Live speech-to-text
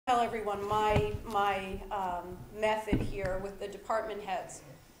tell everyone my method here with the department heads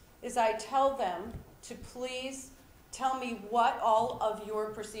is I tell them to please tell me what all of your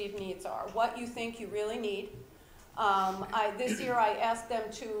perceived needs are, what you think you really need. This year I asked them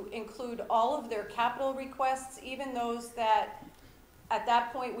to include all of their capital requests, even those that at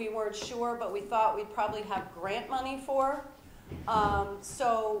that point we weren't sure, but we thought we'd probably have grant money for.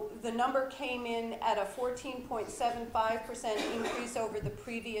 So the number came in at a 14.75% increase over the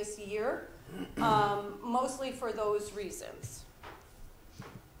previous year, mostly for those reasons.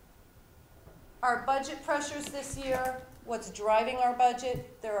 Our budget pressures this year, what's driving our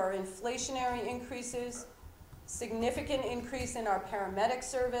budget? There are inflationary increases, significant increase in our paramedic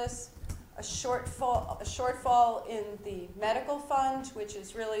service, a shortfall in the medical fund, which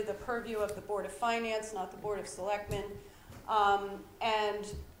is really the purview of the Board of Finance, not the Board of Selectmen, and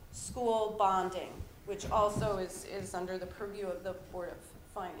school bonding, which also is under the purview of the Board of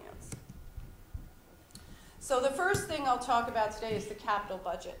Finance. So the first thing I'll talk about today is the capital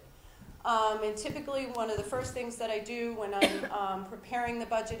budget. And typically one of the first things that I do when I'm preparing the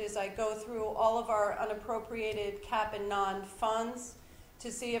budget is I go through all of our unappropriated cap and non-funds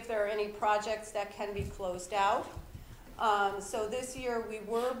to see if there are any projects that can be closed out. So this year we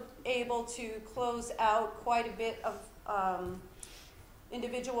were able to close out quite a bit of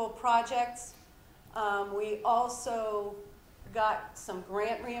individual projects. We also got some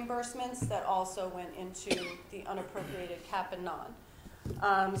grant reimbursements that also went into the unappropriated cap and non.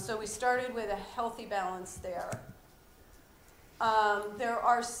 So we started with a healthy balance there. There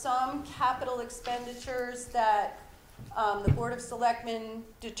are some capital expenditures that the Board of Selectmen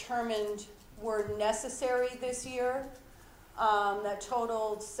determined were necessary this year that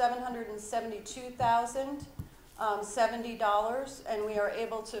totaled $772,070, and we are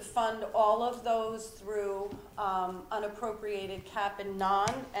able to fund all of those through unappropriated cap and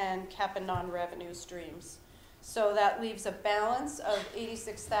non revenue streams. So that leaves a balance of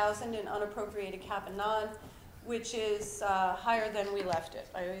 $86,000 in unappropriated cap and non, which is higher than we left it.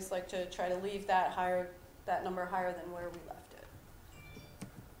 I always like to try to leave that number higher than where we left it.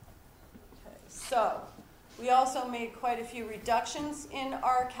 Okay, so we also made quite a few reductions in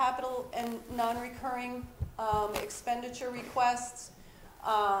our capital and non-recurring expenditure requests.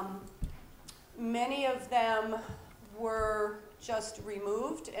 Many of them were just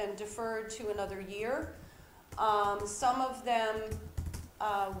removed and deferred to another year. Some of them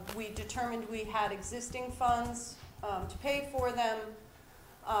we determined we had existing funds to pay for them.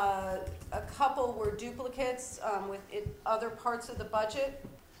 A couple were duplicates with other parts of the budget,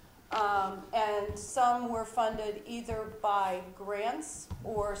 and some were funded either by grants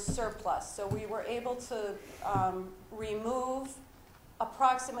or surplus. So we were able to remove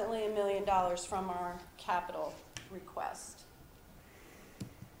approximately $1 million from our capital request.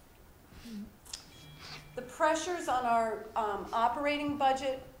 The pressures on our operating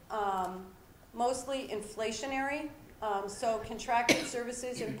budget, mostly inflationary. So contracted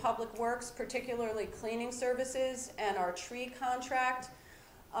services in public works, particularly cleaning services, and our tree contract.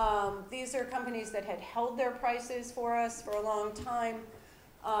 These are companies that had held their prices for us for a long time.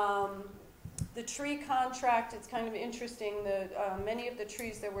 The tree contract, it's kind of interesting. Many of the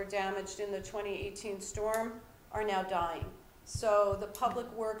trees that were damaged in the 2018 storm are now dying. So the Public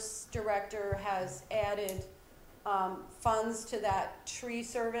Works Director has added funds to that tree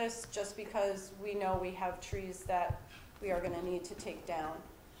service just because we know we have trees that we are going to need to take down.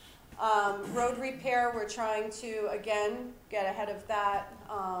 Road repair, we're trying to, again, get ahead of that.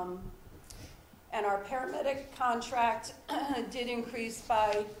 And our paramedic contract did increase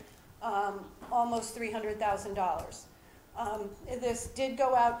by almost $300,000. This did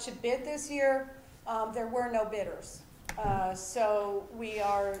go out to bid this year. There were no bidders. So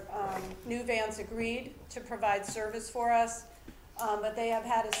New Vans agreed to provide service for us, but they have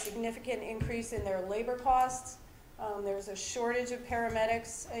had a significant increase in their labor costs. There's a shortage of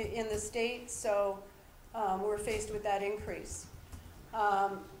paramedics in the state, so we're faced with that increase.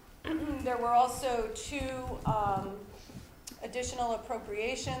 There were also two additional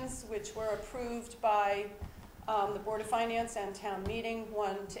appropriations which were approved by the Board of Finance and town meeting,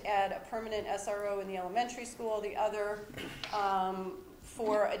 one to add a permanent SRO in the elementary school, the other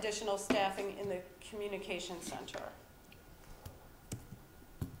for additional staffing in the communication center.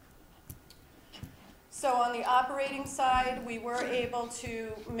 So on the operating side, we were able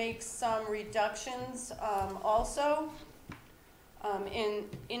to make some reductions also in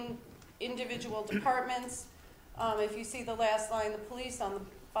individual departments. If you see the last line, the police on the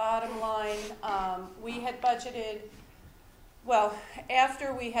bottom line, we had budgeted Well,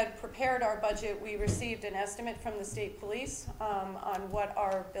 after we had prepared our budget, we received an estimate from the state police on what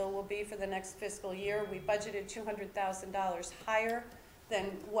our bill will be for the next fiscal year. We budgeted $200,000 higher than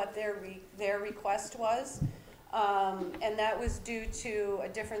what their request was. And that was due to a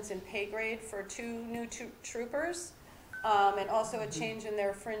difference in pay grade for 2 new troopers, and also a change in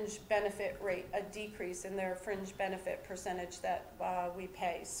their fringe benefit rate, a decrease in their fringe benefit percentage that we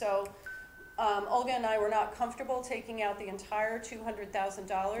pay. So Olga and I were not comfortable taking out the entire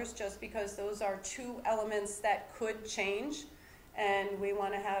 $200,000 just because those are 2 elements that could change, and we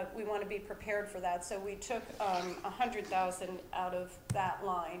want to be prepared for that. So we took $100,000 out of that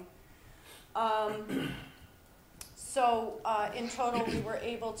line. So in total, we were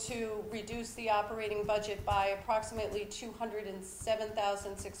able to reduce the operating budget by approximately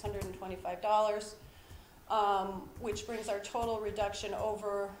 $207,625, which brings our total reduction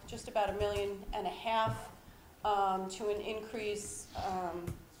over just about $1.5 million to an increase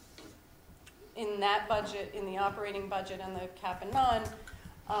in that budget, in the operating budget and the cap and non,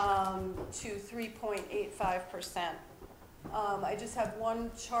 to 3.85%. I just have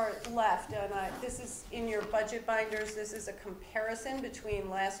one chart left, and this is in your budget binders. This is a comparison between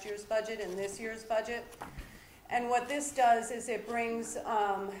last year's budget and this year's budget. And what this does is it brings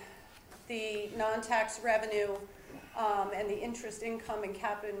the non-tax revenue and the interest income and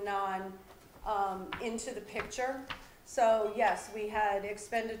cap and non into the picture. So yes, we had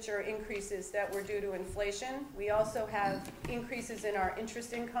expenditure increases that were due to inflation. We also have increases in our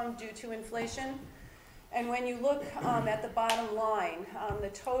interest income due to inflation. And when you look at the bottom line, the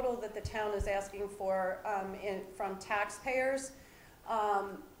total that the town is asking for from taxpayers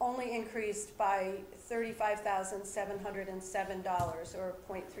only increased by $35,707, or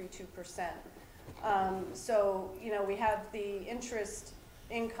 0.32%. So, you know, we have the interest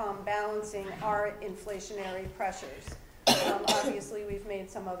income balancing our inflationary pressures. Obviously, we've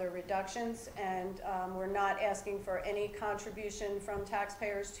made some other reductions, and we're not asking for any contribution from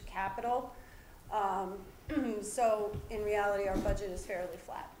taxpayers to capital. So in reality, our budget is fairly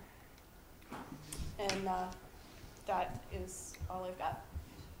flat. And that is all I've got.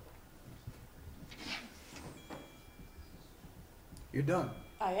 You're done.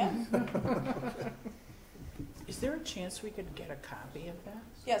 I am. Is there a chance we could get a copy of that?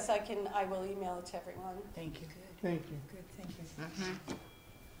 Yes, I will email it to everyone. Thank you. Thank you. Good, thank you.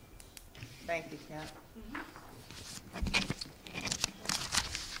 Thank you, Kat.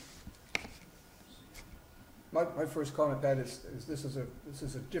 My first comment, Pat, is this is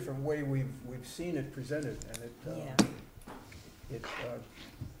a different way we've seen it presented, and it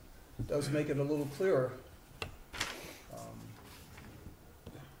does make it a little clearer.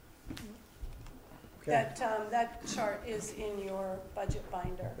 Okay. That chart is in your budget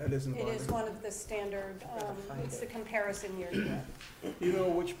binder. That is in the binder. It is one of the standard. It's the comparison year to year. You know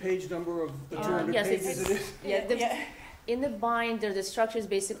which page number of the 200 yes, pages it is? Yeah, in the binder, the structure is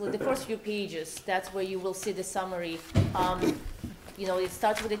basically the first few pages. That's where you will see the summary. You know, it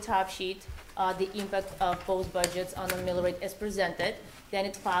starts with the top sheet, the impact of both budgets on the mill rate as presented. Then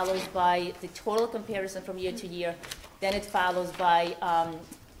it follows by the total comparison from year to year. Then it follows by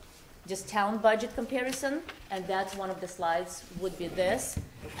just town budget comparison, and that's one of the slides would be this.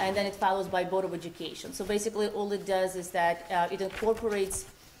 And then it follows by Board of Education. So basically all it does is that it incorporates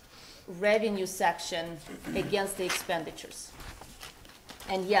revenue section against the expenditures.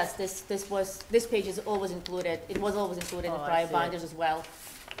 And yes, this page is always included. It was always included in prior binders as well.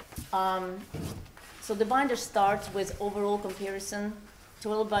 So the binder starts with overall comparison,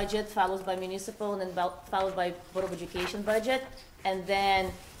 total budget, followed by municipal, and then followed by Board of Education budget. And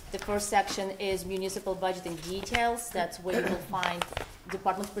then the first section is municipal budget in details. That's where you will find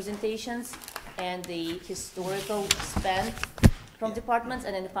department presentations and the historical spend from departments,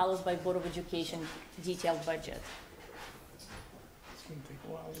 and then it follows by Board of Education detailed budget. It's going to take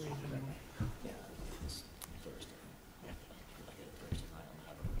a while to read it anyway.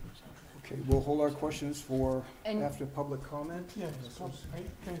 Okay, we'll hold our questions for And- after public comment. Yeah,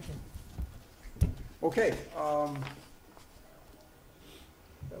 thank you. Okay,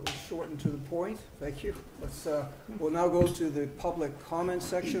 that was short and to the point. Thank you. We'll now go to the public comment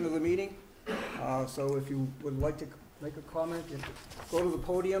section of the meeting. So if you would like to make a comment, go to the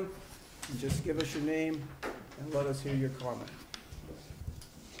podium and just give us your name and let us hear your comment.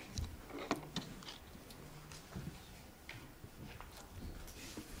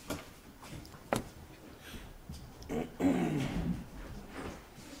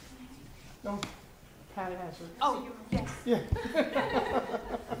 No, Pat has it. Oh, yes.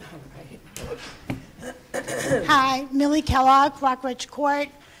 Hi, Millie Kellogg, Rockridge Court.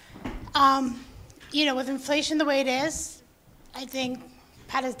 You know, with inflation the way it is, I think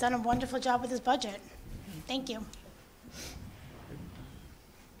Pat has done a wonderful job with his budget. Thank you.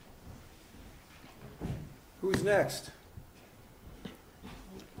 Who's next?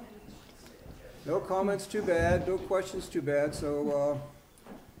 No comments, too bad. No questions, too bad. So,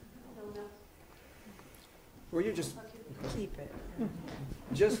 well, you just, Keep it.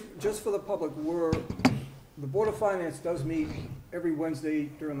 just for the public, the Board of Finance does meet every Wednesday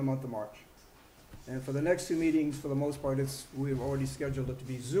during the month of March. And for the next two meetings, for the most part, we've already scheduled it to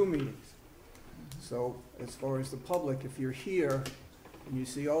be Zoom meetings. So as far as the public, if you're here and you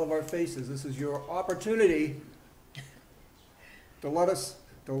see all of our faces, this is your opportunity to let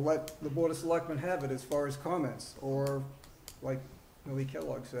the Board of Selectmen have it as far as comments, or like Millie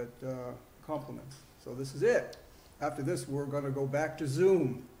Kellogg said, compliments. So this is it. After this, we're gonna go back to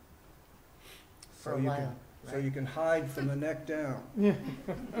Zoom. For a while, So you can hide from the neck down. No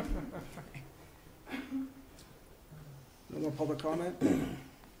more public comment?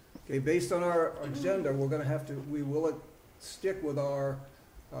 Okay, based on our agenda, we will stick with our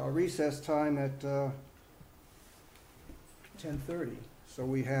recess time at 10:30. So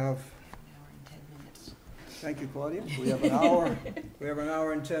we have, thank you, Claudia, we have an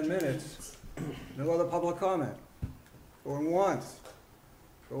hour and 10 minutes. No other public comment? Going once,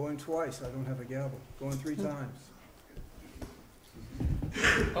 going twice, I don't have a gavel, going 3 times.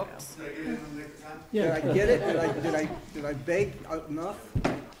 Oops. Did I get it? Did I beg enough?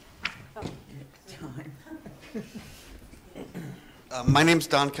 My name's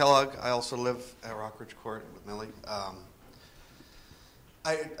Don Kellogg. I also live at Rockridge Court with Millie.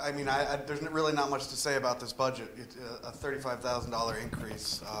 I mean, there's really not much to say about this budget. A $35,000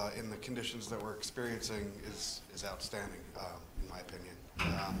 increase in the conditions that we're experiencing is outstanding, in my opinion.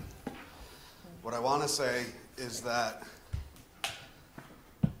 What I want to say is that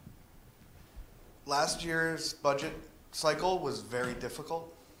last year's budget cycle was very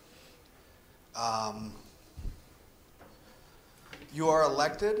difficult. You are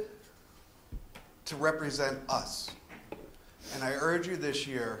elected to represent us. And I urge you this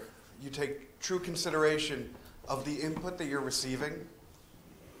year, you take true consideration of the input that you're receiving.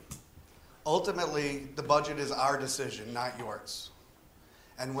 Ultimately, the budget is our decision, not yours.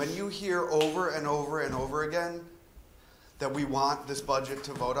 And when you hear over and over and over again that we want this budget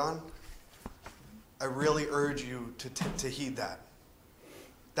to vote on, I really urge you to heed that.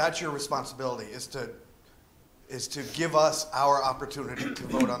 That's your responsibility, is to give us our opportunity to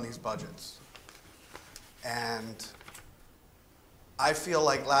vote on these budgets. And I feel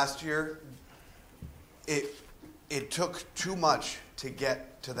like last year, it took too much to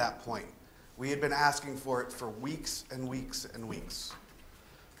get to that point. We had been asking for it for weeks and weeks and weeks.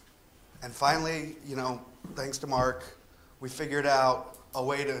 And finally, you know, thanks to Mark, we figured out a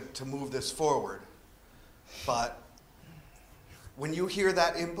way to move this forward. But when you hear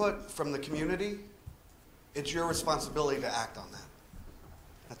that input from the community, it's your responsibility to act on that.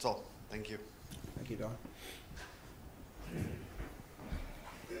 That's all. Thank you. Thank you, Don.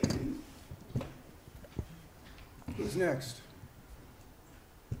 Who's next?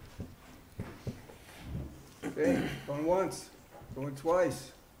 Okay, going once, going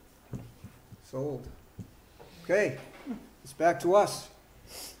twice. Sold. Okay, it's back to us.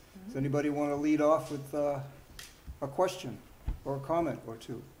 Does anybody want to lead off with a question or a comment or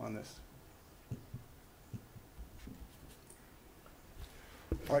two on this?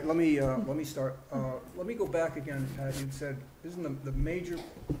 All right, let me start. Let me go back again, Pat. You said, isn't the major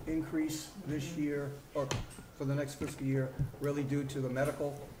increase this year, or for the next fiscal year, really due to the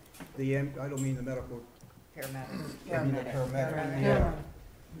medical? I don't mean the medical. Paramedics. I mean the paramedic. Yeah.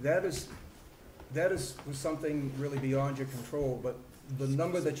 That is something really beyond your control, but the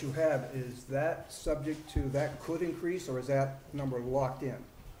number that you have, is that subject to, that could increase, or is that number locked in?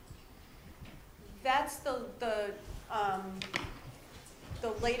 That's the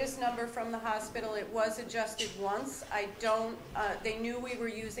latest number from the hospital. It was adjusted once. They knew we were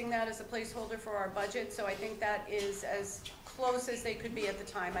using that as a placeholder for our budget, so I think that is as close as they could be at the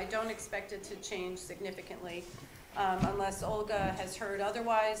time. I don't expect it to change significantly. Unless Olga has heard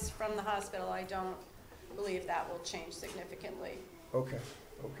otherwise from the hospital, I don't believe that will change significantly. Okay.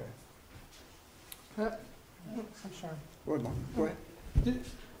 I'm sorry. Go ahead, Mark. Go ahead.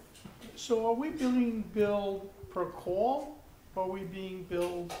 So are we being billed per call, or are we being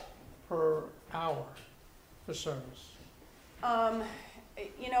billed per hour for service?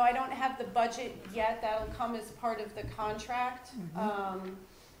 You know, I don't have the budget yet. That'll come as part of the contract.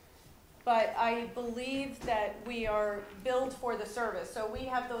 But I believe that we are billed for the service. So we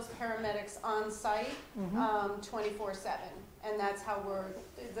have those paramedics on site 24/7, and that's how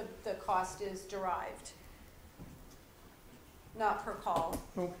the cost is derived. not per call.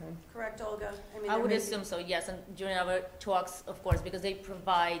 Okay. Correct, Olga? mean, I there would may be- assume so, yes, and during our talks, of course, because they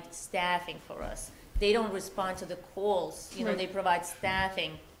provide staffing for us. They don't respond to the calls, Right. they provide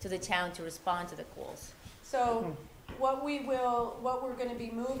staffing to the town to respond to the calls. So what we're gonna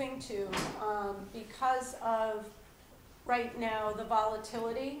be moving to, because of right now the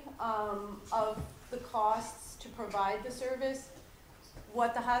volatility, of the costs to provide the service,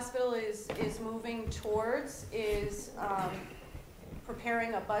 what the hospital is moving towards is,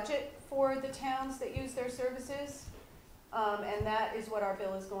 preparing a budget for the towns that use their services. And that is what our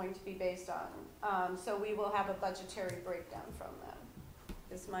bill is going to be based on. So we will have a budgetary breakdown from them,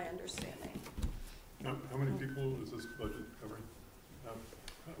 is my understanding. How many people is this budget covering?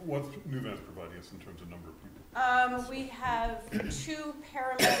 What's New Vance providing us in terms of number of people? We have 2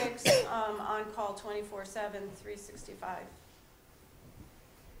 paramedics, on call 24/7, 365.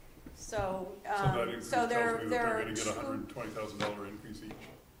 So, So that increase so tells me they're, that they're they're gonna get a two- $120,000 increase each.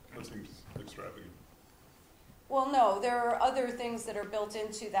 That seems extravagant. well, no, there are other things that are built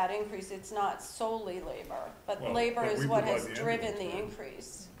into that increase. It's not solely labor, but Well, labor but is we what provide has the driven the ambulance,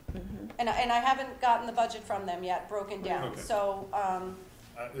 increase. And I haven't gotten the budget from them yet, broken down. Okay. So,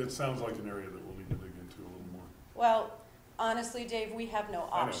 It sounds like an area that we'll need to dig into a little more. well, honestly, Dave, we have no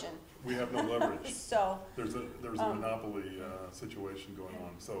I know. option. We have no leverage. So, There's a monopoly situation going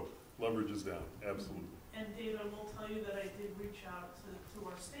on, so leverage is down, absolutely. And Dave, I will tell you that I did reach out to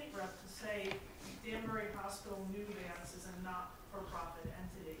our state rep to say Danbury Hospital New Vance is a not-for-profit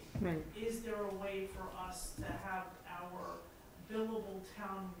entity. Right. Is there a way for us to have our billable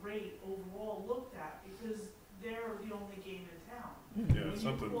town rate overall looked at? Because they're the only game in town. Yeah, When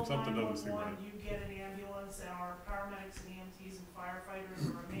something you call doesn't seem 911, right. you get an ambulance, and our paramedics and EMTs and firefighters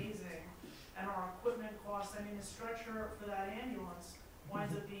are amazing. And our equipment costs, I mean, the stretcher for that ambulance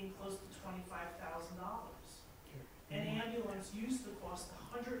winds up being close to $25,000. An ambulance used to cost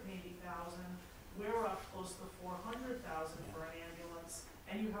 $180,000, we're up close to $400,000 for an ambulance.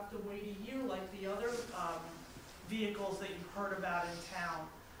 And you have to wait a year like the other vehicles that you've heard about in town.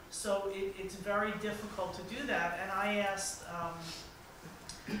 So it's very difficult to do that, and I asked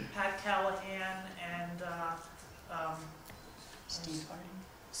Pat Callahan and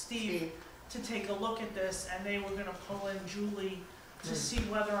Steve to take a look at this, and they were gonna pull in Julie to see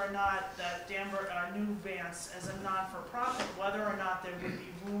whether or not that Danbury, our New Vance, as a non-for-profit, whether or not there would be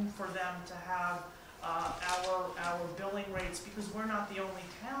room for them to have our billing rates, because we're not the only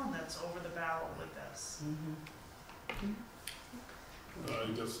town that's over the barrel with this.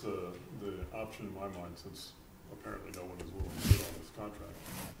 I guess the option in my mind, since apparently no one is willing to bid on this contract,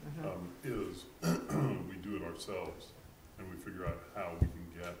 is we do it ourselves and we figure out how we can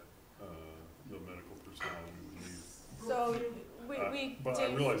get the medical personnel we would need. so we But I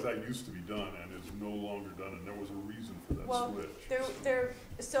did, realize that used to be done and is no longer done, and there was a reason for that Well, switch.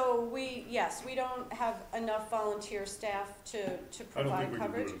 so we don't have enough volunteer staff to I don't think provide we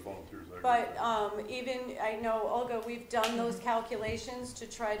can do coverage. it as volunteers. I agree. But even, I know, Olga, we've done those calculations to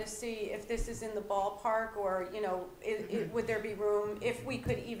try to see if this is in the ballpark, or, would there be room, if we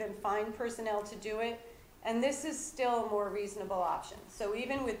could even find personnel to do it. And this is still a more reasonable option. So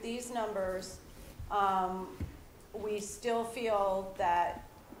even with these numbers, we still feel that,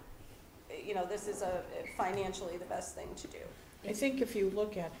 this is financially the best thing to do. I think if you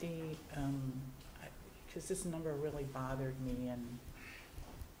look at the, because this number really bothered me, and,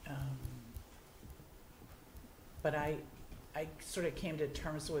 but I sort of came to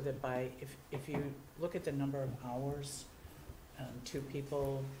terms with it by, if you look at the number of hours, 2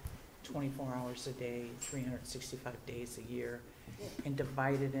 people, 24 hours a day, 365 days a year, and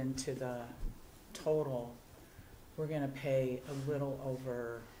divide it into the total, we're gonna pay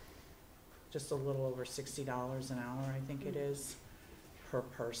just a little over $60 an hour, I think it is, per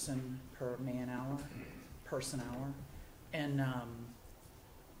person, per person hour. And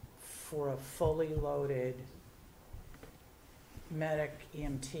for a fully loaded medic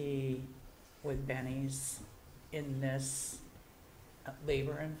EMT with bennies in this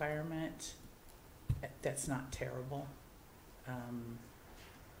labor environment, that's not terrible.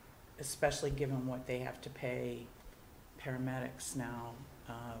 Especially given what they have to pay paramedics now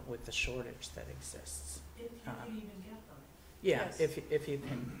with the shortage that exists. If you can even get them. Yeah, Yes.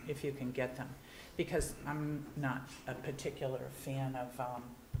 if you can get them, because I'm not a particular fan of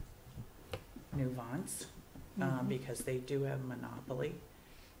New Vance, because they do have monopoly,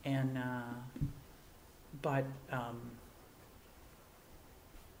 and but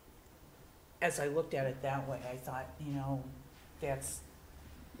as I looked at it that way, I thought,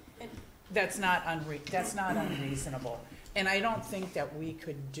 that's not unreasonable. And I don't think that we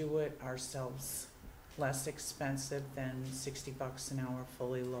could do it ourselves less expensive than $60 an hour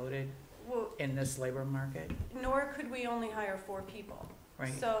fully loaded Well, in this labor market? nor could we only hire 4 people.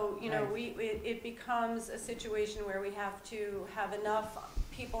 Right. So, you know, Right. it becomes a situation where we have to have enough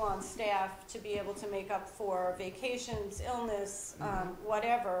people on staff to be able to make up for vacations, illness,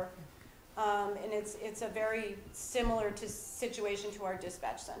 whatever. And it's a very similar situation to our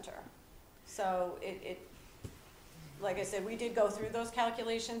dispatch center. So like I said, we did go through those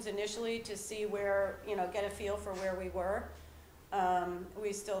calculations initially to see where, you know, get a feel for where we were.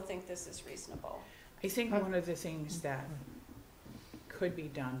 We still think this is reasonable. I think one of the things that could be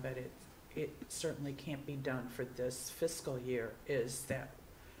done, but it certainly can't be done for this fiscal year, is that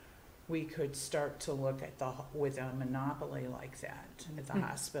we could start to look at with a monopoly like that at the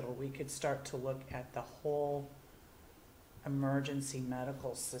hospital, we could start to look at the whole emergency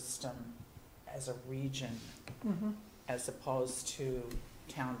medical system as a region, as opposed to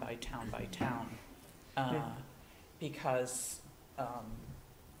town by town by town. Because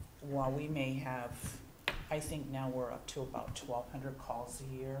while we may have, I think now we're up to about 1,200 calls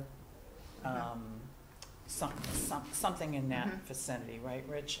a year, something in that vicinity, right,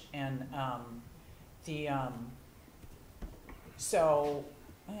 Rich? And so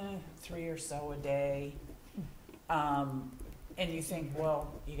 3 or so a day, and you think,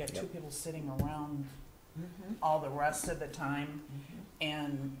 well, you got 2 people sitting around all the rest of the time,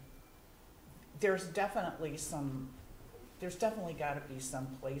 and there's definitely got to be some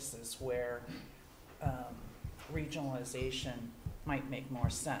places where regionalization might make more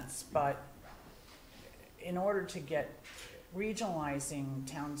sense. But in order to get regionalizing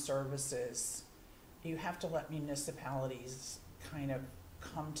town services, you have to let municipalities kind of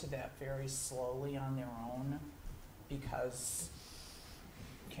come to that very slowly on their own, because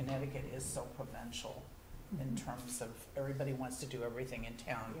Connecticut is so provincial in terms of everybody wants to do everything in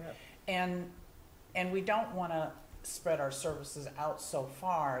town. And we don't want to spread our services out so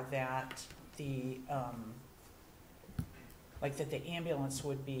far that the ambulance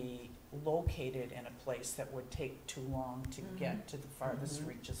would be located in a place that would take too long to get to the farthest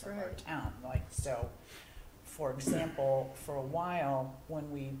reaches of our town. Like, so, for example, for a while, when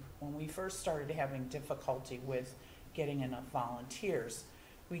we first started having difficulty with getting enough volunteers,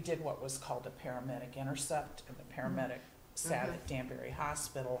 we did what was called a paramedic intercept, and the paramedic sat at Danbury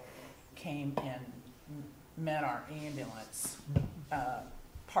Hospital, came and met our ambulance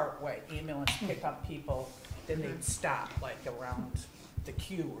part way. Ambulance pick up people, then they'd stop like around the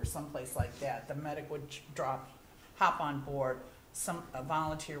queue or someplace like that. The medic would hop on board. A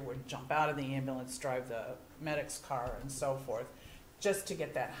volunteer would jump out of the ambulance, drive the medic's car, and so forth, just to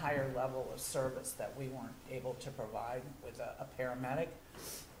get that higher level of service that we weren't able to provide with a paramedic.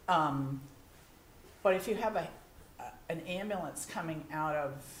 But if you have an ambulance coming out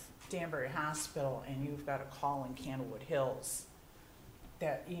of Danbury Hospital and you've got a call in Candlewood Hills,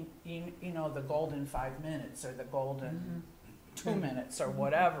 that you know, the golden 5 minutes or the golden 2 minutes or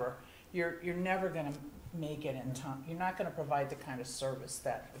whatever, you're never going to make it in time. You're not going to provide the kind of service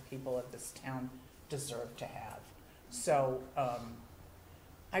that the people of this town deserve to have. So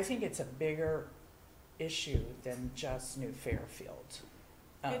I think it's a bigger issue than just New Fairfield.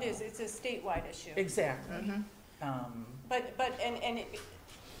 It is, it's a statewide issue. Exactly.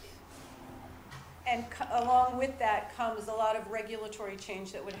 Along with that comes a lot of regulatory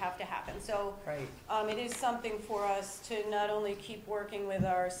change that would have to happen. So it is something for us to not only keep working with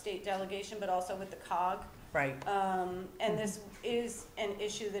our state delegation, but also with the COG. Right. And this is an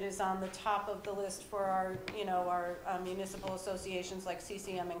issue that is on the top of the list for our, our municipal associations like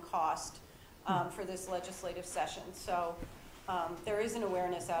CCM and COST for this legislative session. So there is an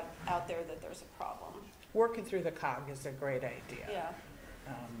awareness out there that there's a problem. Working through the COG is a great idea. Yeah.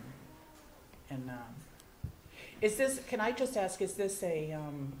 Is this, can I just ask, is this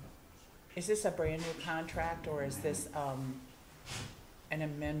a brand new contract, or is this an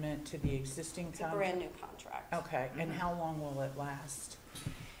amendment to the existing contract? It's a brand new contract. Okay, and how long will it last?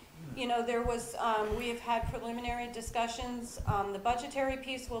 There was, we have had preliminary discussions. The budgetary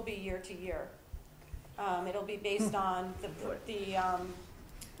piece will be year to year. It'll be based on the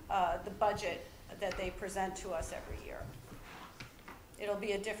budget that they present to us every year. It'll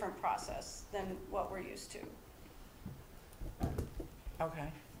be a different process than what we're used to.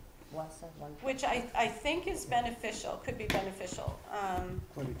 Okay. Which I think is beneficial, could be beneficial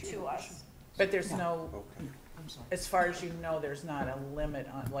to us. But there's no, I'm sorry, as far as you know, there's not a limit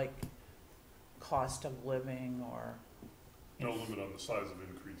on like cost of living or? No limit on the size of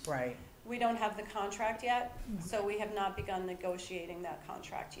increase. Right. We don't have the contract yet, so we have not begun negotiating that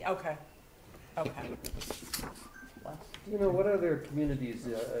contract yet. Okay. Okay. What other communities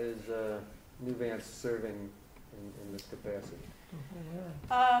is New Vance serving in this capacity?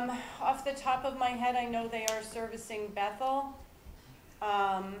 Off the top of my head, I know they are servicing Bethel.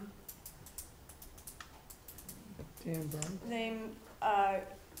 They,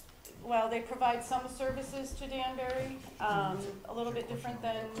 well, they provide some services to Danbury, a little bit different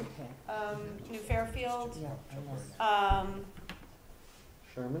than, New Fairfield.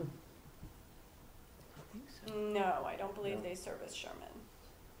 Sherman? No, I don't believe they service Sherman.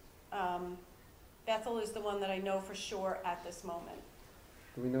 Bethel is the one that I know for sure at this moment.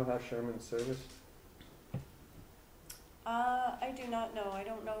 Do we know how Sherman's serviced? I do not know. I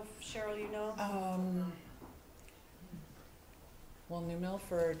don't know if, Cheryl, you know? Well, New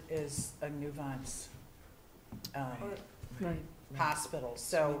Milford is a New Vance, Or- hospital,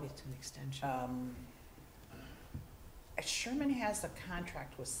 so, Maybe it's an extension. Sherman has a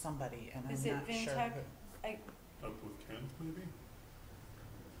contract with somebody, and Is I'm it not sure Vintech? who. Up with Kent, maybe?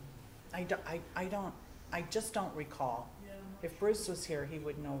 I just don't recall. Yeah. If Bruce was here, he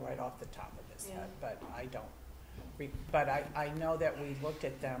would know right off the top of his Yeah. head, but I don't. But I know that we looked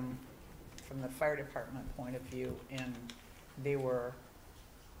at them from the fire department point of view, and they were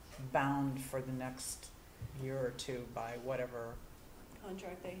bound for the next year or two by whatever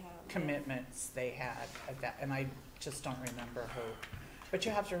Contract they have. commitments they had at that, and I just don't remember who. But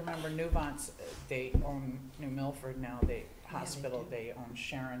you have to remember, New Vance, they own New Milford now, hospital, do. they own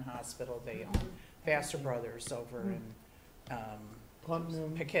Sharon Hospital, they own Vassar Brothers over in,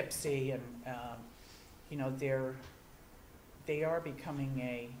 Poughkeepsie, and, you know, they are becoming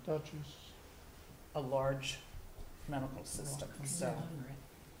a large medical system, so.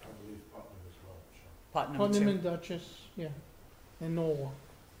 Putnam too. and Dutchess, yeah, and Norwalk.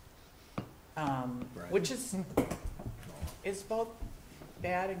 Which is both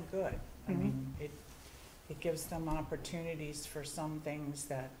bad and good. I mean, it gives them opportunities for some things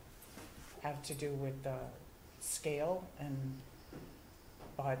that have to do with scale,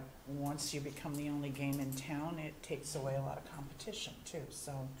 but once you become the only game in town, it takes away a lot of competition too,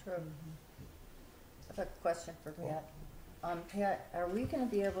 so. True. I have a question for Pat. Pat, are we gonna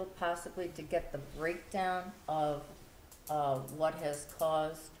be able possibly to get the breakdown of, what has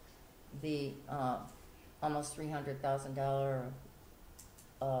caused the, almost $300,000,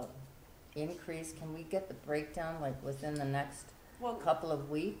 increase? Can we get the breakdown, like, within the next Well, couple of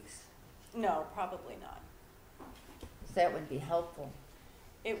weeks? no, probably not. That would be helpful.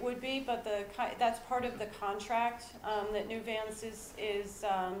 It would be, but that's part of the contract, that New Vance is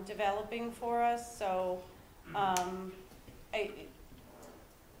developing for us, so, I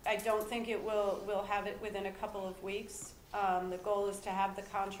don't think we'll have it within a couple of weeks. The goal is to have the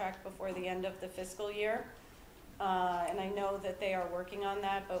contract before the end of the fiscal year. And I know that they are working on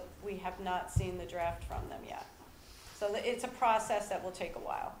that, but we have not seen the draft from them yet. So it's a process that will take a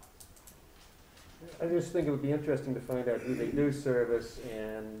while. I just think it would be interesting to find out who they do service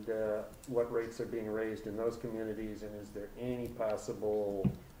and what rates are being raised in those communities, and is there any possible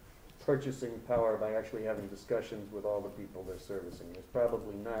purchasing power by actually having discussions with all the people they're servicing. There's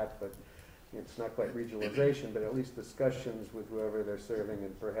probably not, but it's not quite regionalization, but at least discussions with whoever they're serving,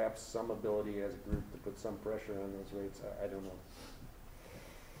 and perhaps some ability as a group to put some pressure on those rates. I don't know.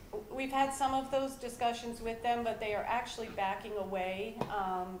 We've had some of those discussions with them, but they are actually backing away.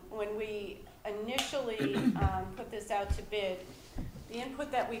 When we initially put this out to bid, the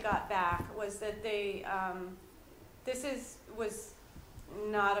input that we got back was that was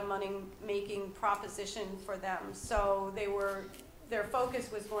not a money-making proposition for them. So their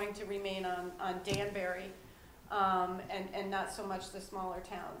focus was going to remain on Danbury, and not so much the smaller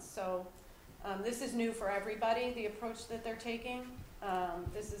towns. So this is new for everybody, the approach that they're taking.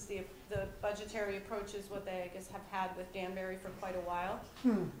 This is the budgetary approach is what they, I guess, have had with Danbury for quite a while.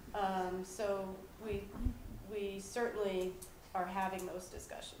 So we certainly are having those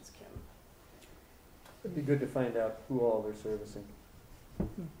discussions, Kim. It'd be good to find out who all they're servicing.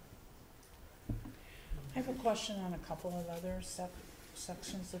 I have a question on a couple of other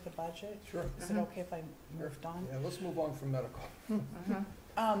sections of the budget. Sure. Is it okay if I moved on? Yeah, let's move on from medical.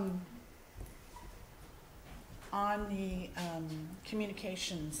 On the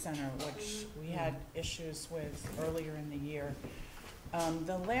communication center, which we had issues with earlier in the year,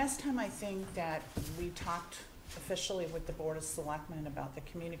 the last time I think that we talked officially with the Board of Selectmen about the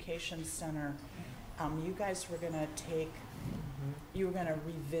communication center, you guys were gonna you were gonna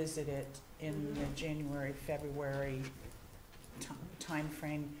revisit it in the January, February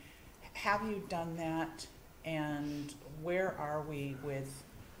timeframe. Have you done that? And where are we with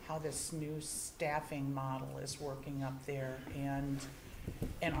how this new staffing model is working up there, and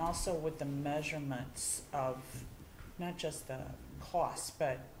also with the measurements of not just the cost,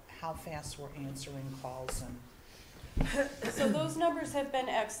 but how fast we're answering calls and, So those numbers have been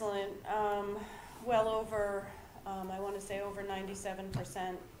excellent, well over, I want to say over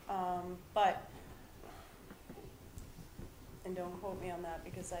 97%, but, and don't quote me on that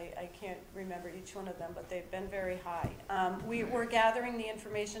because I can't remember each one of them, but they've been very high. We're gathering the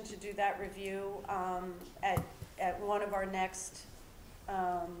information to do that review at one of our next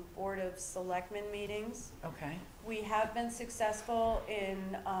Board of Selectmen meetings. okay, We have been successful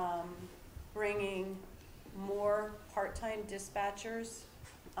in bringing more part-time dispatchers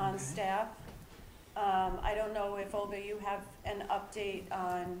on Okay. staff. I don't know if, Olga, you have an update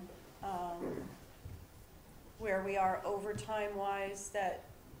on where we are overtime-wise,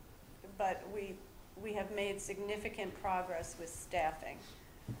 but we have made significant progress with staffing.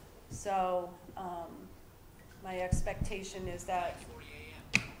 So my expectation is that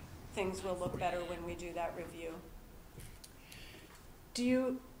things will look better when we do that review. do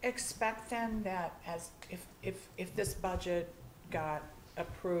you expect then that as, if this budget got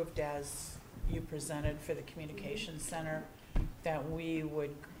approved as you presented for the communications center, that we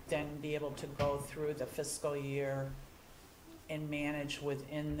would then be able to go through the fiscal year and manage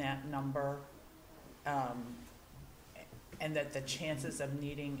within that number? And that the chances of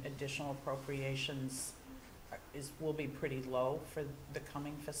needing additional appropriations will be pretty low for the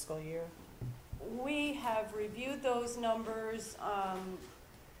coming fiscal year? We have reviewed those numbers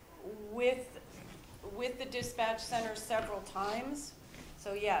with the dispatch center several times.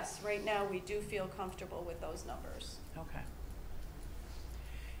 So yes, right now we do feel comfortable with those numbers. Okay.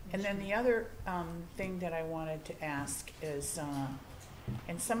 And then the other thing that I wanted to ask is,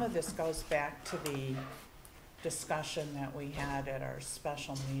 and some of this goes back to the discussion that we had at our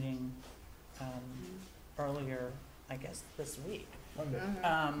special meeting earlier, I guess, this week.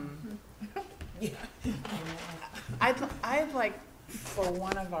 Yeah. I'd like, for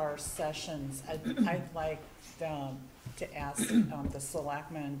one of our sessions, I'd like to ask the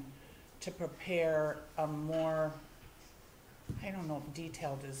selectmen to prepare a more, I don't know if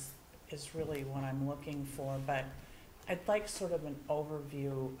detailed is really what I'm looking for, but I'd like sort of an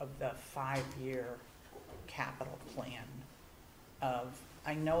overview of the 5-year capital plan of,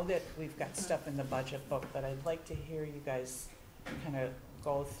 I know that we've got stuff in the budget book, but I'd like to hear you guys kind of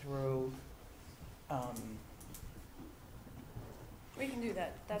go through, We can do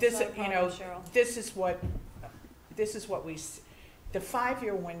that. That's this, not a you problem, know, Cheryl. this is what we, the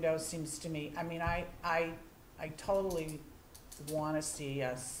 5-year window seems to me, I mean, I totally want to see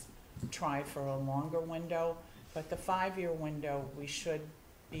us try for a longer window, but the 5-year window, we should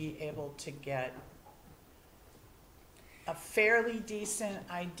be able to get a fairly decent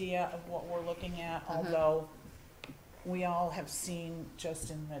idea of what we're looking at, although we all have seen, just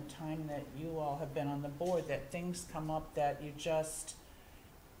in the time that you all have been on the board, that things come up that you just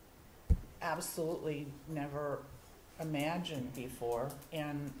absolutely never imagined before,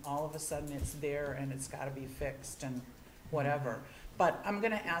 and all of a sudden it's there and it's gotta be fixed and whatever. But I'm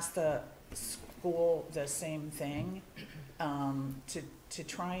gonna ask the school the same thing, to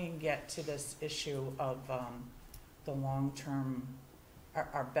try and get to this issue of the long-term,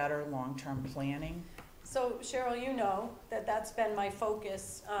 our better long-term planning. So Cheryl, you know that that's been my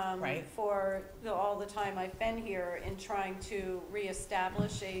focus Right. for all the time I've been here in trying to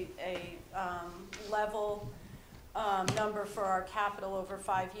reestablish a level number for our capital over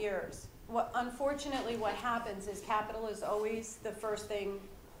 5 years. Unfortunately, what happens is capital is always the first thing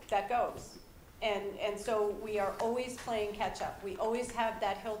that goes. And so we are always playing catch up. We always have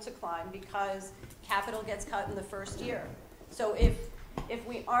that hill to climb because capital gets cut in the first year. So if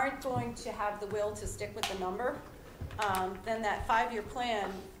we aren't going to have the will to stick with the number, then that 5-year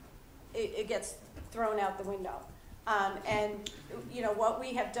plan, it gets thrown out the window. And you know, what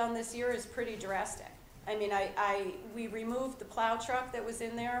we have done this year is pretty drastic. I mean, we removed the plow truck that was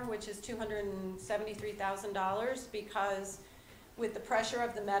in there, which is $273,000, because with the pressure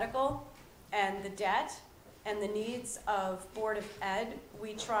of the medical and the debt and the needs of Board of Ed,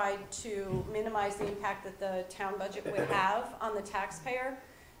 we tried to minimize the impact that the town budget would have on the taxpayer.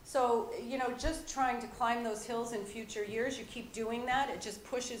 So, you know, just trying to climb those hills in future years, you keep doing that, it just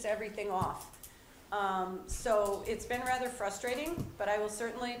pushes everything off. So it's been rather frustrating, but I will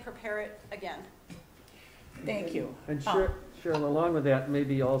certainly prepare it again. Thank you. And Cheryl, along with that,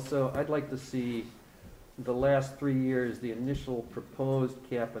 maybe also, I'd like to see the last 3 years, the initial proposed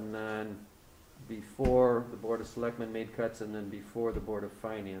cap and non, before the Board of Selectmen made cuts and then before the Board of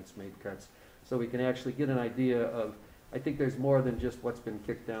Finance made cuts. So we can actually get an idea of, I think there's more than just what's been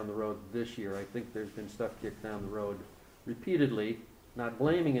kicked down the road this year. I think there's been stuff kicked down the road repeatedly, not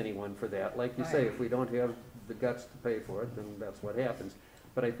blaming anyone for that. Like you say, if we don't have the guts to pay for it, then that's what happens.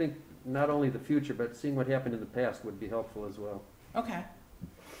 But I think not only the future, but seeing what happened in the past would be helpful as well. Okay.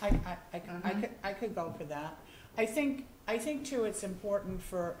 I could go for that. I think too, it's important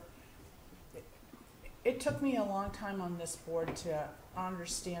for, it took me a long time on this board to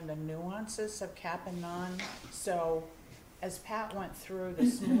understand the nuances of cap and non. So as Pat went through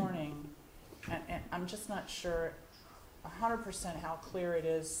this morning, and I'm just not sure 100% how clear it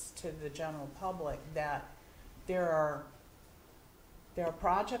is to the general public that there are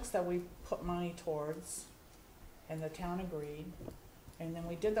projects that we put money towards and the town agreed, and then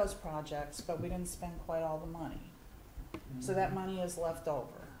we did those projects, but we didn't spend quite all the money. So that money is left over.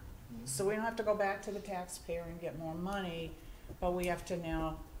 So we don't have to go back to the taxpayer and get more money, but we have to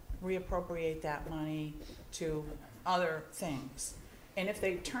now reappropriate that money to other things. And if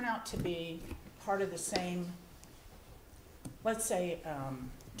they turn out to be part of the same, let's say,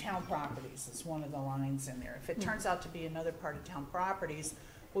 town properties is one of the lines in there. If it turns out to be another part of town properties,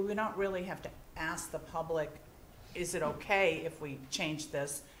 well, we don't really have to ask the public, is it okay if we change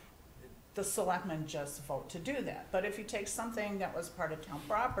this? The selectmen just vote to do that. But if you take something that was part of town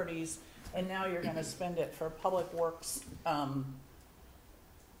properties and now you're gonna spend it for public works,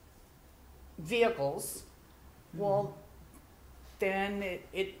 vehicles, well, then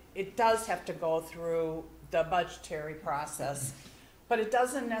it does have to go through the budgetary process, but it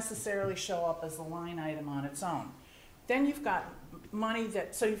doesn't necessarily show up as a line item on its own. Then you've got money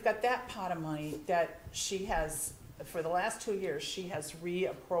so you've got that pot of money that she has, for the last 2 years, she has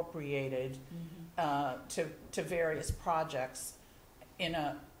reappropriated to various projects in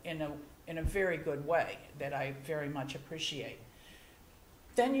a very good way that I very much appreciate.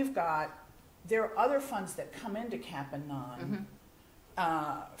 Then there are other funds that come into cap and non,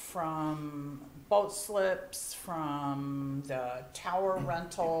 from boat slips, from the tower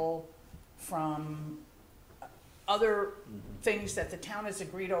rental, from other things that the town has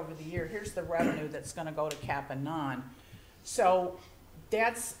agreed over the year. Here's the revenue that's gonna go to cap and non. So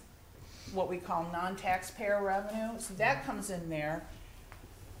that's what we call non-taxpayer revenue. So that comes in there.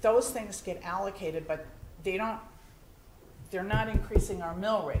 Those things get allocated, but they're not increasing our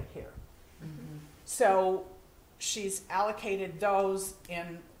mill rate here. So she's allocated those,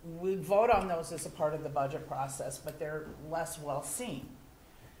 and we vote on those as a part of the budget process, but they're less well seen.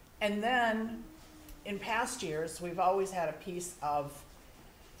 And then in past years, we've always had a piece of,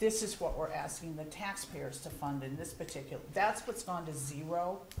 this is what we're asking the taxpayers to fund in this particular, that's what's gone to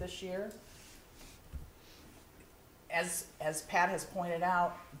zero this year. As Pat has pointed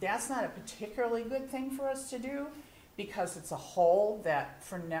out, that's not a particularly good thing for us to do, because it's a hole that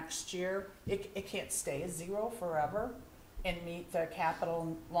for next year, it can't stay at zero forever and meet the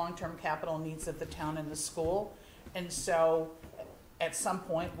long-term capital needs of the town and the school. And so at some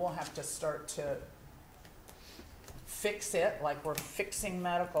point, we'll have to start to fix it, like we're fixing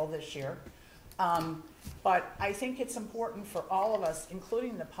medical this year. But I think it's important for all of us,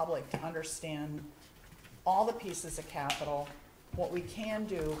 including the public, to understand all the pieces of capital, what we can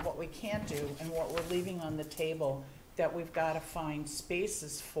do, what we can't do, and what we're leaving on the table that we've got to find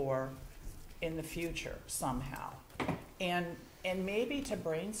spaces for in the future somehow. And maybe to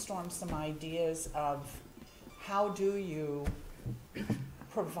brainstorm some ideas of how do you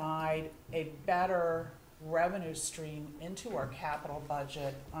provide a better revenue stream into our capital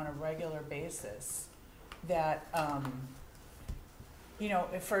budget on a regular basis that,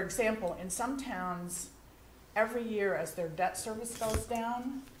 if, for example, in some towns, every year as their debt service goes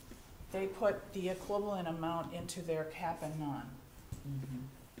down, they put the equivalent amount into their cap and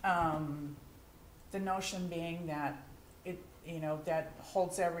non. The notion being that that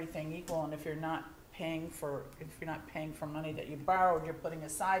holds everything equal, and if you're not paying for money that you borrowed, you're putting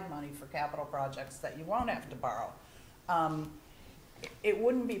aside money for capital projects that you won't have to borrow. It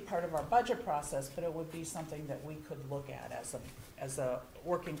wouldn't be part of our budget process, but it would be something that we could look at as a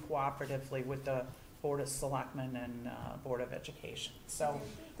working cooperatively with the Board of Selectmen and Board of Education. So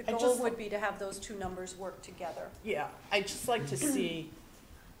The goal would be to have those two numbers work together. yeah, I'd just like to see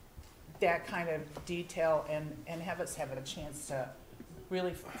that kind of detail and have us have a chance to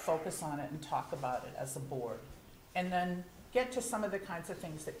really focus on it and talk about it as a board. And then get to some of the kinds of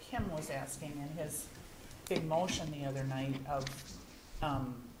things that Kim was asking in his big motion the other night of,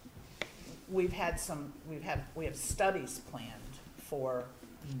 we have studies planned for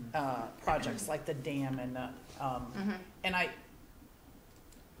projects like the dam and the, and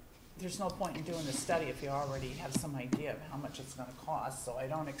there's no point in doing the study if you already have some idea of how much it's gonna cost, so I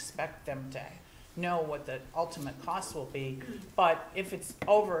don't expect them to know what the ultimate cost will be, but if it's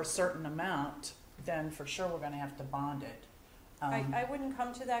over a certain amount, then for sure we're gonna have to bond it. I wouldn't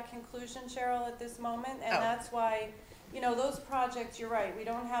come to that conclusion, Cheryl, at this moment, and Oh. that's why you know, those projects, you're right, we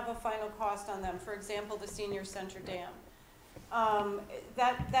don't have a final cost on them. For example, the senior center dam.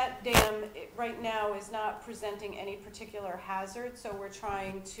 That dam, right now, is not presenting any particular hazard, so we're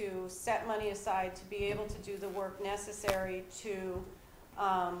trying to set money aside to be able to do the work necessary to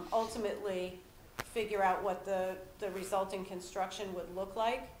ultimately figure out what the resulting construction would look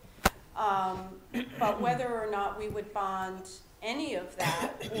like. But whether or not we would bond any of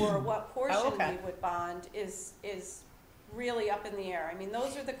that, or what portion we would bond, is really up in the air. I mean,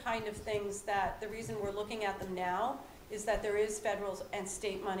 those are the kind of things that, the reason we're looking at them now is that there is federal and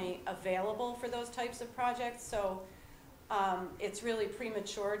state money available for those types of projects, so it's really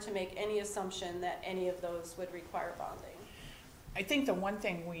premature to make any assumption that any of those would require bonding. I think the one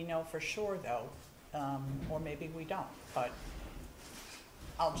thing we know for sure, though, or maybe we don't, but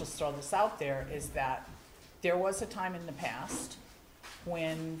I'll just throw this out there, is that there was a time in the past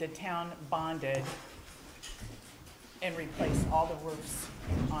when the town bonded and replaced all the roofs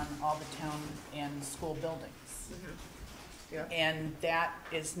on all the town and school buildings. Yeah. And that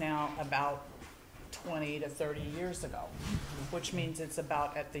is now about 20 to 30 years ago, which means it's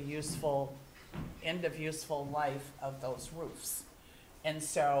about at the end of useful life of those roofs. And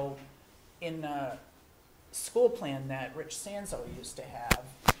so in the school plan that Rich Sanzo used to have,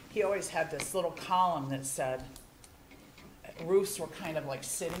 he always had this little column that said, roofs were kind of like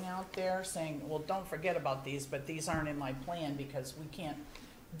sitting out there saying, well, don't forget about these, but these aren't in my plan because we can't,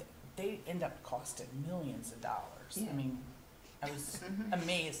 they end up costing millions of dollars. Yeah. I mean, I was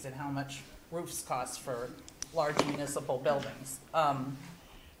amazed at how much roofs cost for large municipal buildings.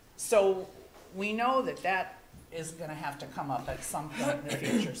 So we know that that is gonna have to come up at some point in the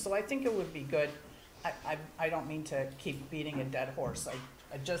future. So I think it would be good, I don't mean to keep beating a dead horse.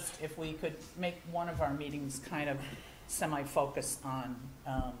 I just, if we could make one of our meetings kind of semi-focus on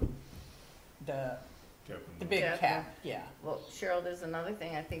the big Capital. cap, yeah. Well, Cheryl, there's another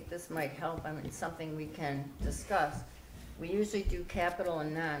thing, I think this might help, I mean, it's something we can discuss. We usually do capital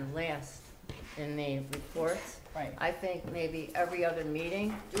and non last in the reports. Right. I think maybe every other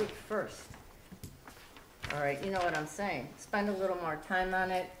meeting, do it first. All right, you know what I'm saying? Spend a little more time on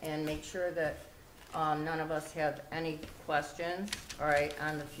it and make sure that none of us have any questions, all right,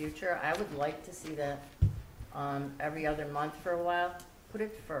 on the future. I would like to see that every other month for a while. Put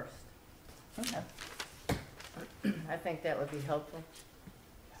it first. Okay. I think that would be helpful.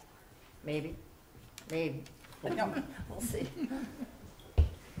 Maybe, No, we'll see.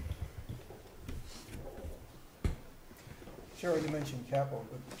 Cheryl, you mentioned capital,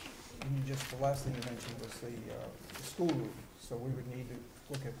 but the last thing you mentioned was the school roof. So we would need to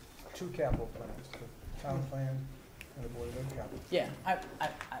look at two capital plans, the town plan and the Board of Ed capital. yeah,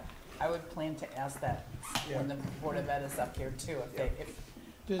 I would plan to ask that when the Board of Ed is up here too, if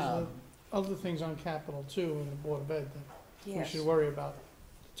There's other things on capital too in the Board of Ed that we Yes. should worry about.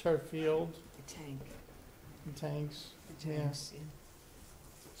 Turf field The tank. and tanks, The tanks, yeah.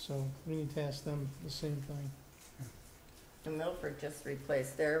 so we need to ask them the same thing. New Milford just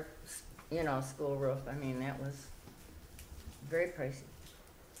replaced their, school roof. I mean, that was very pricey.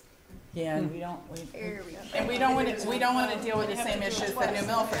 yeah, and we don't, Here we go. and we don't want to deal with the same issues that New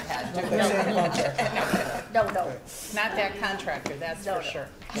Milford had, do we? No, Not that contractor, that's No, for no. sure.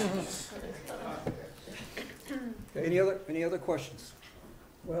 Okay, any other questions,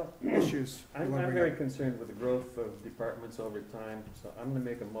 Well, issues? you I'm wanna bring very up? concerned with the growth of departments over time, so I'm gonna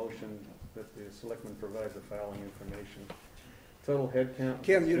make a motion that the selectmen provide the following information. Total headcount.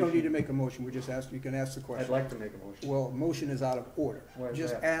 Kim, you don't need to make a motion, we just ask, you can ask the I'd question. like to make a motion. Well, motion is out of order. Why is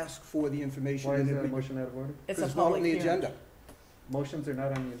Just that? ask for the information. Why is and that a it'll be- motion out of order? It's a It's not on public the hearing. agenda. Motions are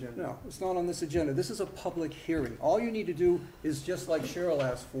not on the agenda. No, it's not on this agenda. This is a public hearing. All you need to do is just like Cheryl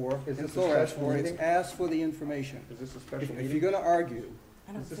asked for, Is and this a Phil asked special for, it's meeting? ask for the information. Is this a If special if meeting? you're gonna argue,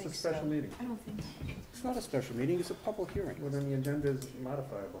 Is this a special meeting? it's not a special meeting, it's a public hearing. Well, then the agenda is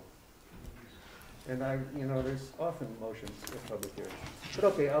modifiable. And there's often motions at public hearings. But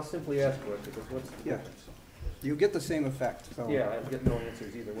okay, I'll simply ask for it, because what's the Yeah. difference? You get the same effect, so. Yeah, I get no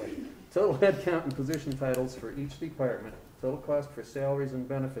answers either way. Total headcount and position titles for each department, total cost for salaries and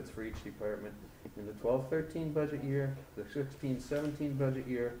benefits for each department in the 12-13 budget year, the 16-17 budget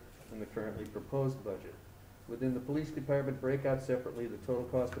year, and the currently proposed budget. Within the police department, break out separately the total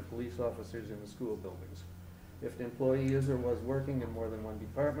cost of police officers in the school buildings. If the employee is or was working in more than one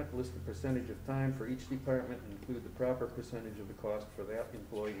department, list the percentage of time for each department and include the proper percentage of the cost for that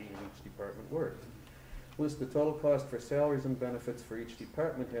employee in each department worked. List the total cost for salaries and benefits for each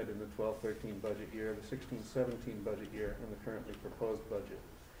department head in the 12-13 budget year, the 16-17 budget year, and the currently proposed budget.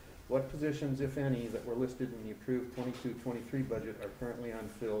 What positions, if any, that were listed in the approved 22-23 budget are currently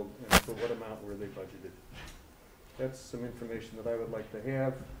unfilled, and for what amount were they budgeted? That's some information that I would like to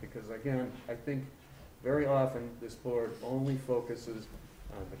have, because again, I think very often this board only focuses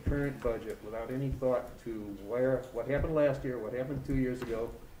on the current budget without any thought to what happened last year, what happened 2 years ago,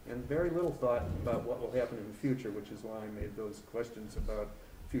 and very little thought about what will happen in the future, which is why I made those questions about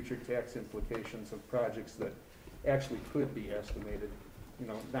future tax implications of projects that actually could be estimated,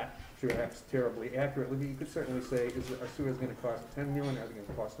 not perhaps terribly accurately, but you could certainly say, are sewers gonna cost 10 million, are they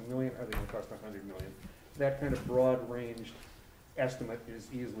gonna cost $1 million, are they gonna cost 100 million? That kind of broad-ranged estimate is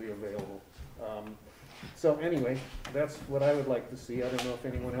easily available. So anyway, that's what I would like to see. I don't know if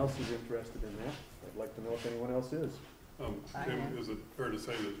anyone else is interested in that. I'd like to know if anyone else is. Tim, is it fair to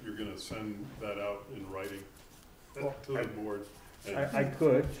say that you're gonna send that out in writing Well, to the board? And- I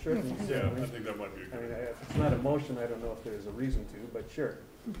could, certainly. Yeah, I think that might be a I mean, good. if it's not a motion, I don't know if there's a reason to, but sure.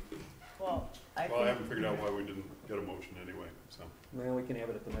 Well, I Well, I think, haven't figured out why we didn't get a motion anyway, so Well, we can have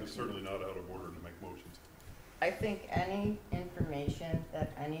it at the it's next meeting. certainly not out of order to make motions. I think any information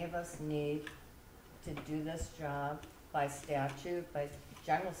that any of us need to do this job by statute, by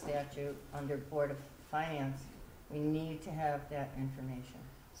general statute, under Board of Finance, we need to have that information.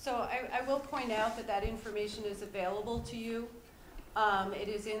 So I will point out that that information is available to you. It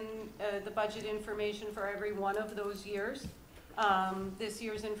is in the budget information for every one of those years. This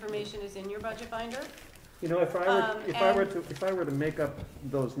year's information is in your budget binder. If I were to make up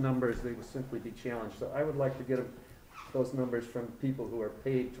those numbers, they would simply be challenged. So I would like to get those numbers from people who are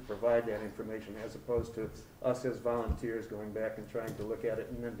paid to provide that information, as opposed to us as volunteers going back and trying to look at it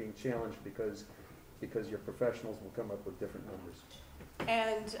and then being challenged because your professionals will come up with different numbers.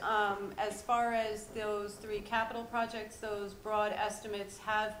 And as far as those 3 capital projects, those broad estimates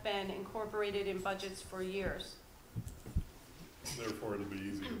have been incorporated in budgets for years. Therefore, it'll be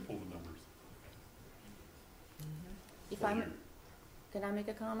easy to pull the numbers. If can I make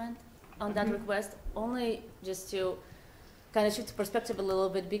a comment on that request? Only just to kind of shift perspective a little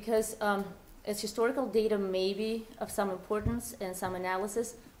bit, because as historical data may be of some importance and some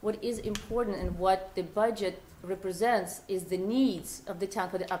analysis, what is important and what the budget represents is the needs of the town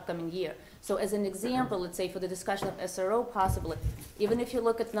for the upcoming year. So as an example, let's say for the discussion of SRO possibly, even if you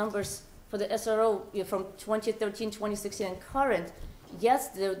look at numbers for the SRO from 2013, 2016 and current, yes,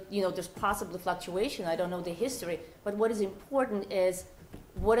 there's possibly fluctuation, I don't know the history, but what is important is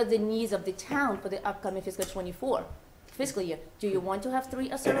what are the needs of the town for the upcoming fiscal 24 fiscal year? Do you want to have 3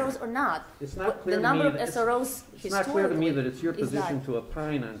 SROs or not? It's not clear The to me number of that SROs it's not clear to me that it's your is not- position to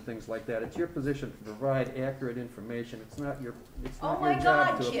opine on things like that. It's your position to provide accurate information. It's not your Oh job my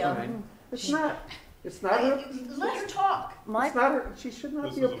God, to Kim. opine. It's not her, Let her talk. it's not her, she should not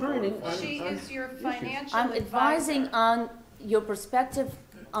This be is a board opining of on, She on is your issues. financial I'm advising advisor. on your perspective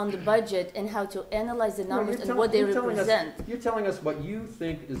on the budget and how to analyze the No, numbers you're and tell- what they you're telling us- represent. You're telling us what you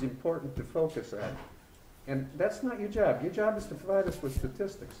think is important to focus on. And that's not your job. Your job is to provide us with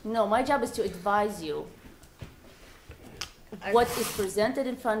statistics. No, my job is to advise you what is presented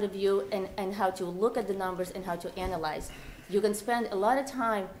in front of you and how to look at the numbers and how to analyze. You can spend a lot of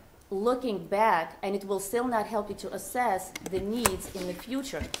time looking back, and it will still not help you to assess the needs in the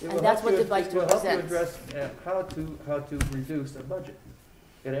future. It And will that's help what you- the budget It will help you represents. address how to reduce a budget.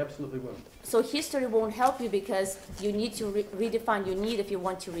 It absolutely will. So history won't help you because you need to redefine your need if you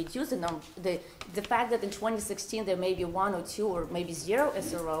want to reduce the number. The fact that in 2016 there may be 1 or 2 or maybe 0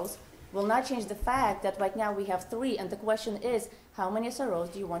 SROs will not change the fact that right now we have 3. And the question is, how many SROs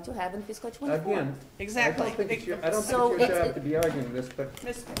do you want to have in fiscal 24? Again, Exactly. I don't think it's your So it's- job to be arguing this, but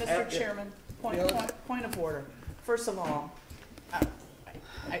Mr. Chairman, point of order. First of all,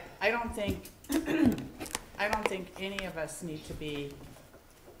 I don't think, I don't think any of us need to be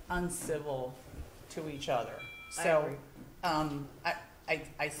uncivil to each other. I So, agree.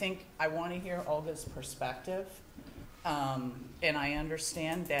 I think I want to hear Olga's perspective. And I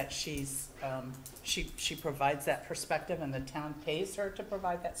understand that she provides that perspective and the town pays her to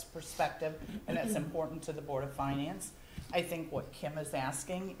provide that perspective, and that's important to the Board of Finance. I think what Kim is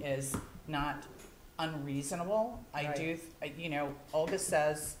asking is not unreasonable. Olga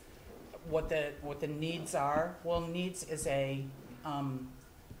says what the needs are. Well, needs is a,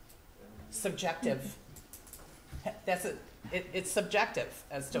 subjective, it's subjective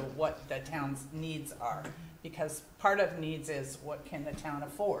as to what the town's needs are, because part of needs is what can the town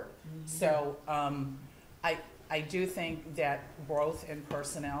afford. So, I do think that growth in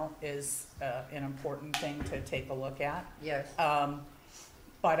personnel is, an important thing to take a look at. Yes.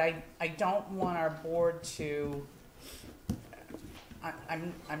 But I don't want our board to,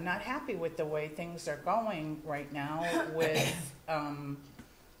 I'm not happy with the way things are going right now with,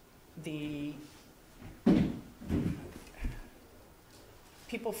 the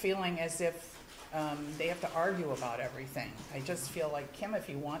people feeling as if they have to argue about everything. I just feel like, Kim, if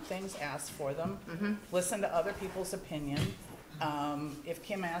you want things, ask for them. Listen to other people's opinion. If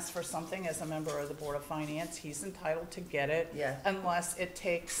Kim asks for something as a member of the Board of Finance, he's entitled to get it. Yeah. Unless it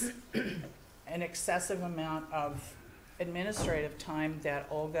takes an excessive amount of administrative time that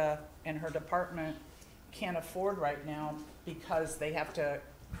Olga and her department can't afford right now because they have to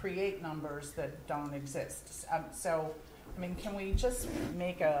create numbers that don't exist. So, I mean, can we just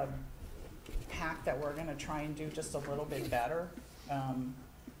make a pact that we're gonna try and do just a little bit better?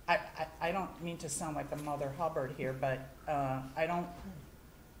 I don't mean to sound like a Mother Hubbard here, but I'm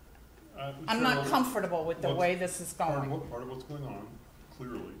not comfortable with the way this is going. Part of what's going on,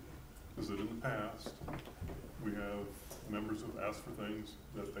 clearly, is that in the past, we have members who have asked for things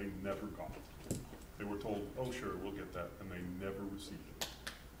that they never got. They were told, oh, sure, we'll get that, and they never received it.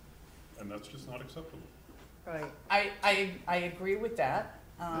 And that's just not acceptable. Right. I agree with that,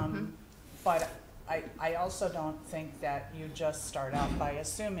 but I also don't think that you just start out by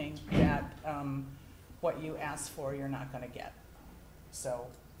assuming that what you ask for, you're not gonna get. So,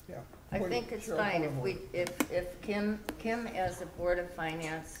 Yeah. I think it's fine if Kim as a Board of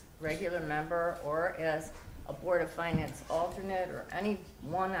Finance regular member or as a Board of Finance alternate or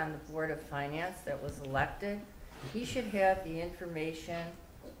anyone on the Board of Finance that was elected, he should have the information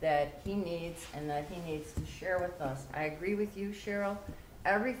that he needs and that he needs to share with us. I agree with you, Cheryl.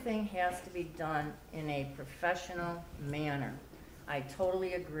 Everything has to be done in a professional manner. I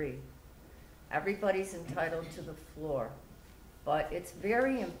totally agree. Everybody's entitled to the floor. But it's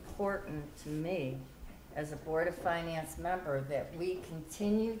very important to me as a Board of Finance member that we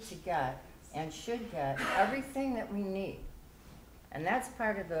continue to get and should get everything that we need. And that's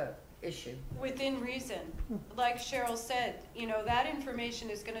part of the issue. Within reason. Like Cheryl said, you know, that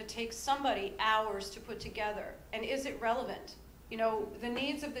information is gonna take somebody hours to put together. And is it relevant? You know, the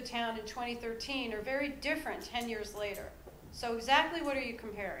needs of the town in 2013 are very different 10 years later. So exactly what are you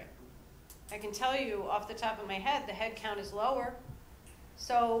comparing? I can tell you off the top of my head, the head count is lower.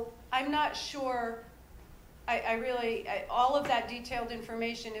 So I'm not sure, all of that detailed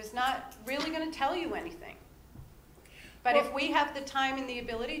information is not really gonna tell you anything. But if we have the time and the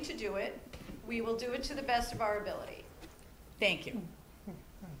ability to do it, we will do it to the best of our ability. thank you.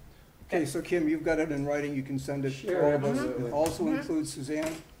 Okay, so Kim, you've got it in writing, you can send it to Sure, all of us. absolutely. It also includes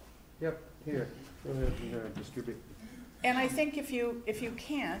Suzanne. Yep, here, go ahead and distribute. And I think if you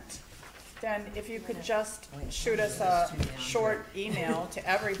can't, then if you could just shoot us a short email to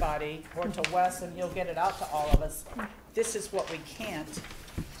everybody or to Wes and you'll get it out to all of us. This is what we can't,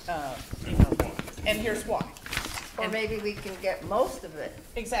 you know, and here's why. Or maybe we can get most of it.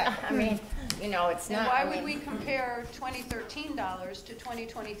 Exactly. I mean, you know, it's And not. why I would mean, we compare $2013 to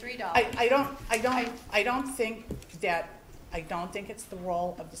 $2023? I don't think it's the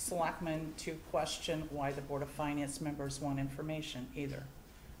role of the selectmen to question why the Board of Finance members want information either.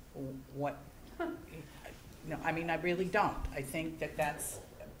 What, no, I mean, I really don't. I think that that's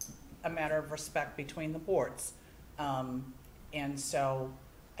a matter of respect between the boards. And so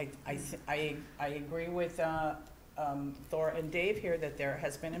I agree with Thor and Dave here that there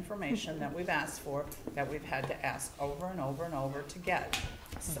has been information that we've asked for, that we've had to ask over and over and over to get.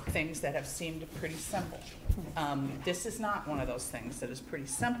 Some things that have seemed pretty simple. This is not one of those things that is pretty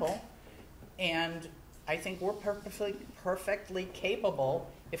simple, and I think we're perfectly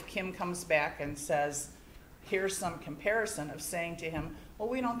capable, if Kim comes back and says, here's some comparison, of saying to him, well,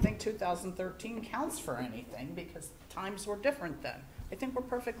 we don't think 2013 counts for anything because times were different then. I think we're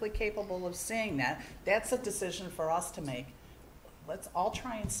perfectly capable of seeing that. That's a decision for us to make. Let's all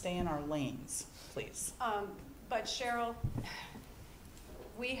try and stay in our lanes, please. But Cheryl,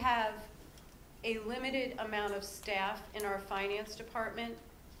 we have a limited amount of staff in our finance department.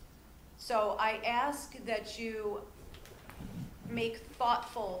 So I ask that you make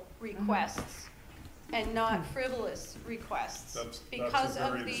thoughtful requests and not frivolous requests. That's a because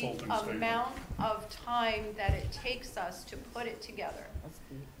of very the insulting statement. amount of time that it takes us to put it together.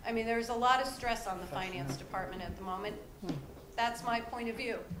 I mean, there's a lot of stress on the finance department at the moment. That's my point of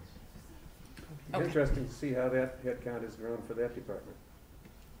view. It's interesting to see how that headcount has grown for that department.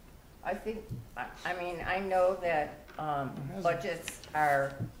 I think, I mean, I know that budgets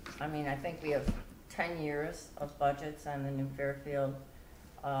are, I mean, I think we have 10 years of budgets on the New Fairfield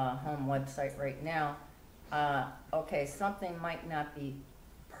home website right now. Okay, something might not be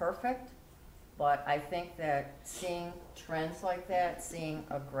perfect, but I think that seeing trends like that, seeing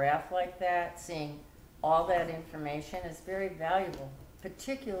a graph like that, seeing all that information is very valuable,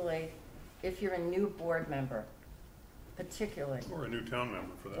 particularly if you're a new board member, particularly. Or a new town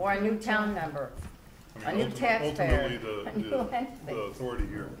member for that. Or a new town member, I a mean, new taxpayer, Ultimately, a new entity. the authority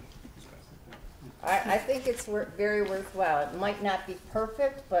here I think it's very worthwhile. It might not be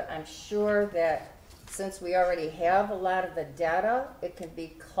perfect, but I'm sure that since we already have a lot of the data, it can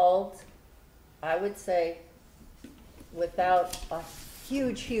be culled, I would say, without a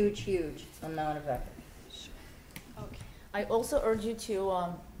huge, huge, huge amount of effort. Okay. I also urge you to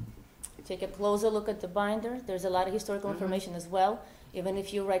take a closer look at the binder. There's a lot of historical information as well. Even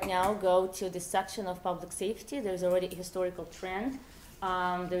if you right now go to the section of public safety, there's already a historical trend.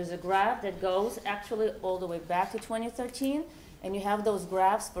 There's a graph that goes actually all the way back to 2013, and you have those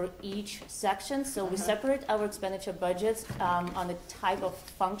graphs for each section. So we separate our expenditure budgets on the type of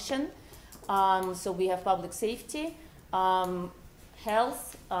function. So we have public safety,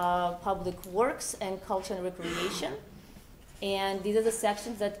 health, public works, and culture and recreation. And these are the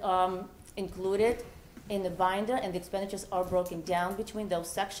sections that included in the binder, and the expenditures are broken down between those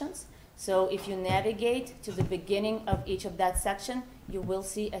sections. So if you navigate to the beginning of each of that section, you will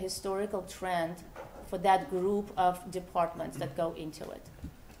see a historical trend for that group of departments that go into it.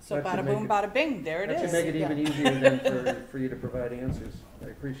 So That should bada make boom, it- bada bing, there it That should is. make it even Yeah. easier then for you to provide answers. I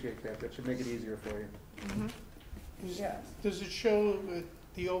appreciate that. That should make it easier for you. Yeah. Does it show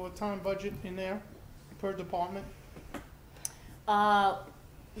the overtime budget in there per department?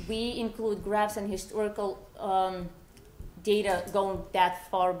 We include graphs and historical data going that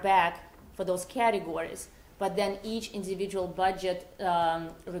far back for those categories, but then each individual budget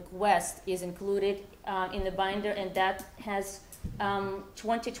request is included in the binder, and that has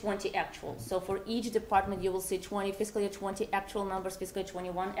 2020 actual. So for each department, you will see fiscal year 20 actual numbers, fiscal year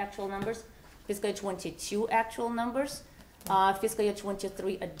 21 actual numbers, fiscal year 22 actual numbers, fiscal year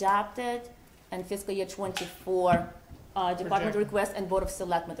 23 adopted, and fiscal year 24 department Projected. request and Board of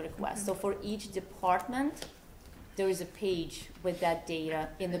Selectmen request. So for each department, there is a page with that data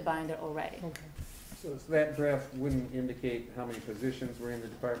in the binder already. Okay. So that graph wouldn't indicate how many positions were in the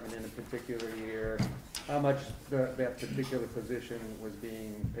department in a particular year, how much that particular position was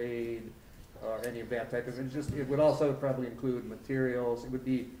being paid, or any of that type of, it would also probably include materials. It would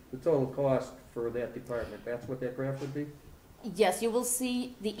be the total cost for that department. That's what that graph would be? Yes, you will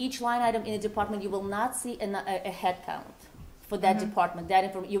see each line item in the department. You will not see a head count for that department.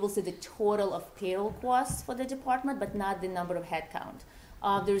 You will see the total of payroll costs for the department, but not the number of head count.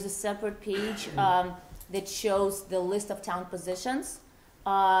 There's a separate page that shows the list of town positions,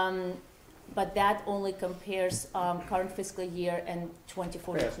 but that only compares current fiscal year and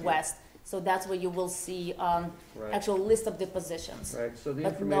 24 Past year. request. So that's where you will see Right. actual list of the positions. Right, so the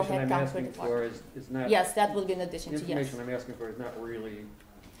But no information I'm headcount per asking for is not. Yes, that will be in addition The to yes. information I'm asking for is not really.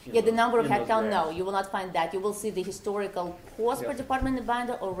 Yeah, the number of in those headcount, no, graphs. you will not find that. You will see the historical cost per Yeah. department in the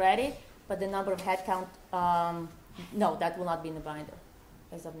binder already, but the number of headcount, no, that will not be in the binder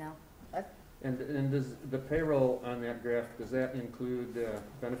as of now. And does the payroll on that graph, does that include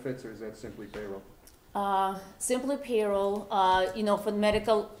benefits, or is that simply payroll? Simply payroll, for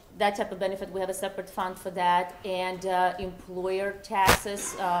medical, that type of benefit, we have a separate fund for that. And employer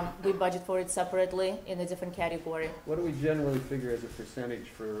taxes, we budget for it separately in a different category. What do we generally figure as a percentage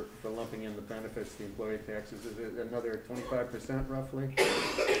for lumping in the benefits, the employee taxes? Is it another 25% roughly?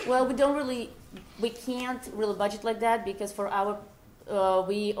 Well, we can't really budget like that because for our,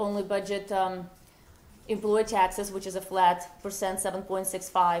 we only budget employee taxes, which is a flat percent,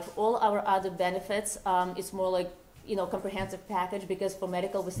 7.65. All our other benefits, it's more like, comprehensive package because for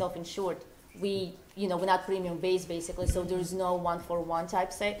medical, we're self-insured. We're not premium-based basically, so there's no one-for-one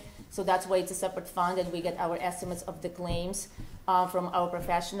type say. So that's why it's a separate fund and we get our estimates of the claims from our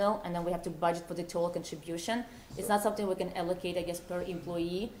professional, and then we have to budget for the total contribution. It's not something we can allocate, I guess, per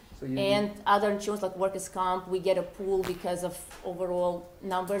employee. So you- And other insurance like workers' comp, we get a pool because of overall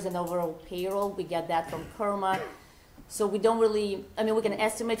numbers and overall payroll. We get that from PERMA. So we don't really, we can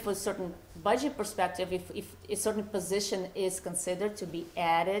estimate for a certain budget perspective if a certain position is considered to be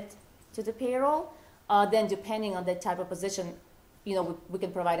added to the payroll, then depending on that type of position, we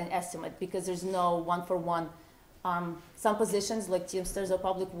can provide an estimate because there's no one-for-one. Some positions like Teamsters or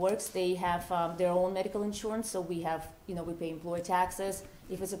Public Works, they have their own medical insurance, so we have, we pay employee taxes.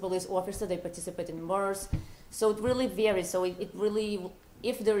 If it's a police officer, they participate in MERS. So it really varies. So it really,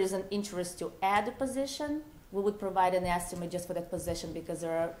 if there is an interest to add a position, we would provide an estimate just for that position because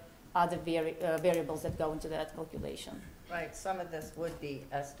there are other variables that go into that calculation. Right, some of this would be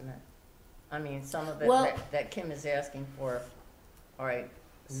estimate. Some of it Well- that Kim is asking for, all right,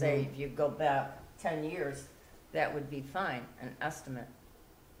 say if you go back 10 years, that would be fine, an estimate.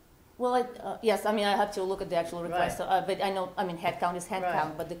 Well, yes, I have to look at the actual request, but I know, head count is head Right.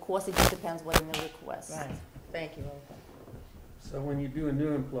 count, but the cost, it just depends what in the request. Right, thank you, Olga. So when you do a new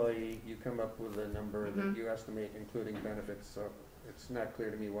employee, you come up with a number Mhm. that you estimate including benefits. So it's not clear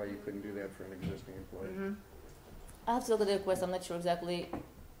to me why you couldn't do that for an existing employee. Mhm. I have to look at the request, I'm not sure exactly,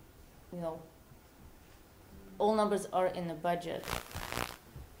 all numbers are in the budget.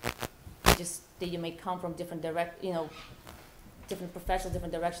 Just that you may come from different different professions,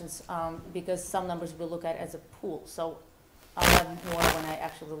 different directions, because some numbers we look at as a pool, so I'll have more when I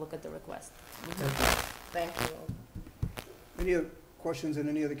actually look at the request. Thank you. Any other questions in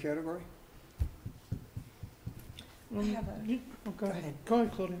any other category? Um, have a- you- oh, go go ahead. ahead. Go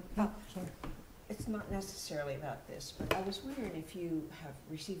ahead, Claudia. Oh. Sorry. It's not necessarily about this, but I was wondering if you have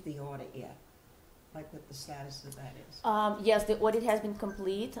received the audit yet, like what the status of that is. Yes, the audit has been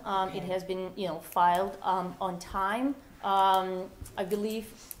complete. It Okay. has been, filed on time. I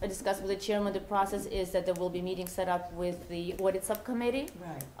believe I discussed with the chairman, the process is that there will be meetings set up with the audit subcommittee.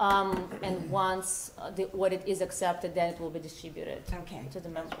 Right, And once the audit is accepted, then it will be distributed okay, to the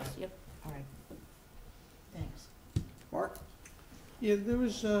members. Yep. all right. Thanks. Mark? Yeah, there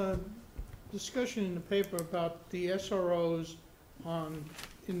was a discussion in the paper about the SROs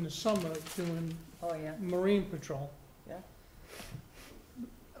in the summer doing Oh, yeah. marine patrol.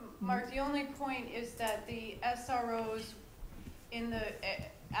 Mark, the only point is that the SROs in the,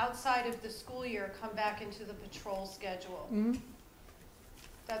 outside of the school year come back into the patrol schedule. Mm-hmm.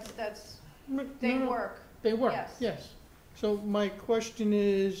 They work. They work, Yes. yes. So my question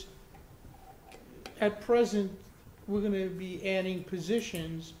is, at present, we're gonna be adding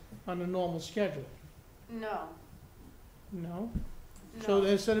positions on a normal schedule, No, no? So no.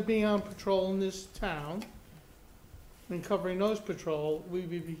 instead of being on patrol in this town and covering those patrol, we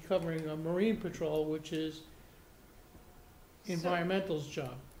would be covering a marine patrol, which is So- environmental's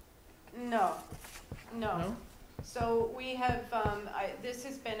job, No, no. no? So we have, this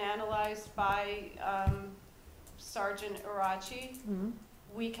has been analyzed by Sergeant Arachi. Mm-hmm.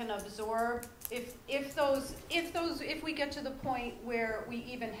 We can absorb, if we get to the point where we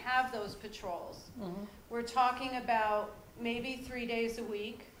even have those patrols, we're talking about maybe 3 days a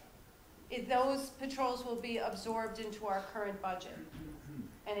week. Those patrols will be absorbed into our current budget.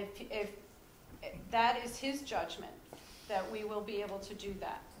 And if that is his judgment, that we will be able to do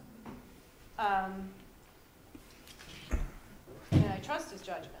that. And I trust his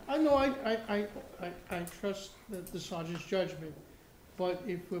judgment. I know, I trust the sergeant's judgment, but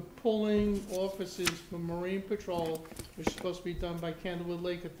if we're pulling officers from Marine Patrol, which is supposed to be done by Candlewood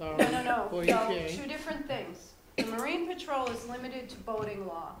Lake Authority. No, or no, EPA. two different things. The Marine Patrol is limited to boating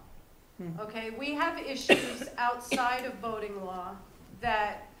law. Hmm. Okay, we have issues outside of boating law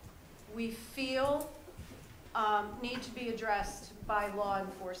that we feel need to be addressed by law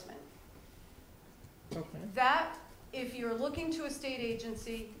enforcement. Okay, That, if you're looking to a state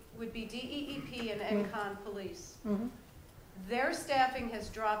agency, would be DEEP and ENCON Police. mhm, Their staffing has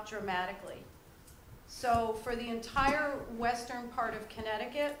dropped dramatically. So for the entire western part of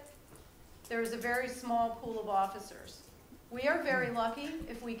Connecticut, there is a very small pool of officers. We are very lucky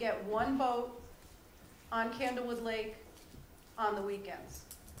if we get one boat on Candlewood Lake on the weekends.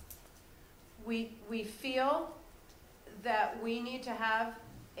 We feel that we need to have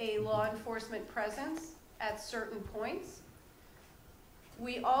a law enforcement presence at certain points.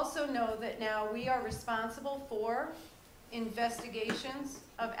 We also know that now we are responsible for investigations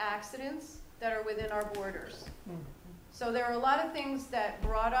of accidents that are within our borders. So there are a lot of things that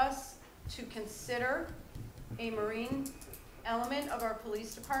brought us to consider a marine element of our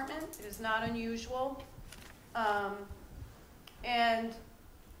police department. It is not unusual. And,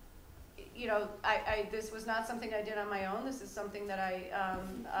 you know, this was not something I did on my own. This is something that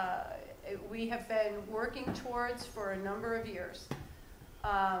we have been working towards for a number of years.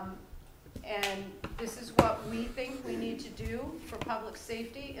 And this is what we think we need to do for public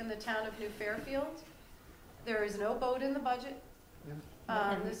safety in the town of New Fairfield. There is no boat in the budget.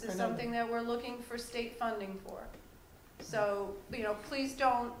 This is something that we're looking for state funding for. So, you know, please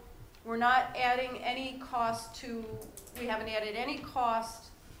don't, we're not adding any cost to, we haven't added any cost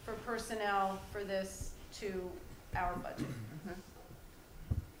for personnel for this to our budget.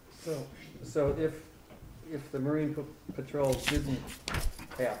 So if the Marine Patrol didn't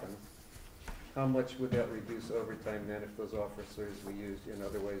happen, how much would that reduce overtime then if those officers were used in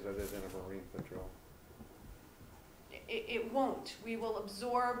other ways other than a Marine Patrol? It won't. We will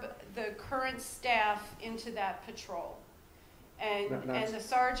absorb the current staff into that patrol. And the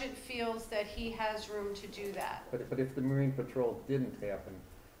sergeant feels that he has room to do that. But if the Marine Patrol didn't happen,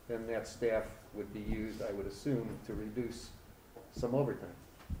 then that staff would be used, I would assume, to reduce some overtime,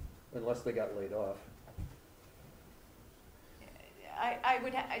 unless they got laid off.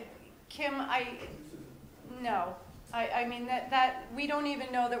 Kim, no. I mean, that, we don't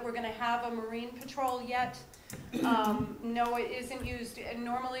even know that we're gonna have a marine patrol yet. No, it isn't used, and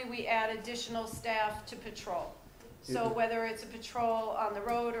normally we add additional staff to patrol. So whether it's a patrol on the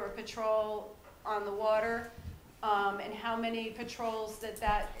road or a patrol on the water, and how many patrols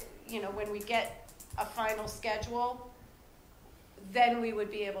that, you know, when we get a final schedule, then we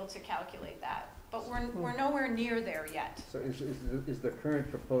would be able to calculate that. But we're nowhere near there yet. So is the current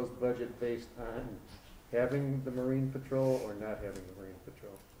proposed budget based on having the Marine Patrol or not having the Marine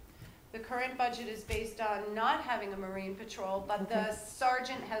Patrol? The current budget is based on not having a marine patrol, but the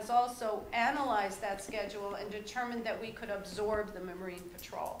sergeant has also analyzed that schedule and determined that we could absorb the marine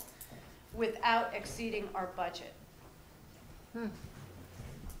patrol without exceeding our budget. That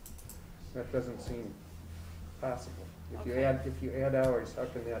doesn't seem possible. If you Okay. add hours, how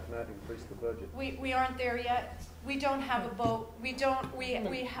can that not increase the budget? We aren't there yet. We don't have a boat. We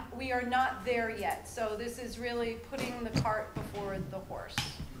are not there yet. So this is really putting the cart before the horse.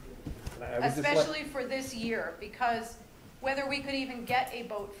 And I would just like- Especially for this year, because whether we could even get a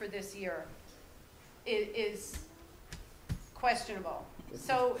boat for this year is questionable.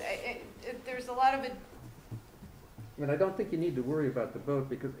 So there's a lot of it. I mean, I don't think you need to worry about the boat,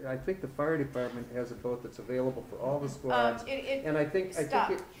 because I think the fire department has a boat that's available for all the squads. And I think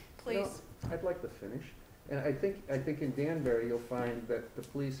Stop, it. please. No, I'd like to finish. And I think in Danbury, you'll find that the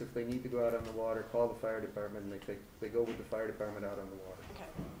police, if they need to go out on the water, call the fire department, and they go with the fire department out on the water. Okay.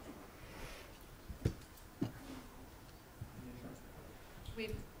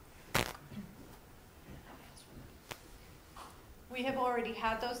 We have already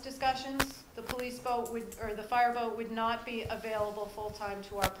had those discussions. The police boat would, or the fire boat would not be available full-time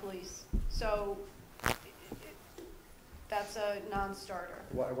to our police. So that's a non-starter.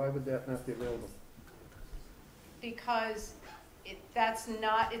 Why would that not be available? Because that's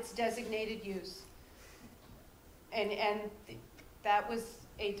not its designated use. And that was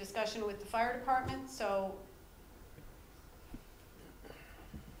a discussion with the fire department, so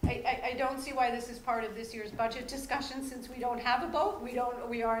I don't see why this is part of this year's budget discussion, since we don't have a boat, we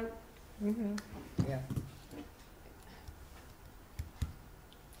aren't. Yeah.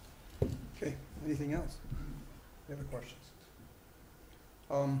 Okay, anything else? Any other questions?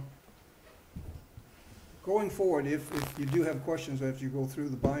 Going forward, if you do have questions after you go through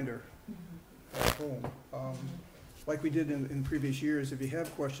the binder at home, like we did in previous years, if you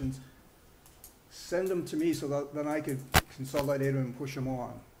have questions, send them to me so that then I could consolidate them and push them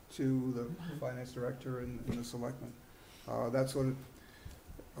on to the finance director and the selectmen. That sort of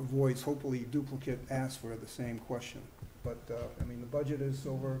avoids, hopefully, duplicate asks for the same question. But, I mean, the budget is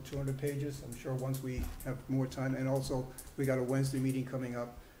over 200 pages. I'm sure once we have more time, and also, we got a Wednesday meeting coming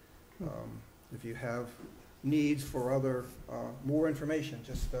up. If you have needs for other, more information,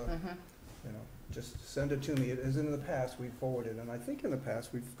 just, you know, just send it to me. As in the past, we've forwarded, and I think in the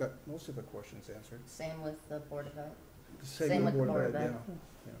past, we've got most of the questions answered. Same with the Board of Ed. Same with the Board of Ed,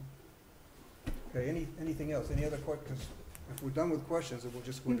 yeah. Okay, anything else? Any other questions? If we're done with questions, then we'll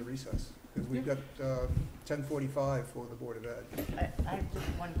just go into recess, because we've got 10:45 for the Board of Ed. I have just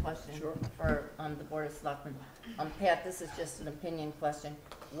one question. Sure. For the Board of Selectmen. Pat, this is just an opinion question.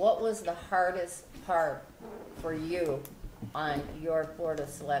 What was the hardest part for you on your Board of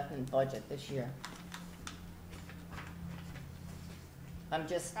Selectmen budget this year? I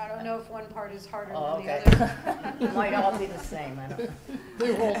don't know if one part is harder Oh, than the okay. other. Might all be the same, I don't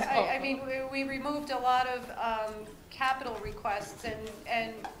know. I mean, we removed a lot of capital requests,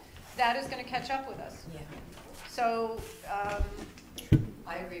 and that is gonna catch up with us. Yeah. So,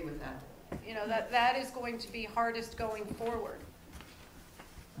 I agree with that. you know, that is going to be hardest going forward.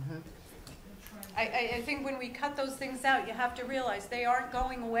 I think when we cut those things out, you have to realize they aren't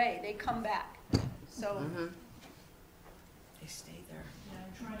going away, they come back. So, They stay there. Yeah,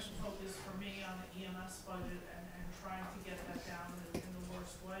 I'm trying to focus for me on the EMS budget and trying to get that down in the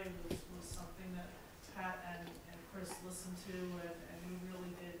worst way was something that Pat and Chris listened to, and we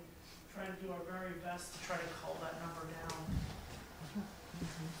really did try to do our very best to try to cull that number down.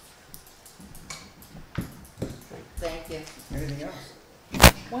 Thank you. Anything else?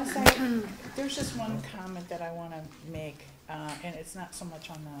 There's just one comment that I want to make, and it's not so much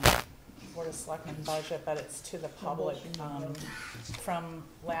on the Board of Selectmen budget, but it's to the public. From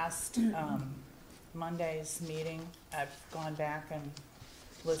last Monday's meeting, I've gone back and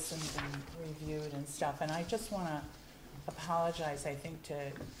listened and reviewed and stuff, and I just want to apologize, I think,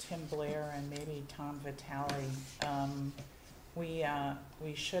 to Tim Blair and maybe Tom Vitale. We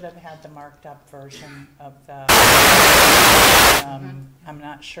should have had the marked up version of the, I'm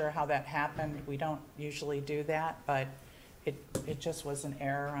not sure how that happened. We don't usually do that, but it just was an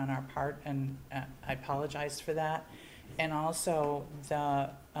error on our part, and I apologize for that. And also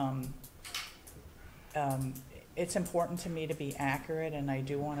it's important to me to be accurate, and I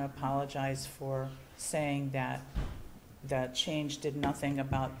do want to apologize for saying that the change did nothing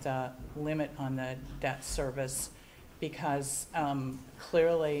about the limit on the debt service, because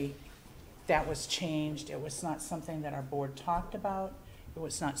clearly that was changed. It was not something that our board talked about. It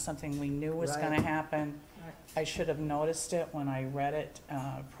was not something we knew was going to happen. Right. I should have noticed it when I read it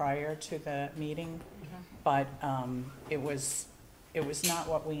prior to the meeting, but it was not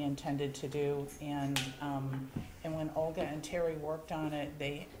what we intended to do. And when Olga and Terry worked on it,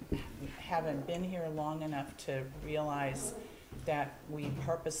 they haven't been here long enough to realize that we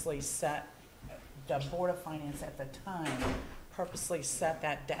purposely set, the Board of Finance at the time purposely set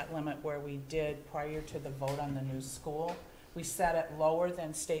that debt limit where we did prior to the vote on the new school. We set it lower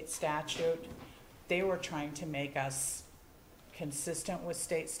than state statute. They were trying to make us consistent with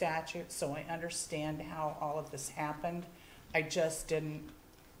state statute, so I understand how all of this happened. I just didn't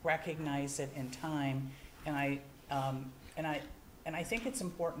recognize it in time, and I think it's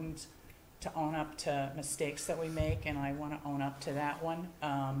important to own up to mistakes that we make, and I want to own up to that one,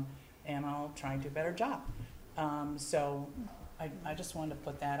 and I'll try and do a better job. So I just wanted to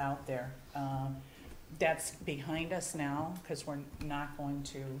put that out there. That's behind us now, because we're not going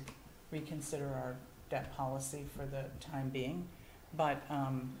to reconsider our debt policy for the time being. But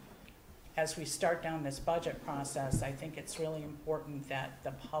as we start down this budget process, I think it's really important that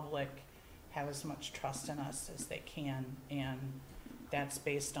the public have as much trust in us as they can, and that's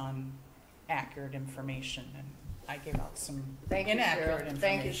based on accurate information. And I gave out some inaccurate information.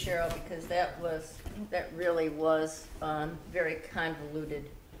 Thank you, Cheryl, because that really was very convoluted.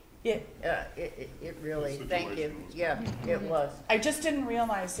 It really, thank you. Yeah, it was. I just didn't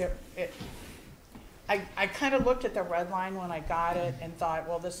realize I kind of looked at the red line when I got it and thought,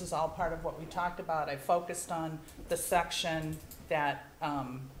 well, this is all part of what we talked about. I focused on the section that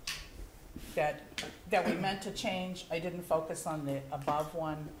we meant to change. I didn't focus on the above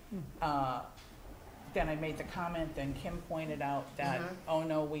one. Then I made the comment, then Kim pointed out that, oh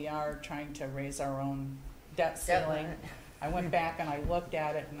no, we are trying to raise our own debt ceiling. I went back and I looked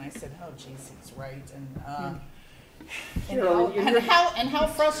at it and I said, oh geez, he's right. And how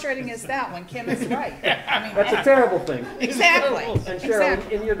frustrating is that when Kim is right? I mean, That's a terrible thing. Exactly. And Cheryl,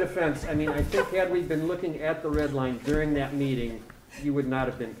 in your defense, I mean, I think had we been looking at the red line during that meeting, you would not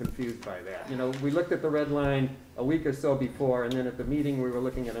have been confused by that. You know, we looked at the red line a week or so before, and then at the meeting, we were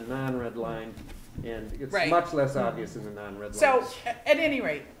looking at a non-red line, and it's much less obvious in the non-red line. So, at any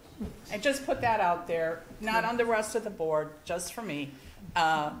rate, I just put that out there, not on the rest of the board, just for me.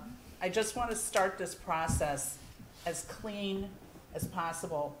 I just want to start this process as clean as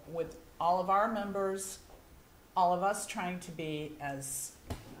possible with all of our members, all of us trying to be as,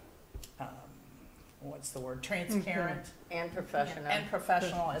 transparent And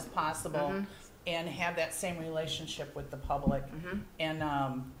professional. as possible, and have that same relationship with the public.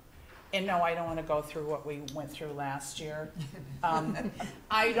 And no, I don't want to go through what we went through last year.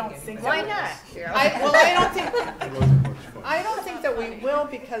 I don't think. Why not, Cheryl? I don't think that we will,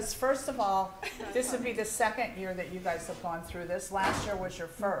 because first of all, this would be the second year that you guys have gone through this. Last year was your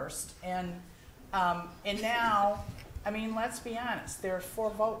first, and now, I mean, let's be honest. There are 4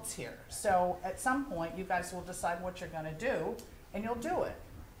 votes here, so at some point, you guys will decide what you're going to do, and you'll do it,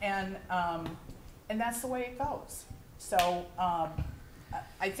 and that's the way it goes. So.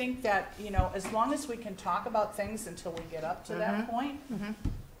 I think that, you know, as long as we can talk about things until we get up to that point,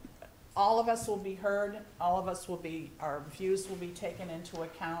 all of us will be heard, our views will be taken into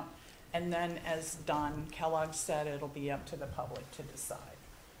account, and then, as Don Kellogg said, it'll be up to the public to decide.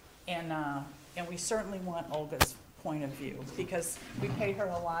 And we certainly want Olga's point of view, because we pay her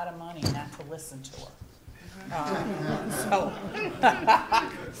a lot of money not to listen to her.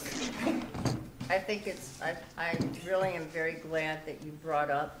 I think I really am very glad that you brought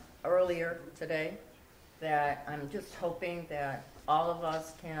up earlier today that I'm just hoping that all of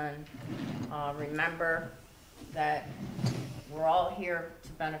us can remember that we're all here to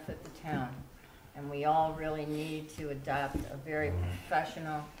benefit the town, and we all really need to adopt a very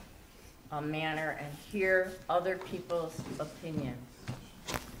professional manner and hear other people's opinions.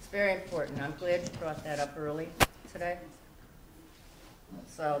 It's very important. I'm glad you brought that up early today,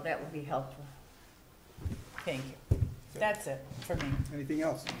 so that would be helpful. Thank you. That's it for me. Anything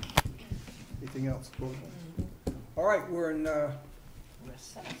else? Anything else? All right, we're in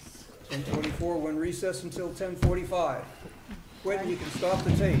Recess. 10:24, we're in recess until 10:45. Quentin, you can stop the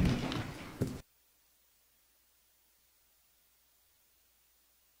tape.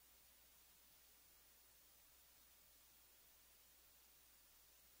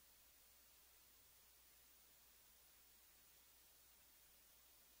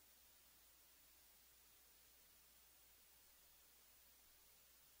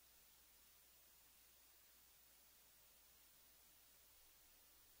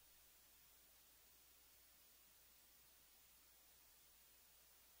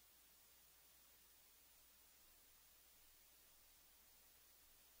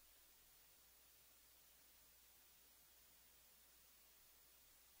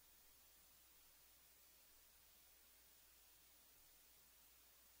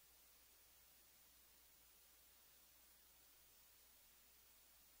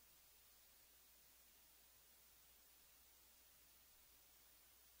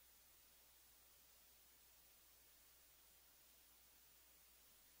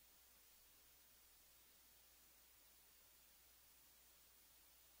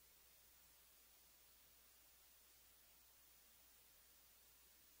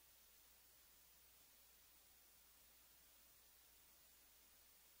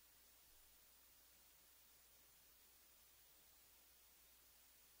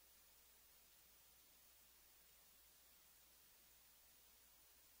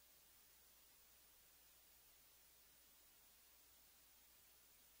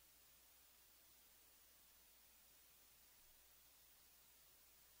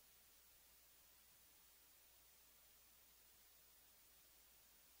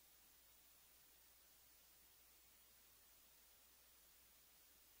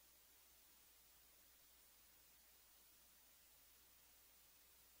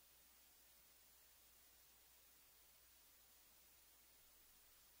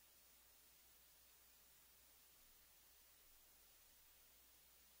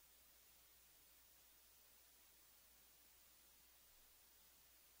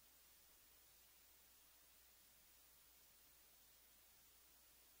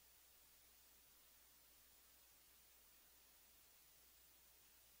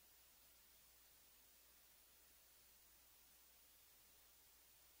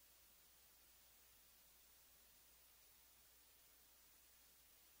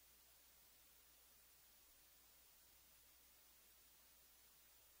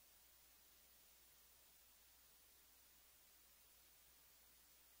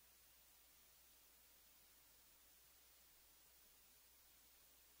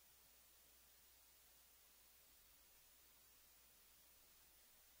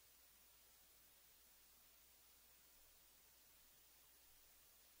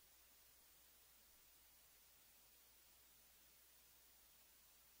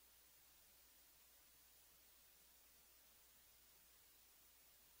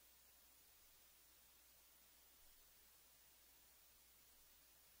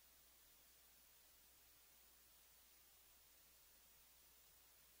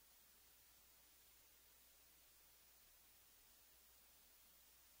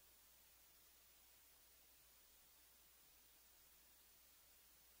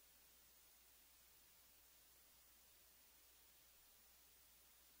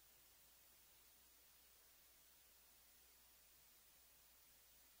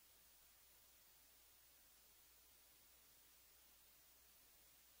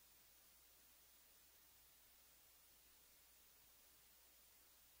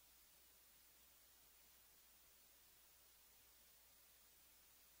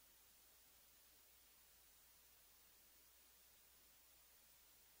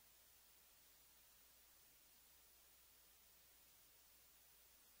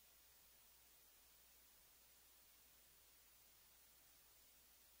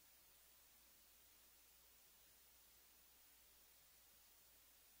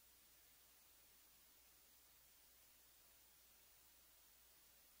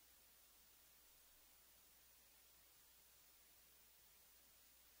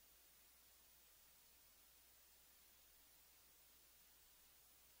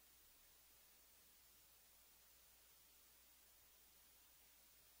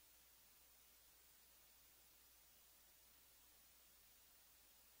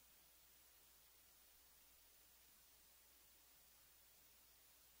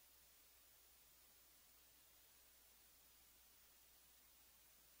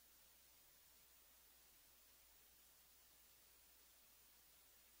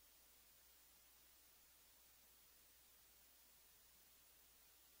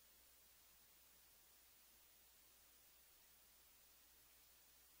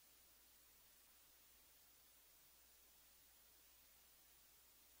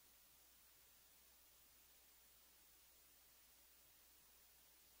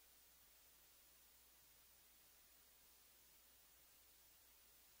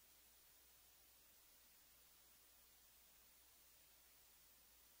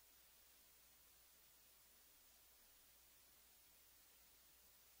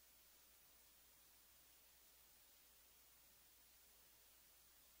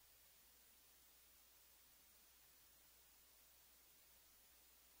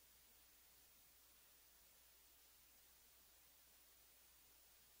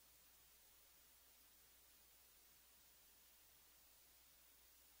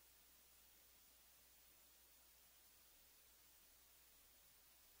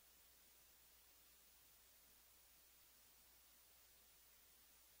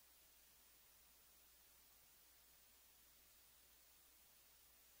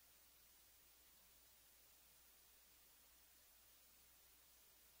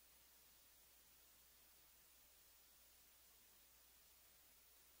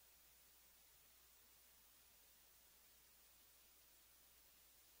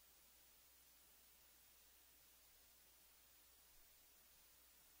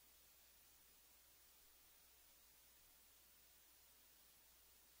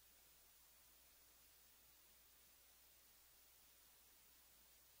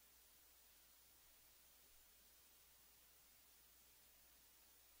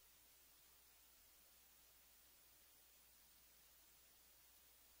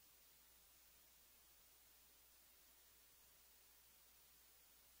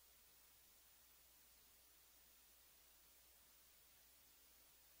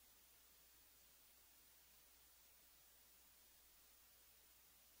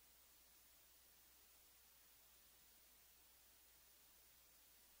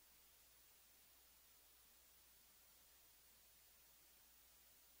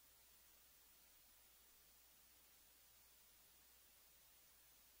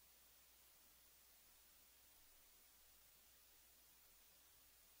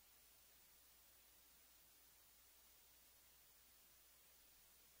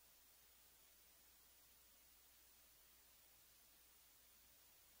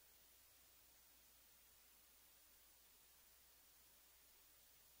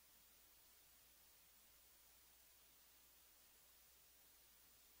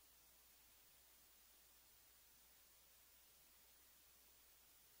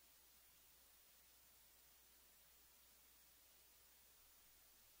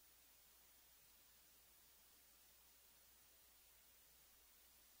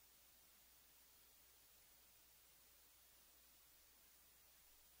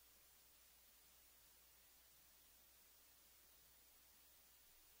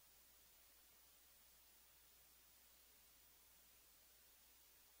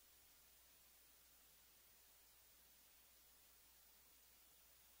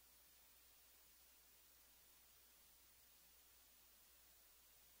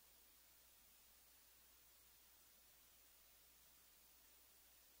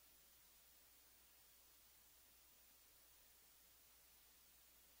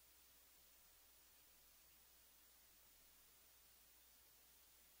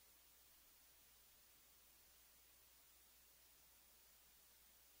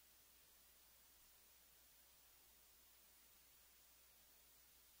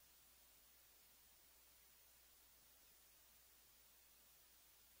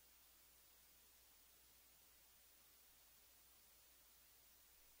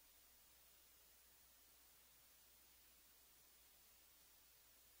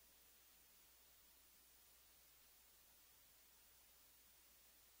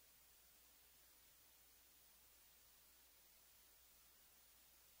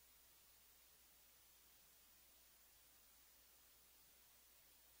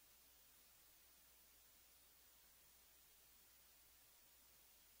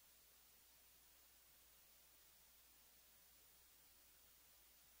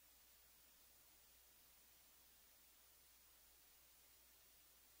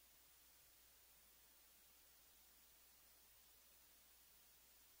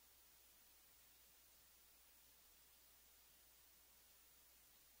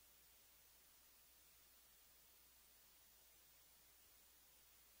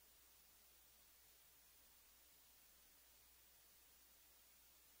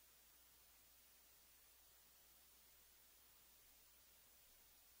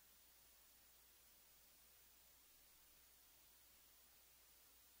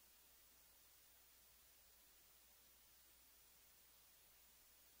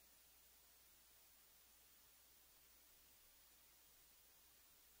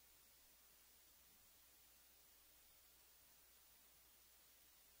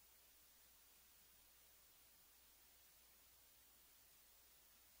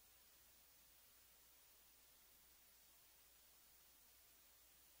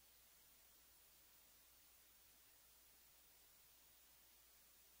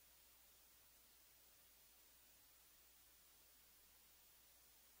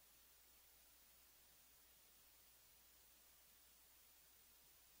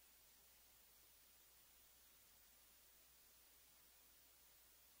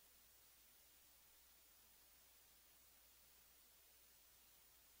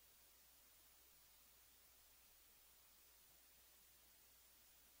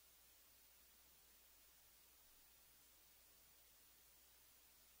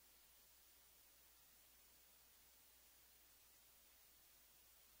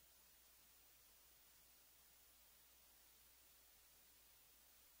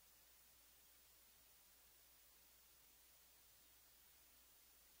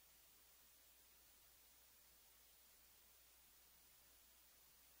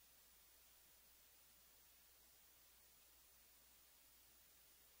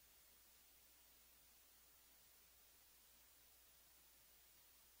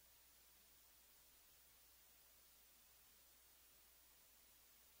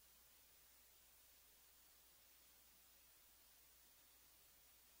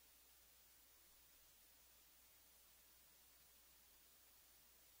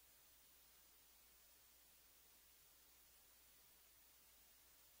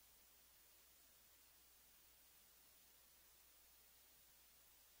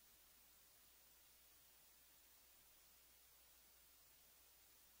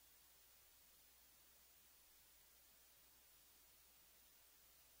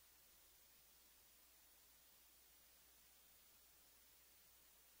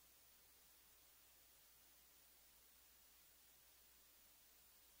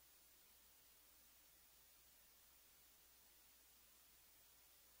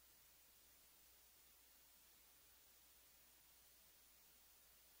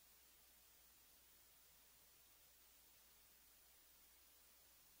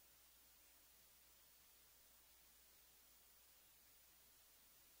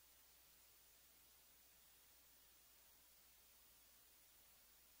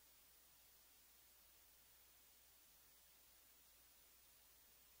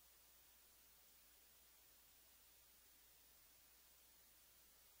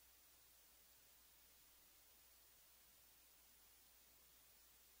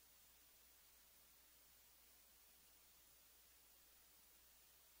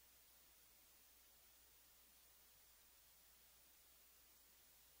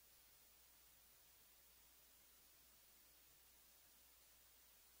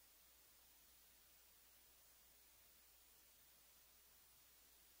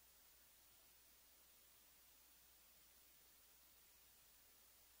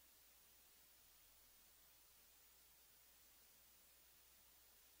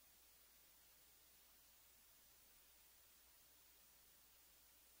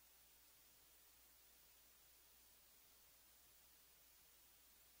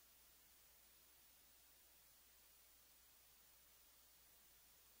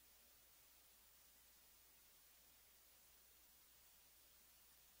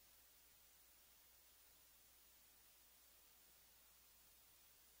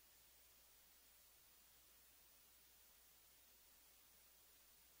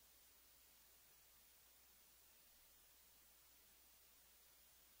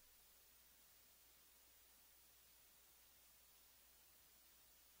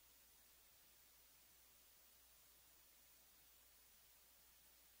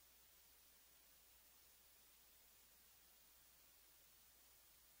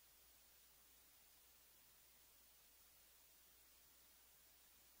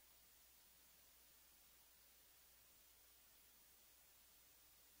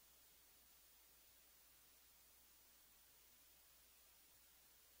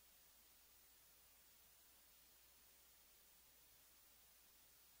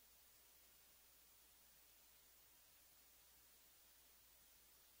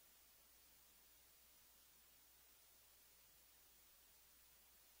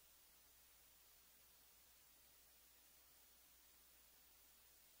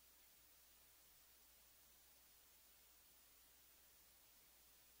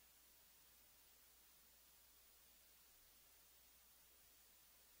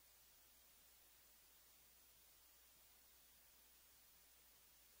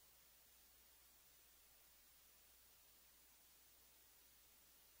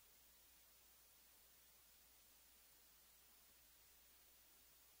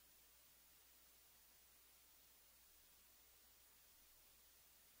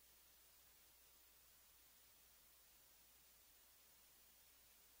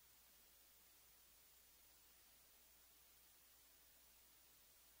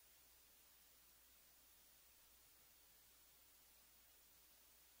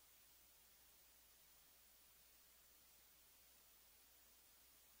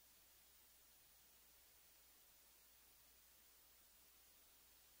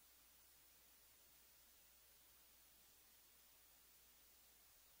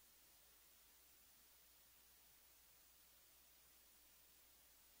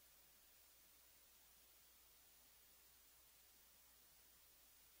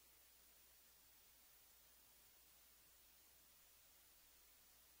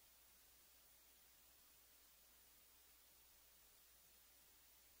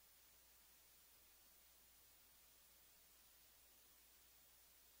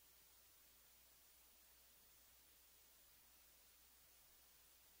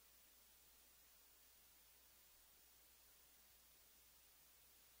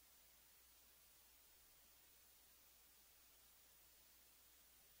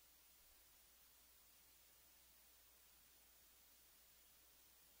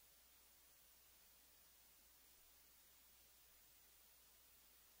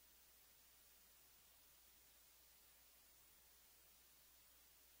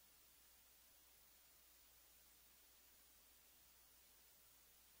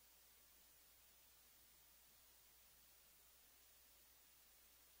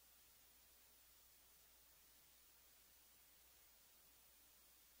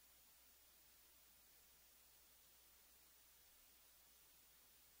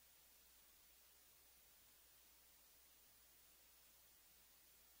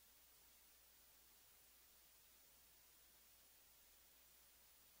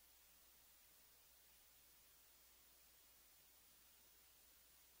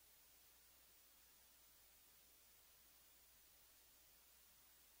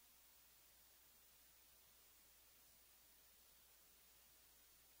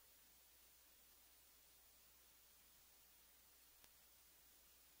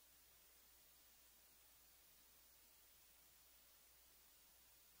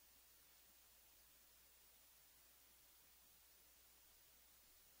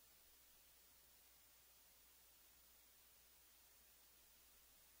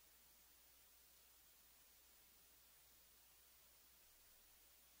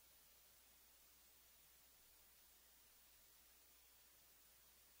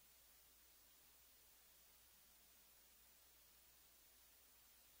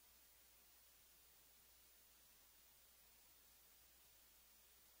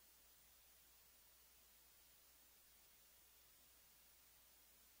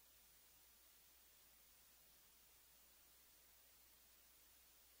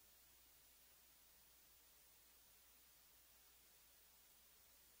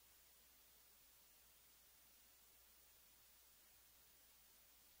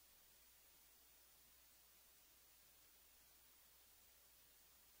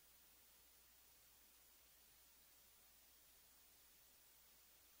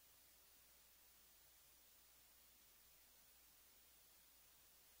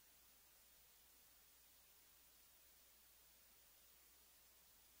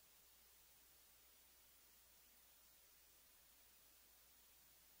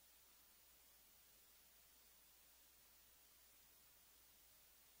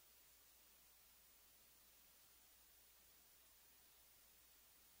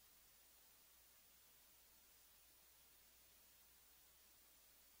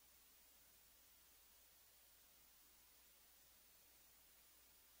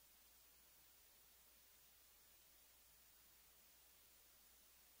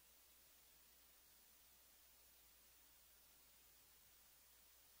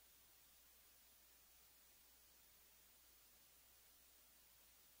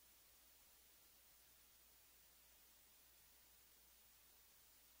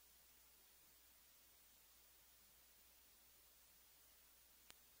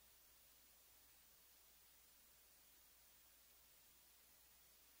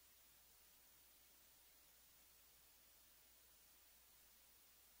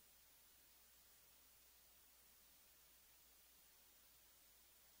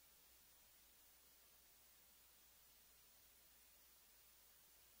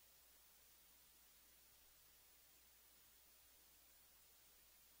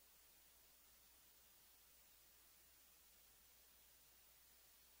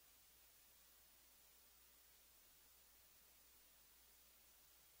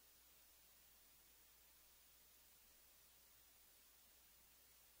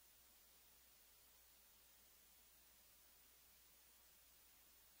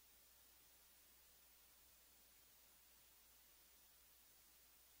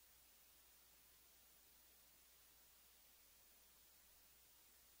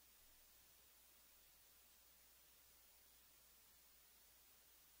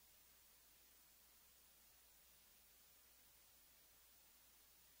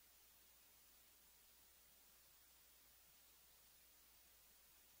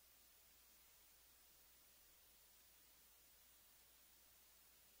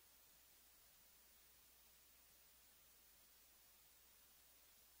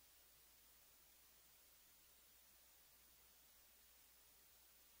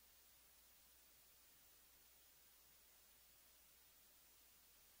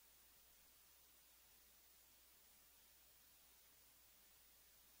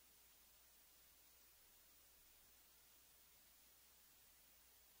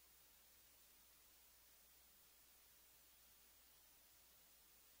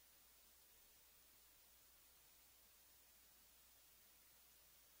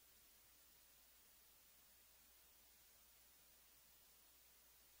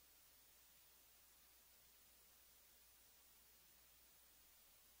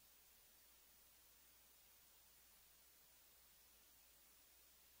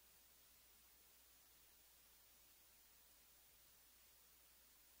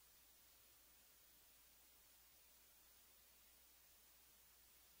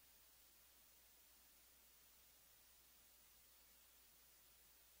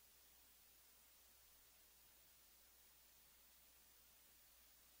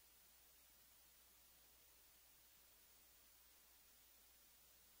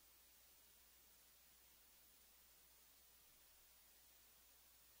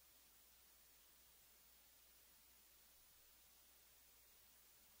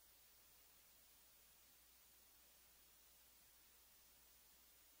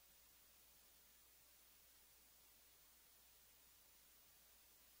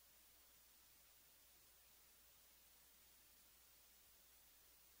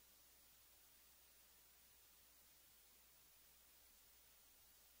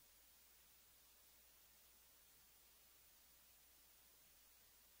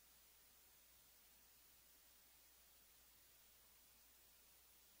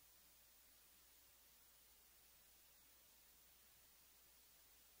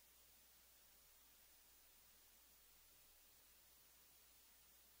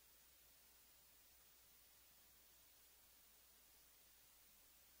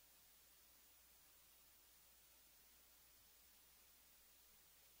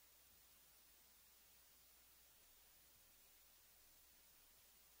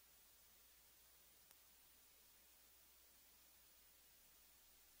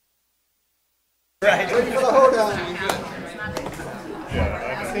 Ready for the hoedown.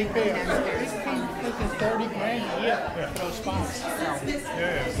 They pay 30 grand a year for those spots.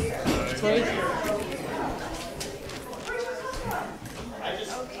 It's crazy.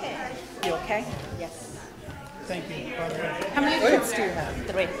 You okay? Yes. Thank you. How many kids do you have?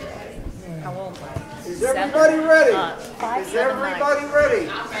 3. How old? Is everybody ready? 5, Is 7, 9. everybody ready?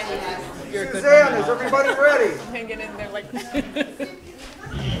 Suzanne, is everybody ready? Hanging in there like.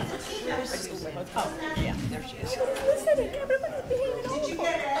 Oh, yeah, there she is.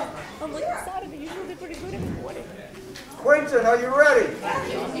 I'm like Saturday, usually pretty good in the morning. Quentin, are you ready?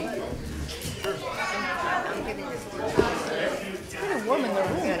 It's pretty warm in the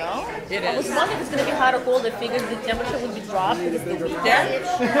room, you know? It I was is. wondering if it's going to be hot or cold. I figured the temperature would be dropped because the weekend. Yeah, it's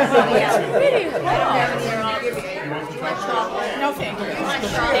pretty hot. No, thank you.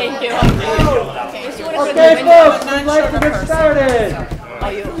 Thank you. Okay, folks, we'd like to get started.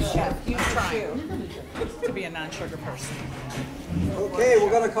 Are you a chef? You trying to be a non-sugar person. Okay,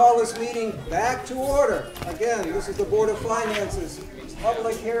 we're going to call this meeting back to order. Again, this is the Board of Finance's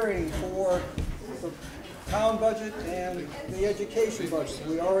public hearing for the town budget and the education budget.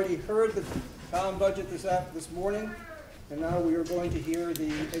 We already heard the town budget this morning, and now we are going to hear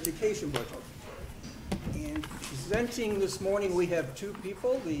the education budget. And presenting this morning, we have two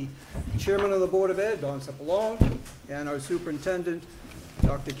people, the chairman of the Board of Ed, Don Cepalone, and our superintendent,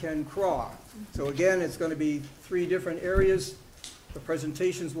 Dr. Ken Craw. So again, it's going to be 3 different areas. The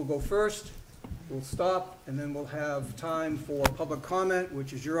presentations will go first, we'll stop, and then we'll have time for public comment,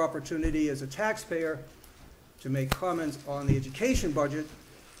 which is your opportunity as a taxpayer to make comments on the education budget.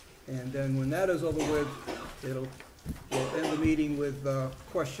 And then when that is over with, we'll end the meeting with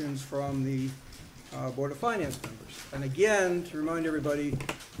questions from the Board of Finance members. And again, to remind everybody,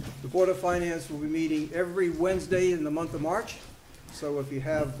 the Board of Finance will be meeting every Wednesday in the month of March. So if you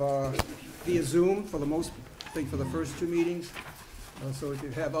have via Zoom for the first 2 meetings. So if you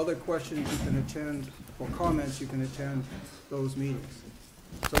have other questions, you can attend, or comments, you can attend those meetings.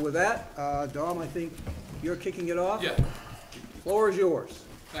 So with that, Dom, I think you're kicking it off. Yeah. Floor is yours.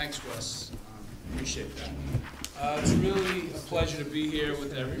 Thanks, Wes. Appreciate that. It's really a pleasure to be here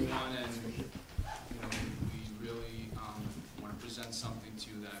with everyone, and we really want to present something to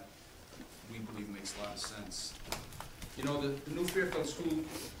you that we believe makes a lot of sense. The new Fairfield School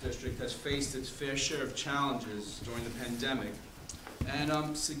District has faced its fair share of challenges during the pandemic,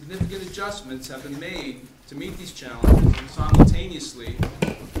 and significant adjustments have been made to meet these challenges and simultaneously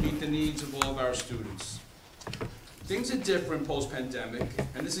meet the needs of all of our students. Things are different post-pandemic,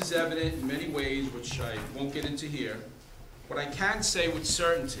 and this is evident in many ways, which I won't get into here. What I can say with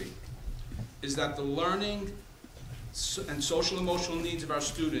certainty is that the learning and social emotional needs of our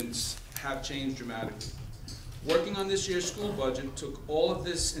students have changed dramatically. Working on this year's school budget took all of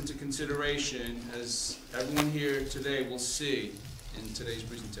this into consideration, as everyone here today will see in today's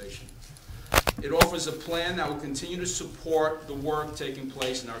presentation. It offers a plan that will continue to support the work taking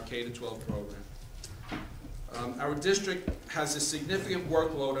place in our K-12 program. Our district has a significant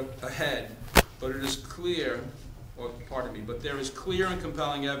workload ahead, but it is clear, but there is clear and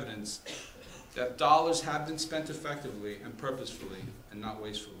compelling evidence that dollars have been spent effectively and purposefully and not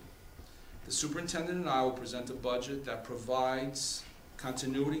wastefully. The superintendent and I will present a budget that provides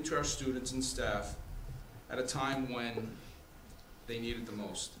continuity to our students and staff at a time when they need it the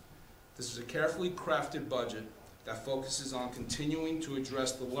most. This is a carefully crafted budget that focuses on continuing to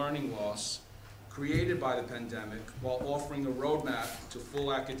address the learning loss created by the pandemic while offering a roadmap to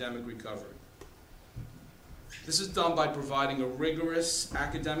full academic recovery. This is done by providing a rigorous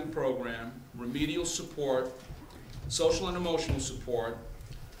academic program, remedial support, social and emotional support,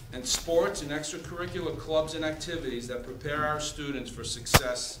 and sports and extracurricular clubs and activities that prepare our students for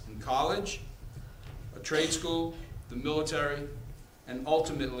success in college, a trade school, the military, and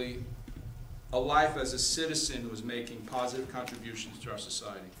ultimately a life as a citizen who is making positive contributions to our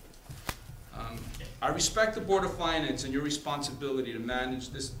society. I respect the Board of Finance and your responsibility to manage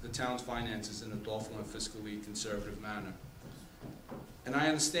the town's finances in a thoughtful and fiscally conservative manner. And I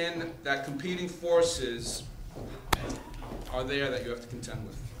understand that competing forces are there that you have to contend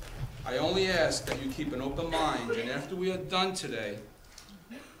with. I only ask that you keep an open mind, and after we are done today,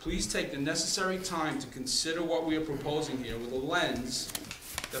 please take the necessary time to consider what we are proposing here with a lens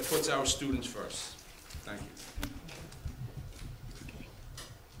that puts our students first. Thank you.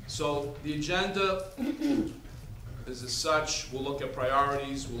 So the agenda is as such. We'll look at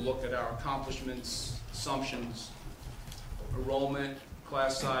priorities, we'll look at our accomplishments, assumptions, enrollment,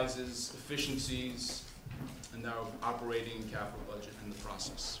 class sizes, efficiencies, and our operating and capital budget in the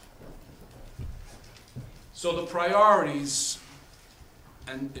process. So the priorities,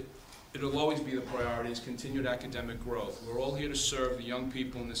 and it'll always be the priority, is continued academic growth. We're all here to serve the young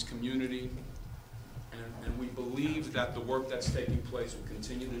people in this community, and we believe that the work that's taking place will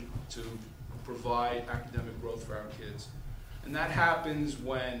continue to provide academic growth for our kids. And that happens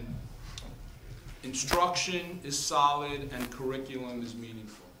when instruction is solid and curriculum is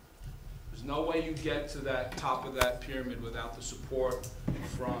meaningful. There's no way you get to that top of that pyramid without the support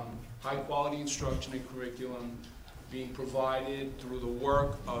from high-quality instruction and curriculum being provided through the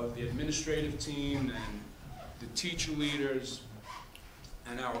work of the administrative team and the teacher leaders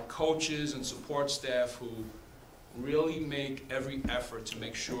and our coaches and support staff who really make every effort to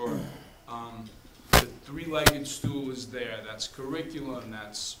make sure the three-legged stool is there. That's curriculum,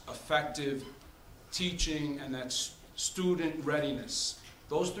 that's effective teaching, and that's student readiness.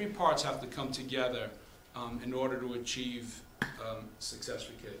 Those three parts have to come together in order to achieve success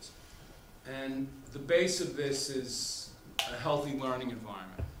for kids. And the base of this is a healthy learning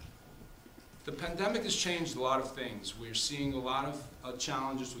environment. The pandemic has changed a lot of things. We're seeing a lot of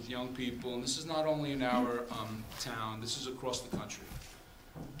challenges with young people, and this is not only in our town, this is across the country.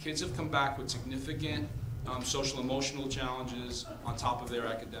 Kids have come back with significant social emotional challenges on top of their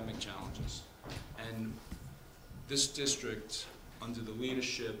academic challenges. And this district, under the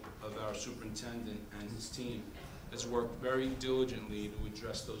leadership of our superintendent and his team, has worked very diligently to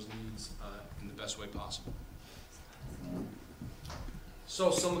address those needs in the best way possible.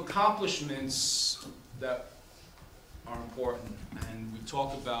 So some accomplishments that are important, and we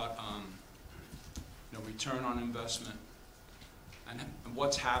talk about return on investment and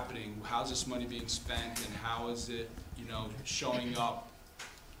what's happening, how's this money being spent, and how is it showing up,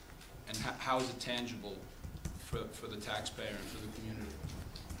 and how is it tangible for the taxpayer and for the community.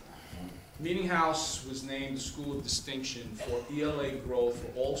 Meeting House was named the School of Distinction for ELA growth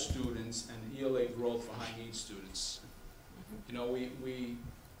for all students and ELA growth for high need students.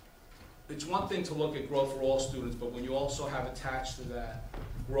 It's one thing to look at growth for all students, but when you also have attached to that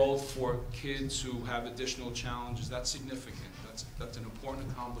growth for kids who have additional challenges, that's significant. That's an important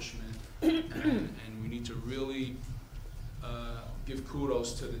accomplishment, and we need to really give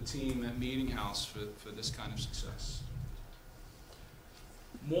kudos to the team at Meeting House for this kind of success.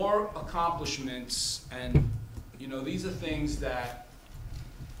 More accomplishments, and these are things that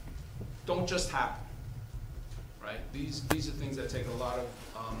don't just happen, right? These are things that take a lot of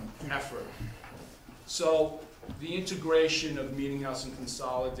effort. So the integration of Meeting House and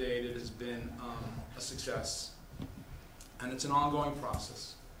Consolidated has been a success, and it's an ongoing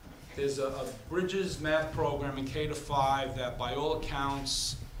process. There's a Bridges math program in K-5 that by all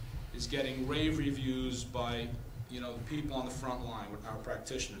accounts is getting rave reviews by the people on the front line, our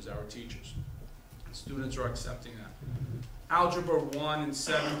practitioners, our teachers. Students are accepting that. Algebra 1 in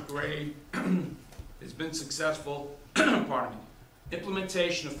 7th grade has been successful. Pardon me.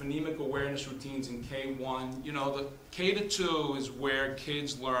 Implementation of phonemic awareness routines in K1. The K-2 is where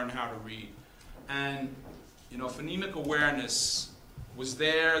kids learn how to read. And, phonemic awareness was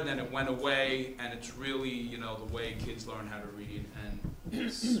there, then it went away, and it's really, the way kids learn how to read. And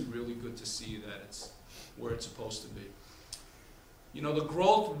it's really good to see that it's where it's supposed to be. The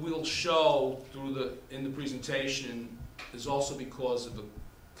growth we'll show in the presentation is also because of a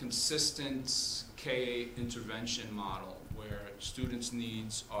consistent K-8 intervention model where students'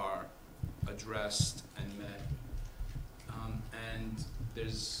 needs are addressed and met, and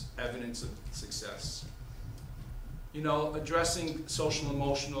there's evidence of success. Addressing social,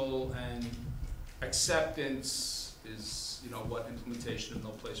 emotional, and acceptance is what implementation of No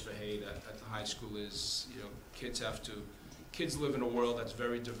Place for Hate at the high school is. Kids live in a world that's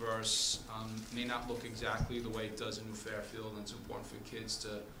very diverse, may not look exactly the way it does in New Fairfield, and it's important for kids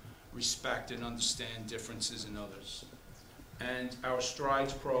to respect and understand differences in others. And our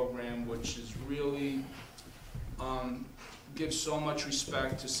Strides program, which is really gives so much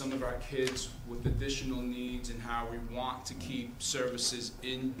respect to some of our kids with additional needs and how we want to keep services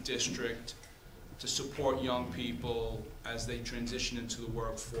in district to support young people as they transition into the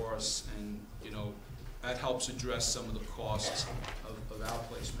workforce, and that helps address some of the costs of our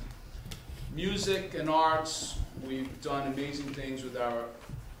placement. Music and arts, we've done amazing things with our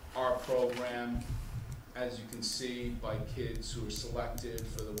art program, as you can see, by kids who are selected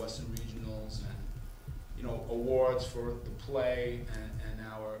for the Western Regionals, and awards for the play and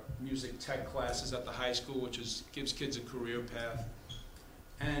our music tech classes at the high school, which gives kids a career path.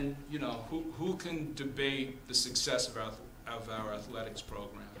 And who can debate the success of our athletics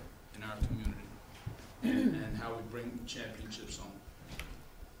program in our community and how we bring championships home?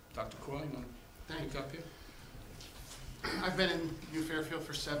 Dr. Croy, you want to pick up here? I've been in New Fairfield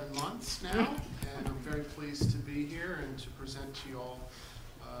for 7 months now, and I'm very pleased to be here and to present to you all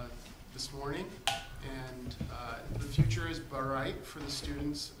this morning, and the future is bright for the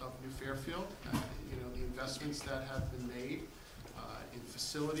students of New Fairfield. The investments that have been made in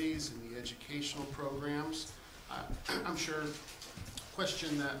facilities, in the educational programs. I'm sure a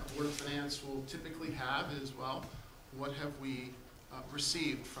question that Board of Finance will typically have is, well, what have we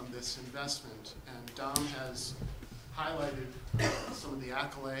received from this investment? And Dom has highlighted some of the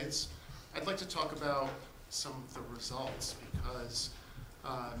accolades. I'd like to talk about some of the results because,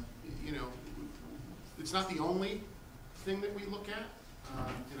 it's not the only thing that we look at.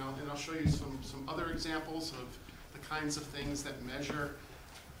 And I'll show you some other examples of the kinds of things that measure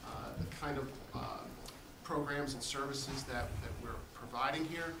the kind of programs and services that we're providing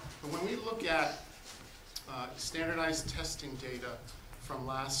here. But when we look at standardized testing data from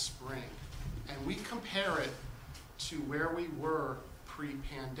last spring, and we compare it to where we were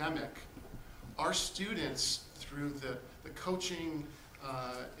pre-pandemic, our students, through the coaching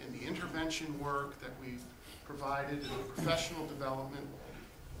and the intervention work that we've provided and the professional development,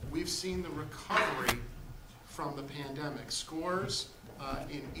 we've seen the recovery from the pandemic. Scores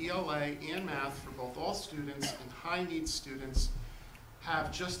in ELA and math for both all students and high-needs students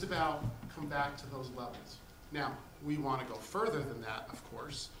have just about come back to those levels. Now, we want to go further than that, of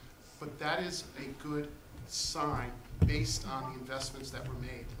course, but that is a good sign based on the investments that were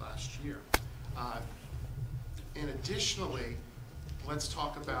made last year. And additionally, let's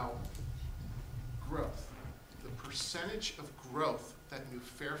talk about growth. The percentage of growth that New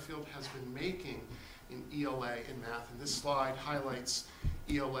Fairfield has been making in ELA and math, and this slide highlights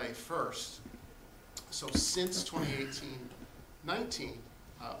ELA first. So since 2018-19,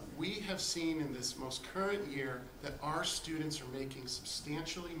 we have seen in this most current year that our students are making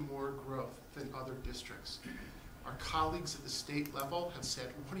substantially more growth than other districts. Our colleagues at the state level have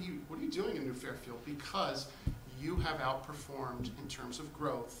said, what are you doing in New Fairfield? Because you have outperformed in terms of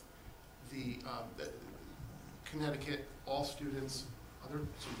growth the Connecticut, all students, some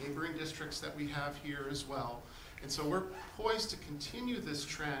neighboring districts that we have here as well. And so we're poised to continue this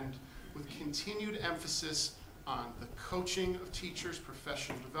trend with continued emphasis on the coaching of teachers,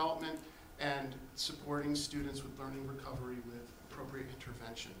 professional development, and supporting students with learning recovery with appropriate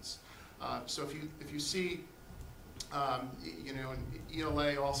interventions. So if you see, in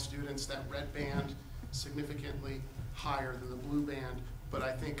ELA, all students, that red band significantly higher than the blue band, but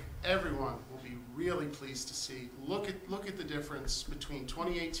I think everyone will be really pleased to see. Look at the difference between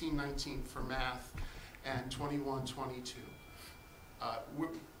 2018-19 for math and 21-22. We're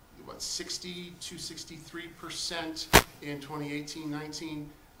 60 to 63% in 2018-19,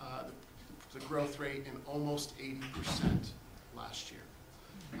 the growth rate, and almost 80% last year.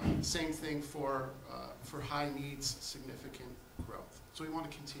 Same thing for high needs, significant growth. So we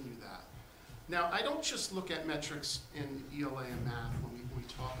want to continue that. Now, I don't just look at metrics in ELA and math when we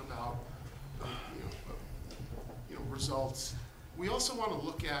talk about results. We also want to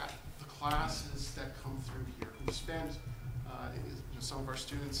look at the classes that come through here. We spend some of our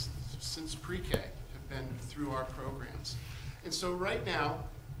students since pre-K have been through our programs, and so right now,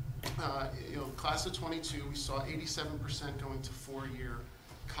 class of 22, we saw 87% going to four-year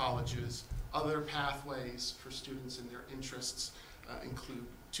colleges. Other pathways for students and their interests include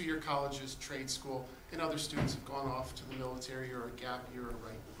two-year colleges, trade school, and other students have gone off to the military or a gap year or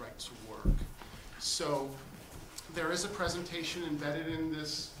right to work. So there is a presentation embedded in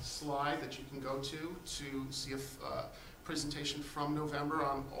this slide that you can go to see a presentation from November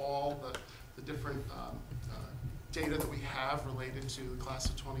on all the different data that we have related to the class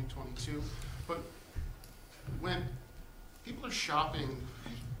of 2022. But when people are shopping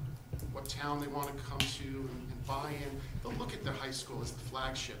what town they want to come to and buy in, they'll look at their high school as the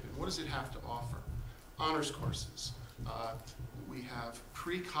flagship, and what does it have to offer? Honors courses. We have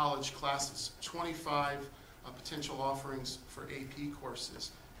pre-college classes, 25 potential offerings for AP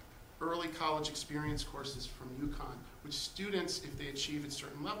courses. Early college experience courses from UConn, which students, if they achieve at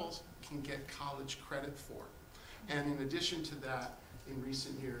certain levels, can get college credit for. And in addition to that, in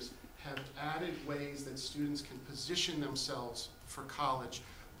recent years, have added ways that students can position themselves for college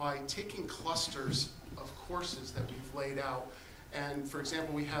by taking clusters of courses that we've laid out. And for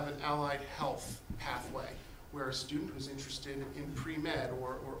example, we have an allied health pathway where a student who's interested in pre-med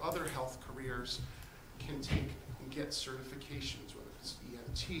or other health careers can take and get certifications, whether it's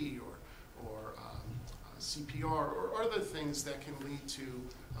EMT or CPR or other things that can lead to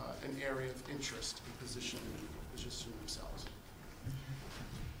an area of interest and position themselves.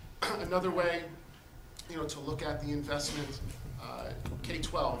 Another way, to look at the investment,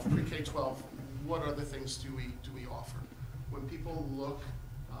 K-12, pre-K-12, what other things do we offer? When people look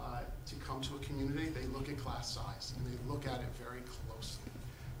to come to a community, they look at class size and they look at it very closely.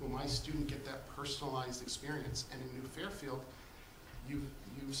 will my student get that personalized experience? And in New Fairfield,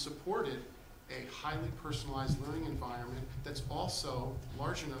 you've supported a highly personalized learning environment that's also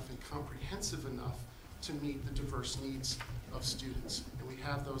large enough and comprehensive enough to meet the diverse needs of students. And we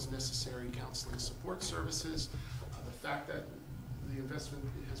have those necessary counseling support services. The fact that the investment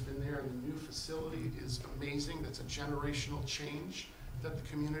has been there in the new facility is amazing. That's a generational change that the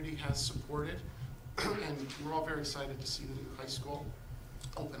community has supported. And we're all very excited to see the new high school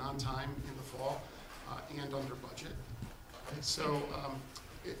open on time in the fall and under budget. So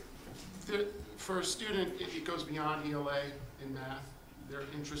for a student, it goes beyond ELA in math. Their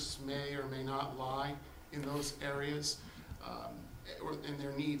interests may or may not lie in those areas, or in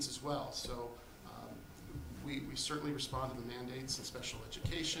their needs as well. So we certainly respond to the mandates in special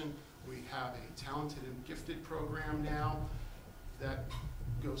education. We have a talented and gifted program now that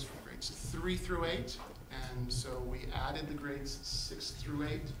goes from grades 3 through 8. And so we added the grades 6 through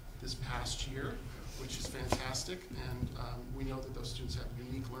 8 this past year, which is fantastic. And we know that those students have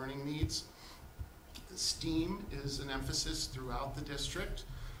unique learning needs. STEAM is an emphasis throughout the district.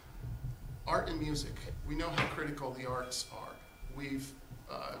 Art and music, we know how critical the arts are. We've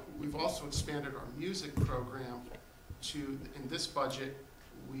also expanded our music program to, in this budget,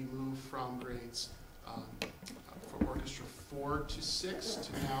 we moved from grades for orchestra 4 to 6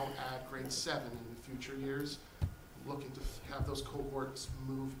 to now add grade 7 in the future years, looking to have those cohorts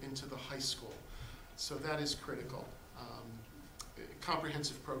move into the high school. So that is critical.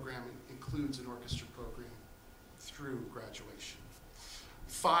 Comprehensive programming includes an orchestra program through graduation.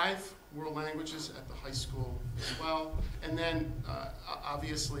 5 world languages at the high school as well. And then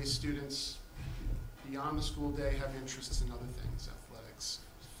obviously students beyond the school day have interests in other things, athletics,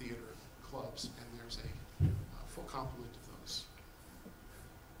 theater, clubs, and there's a full complement of those.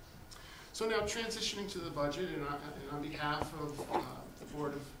 So now transitioning to the budget, and on behalf of the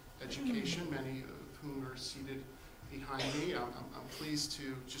Board of Education, many of whom are seated behind me, I'm pleased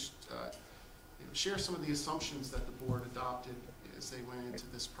to just share some of the assumptions that the board adopted as they went into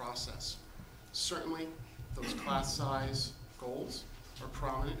this process. Certainly, those class size goals are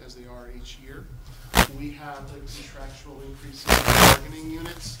prominent as they are each year. We have the contractual increases in bargaining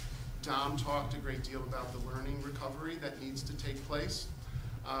units. Dom talked a great deal about the learning recovery that needs to take place.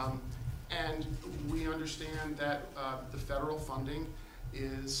 And we understand that the federal funding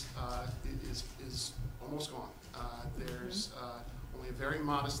is almost gone. There's only a very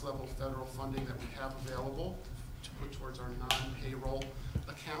modest level of federal funding that we have available to put towards our non-payroll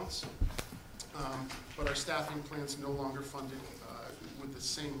accounts. But our staffing plan's no longer funded with the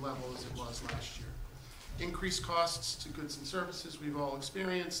same level as it was last year. Increased costs to goods and services we've all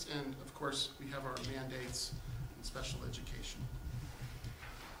experienced, and of course we have our mandates in special education.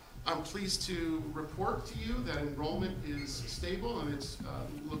 I'm pleased to report to you that enrollment is stable, and it's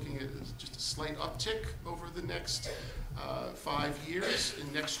looking at just a slight uptick over the next 5 years.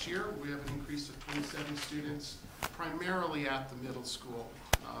 And next year, we have an increase of 27 students, primarily at the middle school.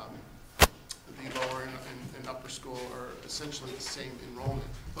 The lower and upper school are essentially the same enrollment.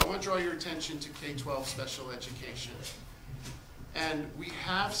 But I want to draw your attention to K-12 special education. And we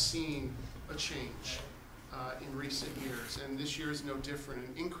have seen a change in recent years, and this year is no different.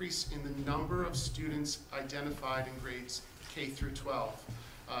 An increase in the number of students identified in grades K through 12.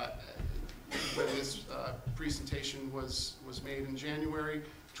 When this presentation was made in January,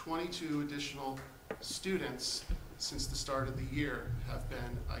 22 additional students since the start of the year have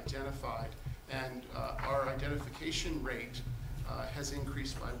been identified, and our identification rate has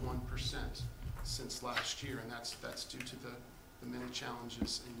increased by 1% since last year, and that's due to the many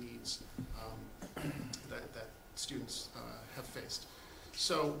challenges and needs that students have faced.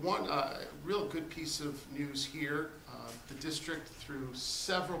 So one real good piece of news here, the district, through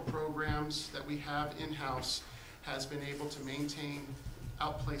several programs that we have in-house, has been able to maintain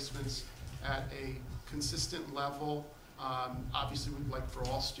outplacements at a consistent level. Obviously, we'd like for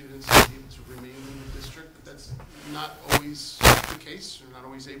all students to be able to remain in the district, but that's not always the case. We're not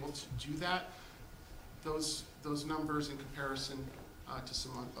always able to do that. Those numbers in comparison to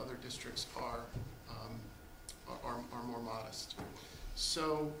some other districts are more modest.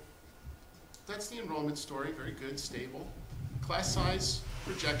 So that's the enrollment story, very good, stable. Class size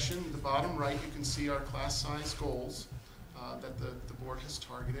projection, the bottom right, you can see our class size goals that the board has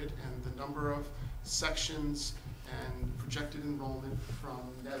targeted, and the number of sections and projected enrollment from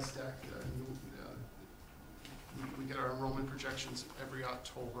NESDEC. We get our enrollment projections every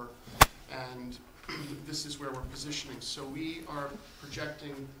October, and this is where we're positioning. So we are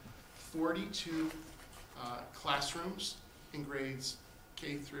projecting 42 classrooms in grades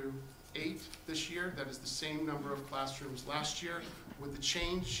K through 8 this year. That is the same number of classrooms last year, with the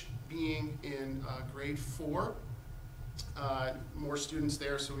change being in grade 4. More students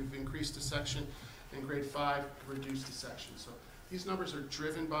there, so we've increased a section. In grade 5, reduced a section. So these numbers are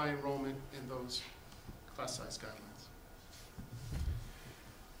driven by enrollment in those class size guidelines.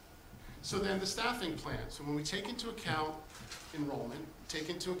 So then the staffing plan. So when we take into account enrollment, take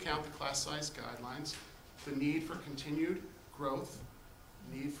into account the class size guidelines, the need for continued growth,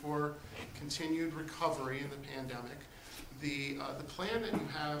 need for continued recovery in the pandemic, the plan that you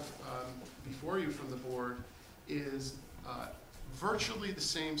have before you from the board is virtually the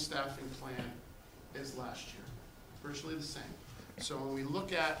same staffing plan as last year, virtually the same. So when we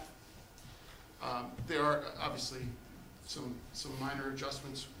look at, there are obviously some minor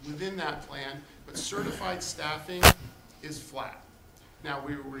adjustments within that plan, but certified staffing is flat. Now,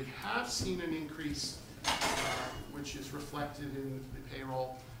 we have seen an increase, which is reflected in the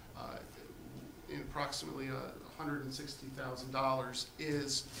payroll, in approximately $160,000,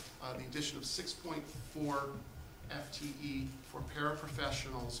 is the addition of 6.4 FTE for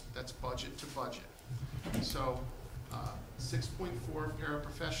paraprofessionals. That's budget to budget. So 6.4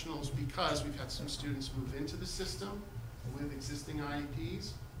 paraprofessionals, because we've had some students move into the system with existing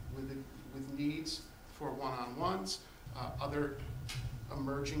IEPs, with needs for one-on-ones, other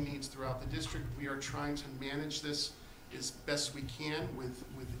emerging needs throughout the district. We are trying to manage this as best we can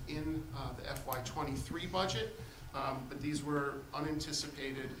within the FY23 budget, but these were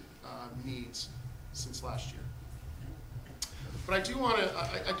unanticipated needs since last year. But I do want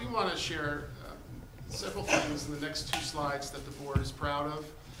to share several things in the next 2 slides that the board is proud of,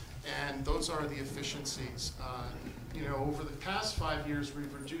 and those are the efficiencies. You know, over the past 5 years,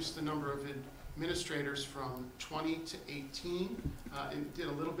 we've reduced the number of administrators from 20 to 18, and did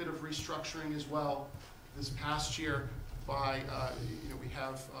a little bit of restructuring as well this past year by, we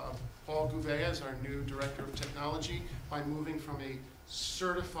have Paul Gouveia as our new Director of Technology, by moving from a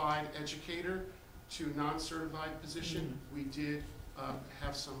certified educator to non-certified position. We did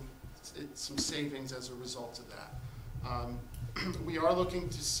have some savings as a result of that. We are looking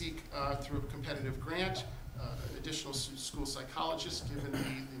to seek, through a competitive grant, additional school psychologists, given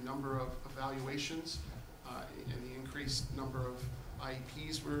the number of evaluations and the increased number of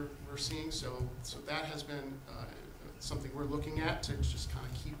IEPs we're seeing. So that has been something we're looking at to just kind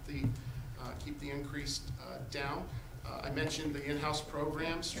of keep the increase down. I mentioned the in-house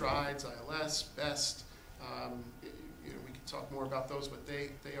programs, Strides, ILS, BEST. We could talk more about those, but they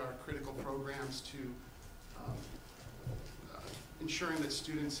are critical programs to ensuring that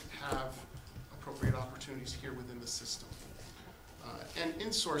students have appropriate opportunities here within the system. And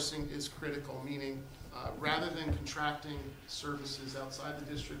insourcing is critical, meaning rather than contracting services outside the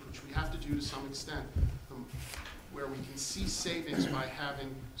district, which we have to do to some extent, where we can see savings by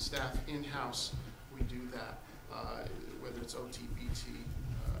having staff in-house, we do that, whether it's OT, BT,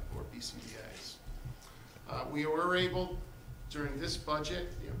 or BCBAs. We were able, during this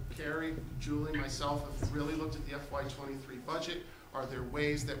budget, Carrie, Julie, myself have really looked at the FY23 budget. Are there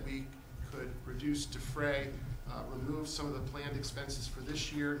ways that we could reduce, defray, remove some of the planned expenses for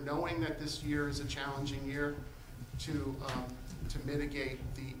this year, knowing that this year is a challenging year, to mitigate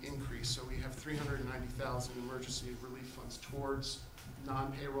the increase. So we have $390,000 emergency relief funds towards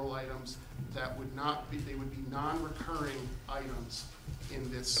non-payroll items that would not be, they would be non-recurring items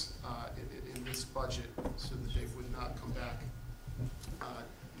in this budget, so that they would not come back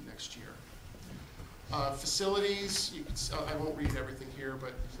next year. Facilities, I won't read everything here,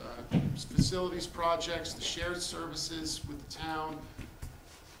 but facilities projects, the shared services with the town.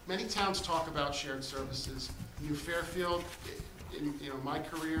 Many towns talk about shared services. New Fairfield, in my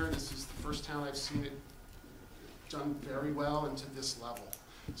career, this is the first town I've seen it done very well and to this level.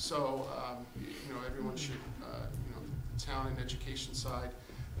 So, everyone should, the town and education side,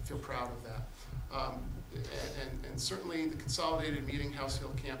 feel proud of that. And certainly the Consolidated Meeting House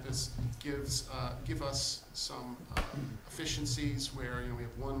Hill campus give us some efficiencies where we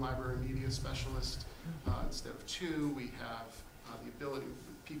have 1 library media specialist instead of 2. We have the ability of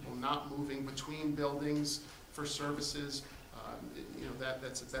people not moving between buildings for services.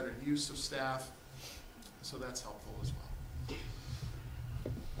 That's a better use of staff, so that's helpful as well.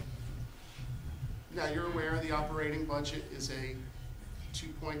 Now, you're aware the operating budget is a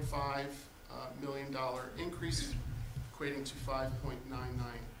 $2.5 million increase, equating to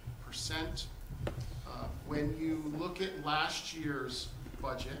 5.99%. When you look at last year's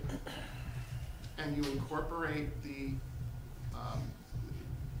budget and you incorporate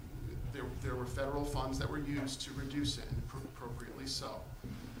there were federal funds that were used to reduce it, and appropriately so.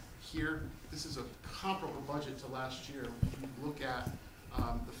 Here, this is a comparable budget to last year. If you look at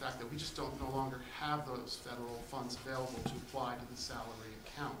we just don't no longer have those federal funds available to apply to the salary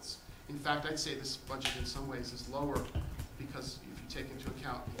accounts. In fact, I'd say this budget in some ways is lower because if you take into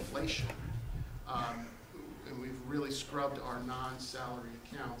account inflation, and we've really scrubbed our non-salary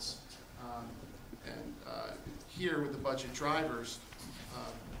accounts. Here with the budget drivers,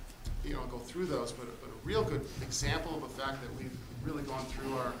 I'll go through those, but a real good example of the fact that we've really gone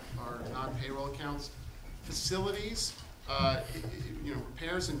through our non-payroll accounts. Facilities,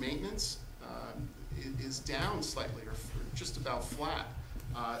 repairs and maintenance is down slightly or just about flat.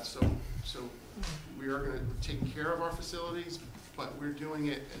 So we are going to take care of our facilities, but we're doing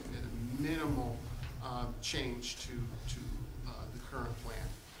it at a minimal change to the current plan.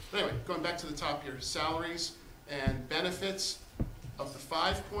 But anyway, going back to the top here, salaries and benefits of the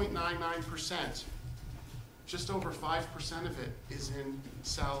 5.99%, just over 5% of it is in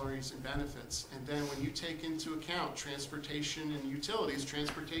salaries and benefits. And then when you take into account transportation and utilities,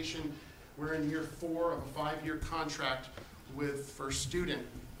 transportation, we're in year 4 of a 5-year contract with First Student.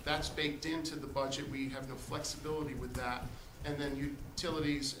 That's baked into the budget. We have no flexibility with that. And then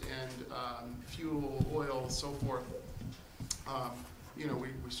utilities and fuel, oil, and so forth.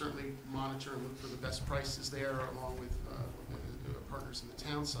 We certainly monitor and look for the best prices there, along with partners in the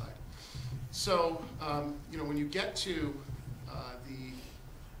town side. So, when you get to the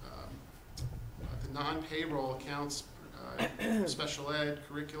non-payroll accounts, special ed,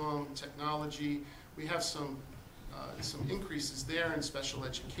 curriculum, technology, we have some increases there in special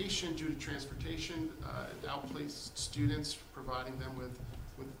education due to transportation, outplaced students, providing them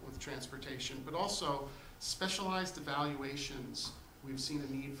with transportation, but also specialized evaluations. We've seen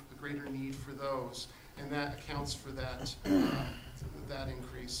a greater need for those, and that accounts for that that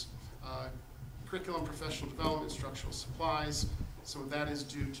increase. Curriculum, professional development, instructional supplies. Some of that is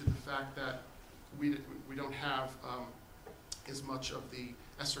due to the fact that we don't have as much of the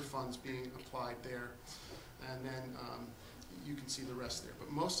ESSER funds being applied there, and then you can see the rest there. But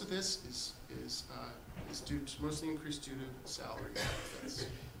most of this is mostly increased due to salary benefits.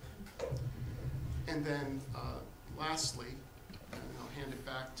 And then lastly, and I'll hand it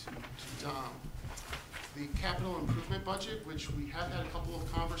back to Dom. The capital improvement budget, which we have had a couple of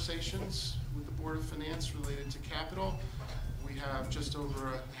conversations with the Board of Finance related to capital. We have just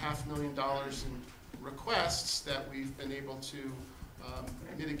over $500,000 in requests that we've been able to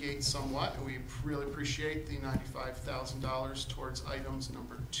mitigate somewhat, and we really appreciate the $95,000 towards items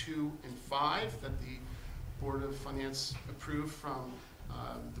number 2 and 5 that the Board of Finance approved from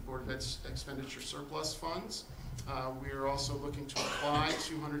the Board of Expenditure surplus funds. We are also looking to apply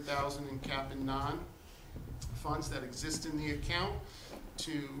 $200,000 in cap and non funds that exist in the account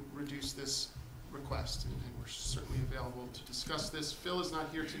to reduce this request, and we're certainly available to discuss this. Phil is not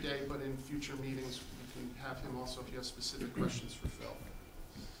here today, but in future meetings we can have him also if you have specific questions for Phil.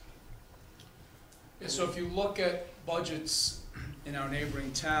 Yeah, so if you look at budgets in our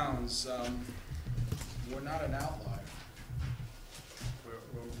neighboring towns, we're not an outlier.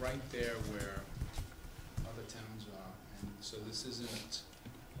 We're right there where other towns are, and so this isn't,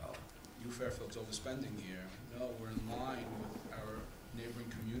 well, New Fairfield's overspending here. No, we're in line with our neighboring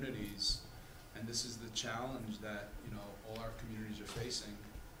communities, and this is the challenge that all our communities are facing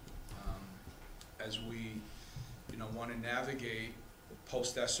as we want to navigate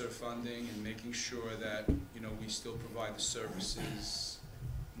post-ESSER funding and making sure that we still provide the services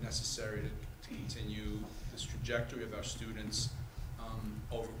necessary to continue this trajectory of our students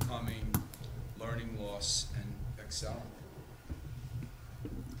overcoming learning loss and excelling.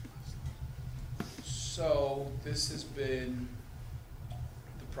 So this has been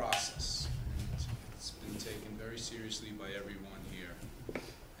the process, and it's been taken very seriously by everyone here,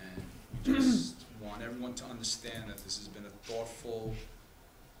 and we just want everyone to understand that this has been a thoughtful,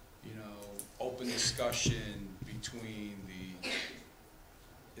 open discussion between the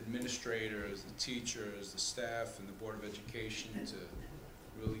administrators, the teachers, the staff, and the Board of Education to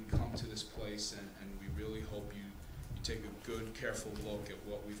really come to this place, and we really hope you take a good, careful look at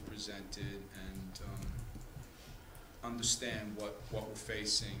what we've presented and understand what we're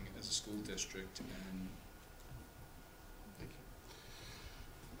facing as a school district. And thank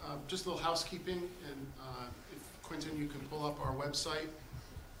you. Just a little housekeeping, and if Quentin, you can pull up our website.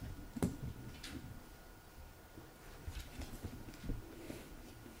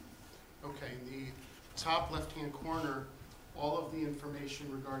 Okay, in the top left-hand corner, all of the information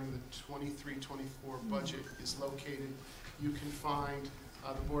regarding the 23-24 budget is located. You can find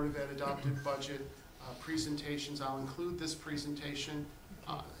the Board of Ed adopted budget presentations. I'll include this presentation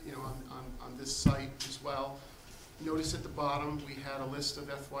on this site as well. Notice at the bottom we had a list of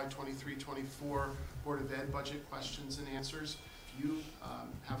FY 23-24 Board of Ed budget questions and answers. If you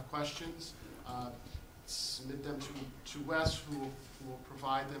have questions, submit them to Wes, who will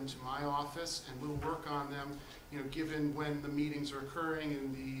provide them to my office, and we'll work on them, given when the meetings are occurring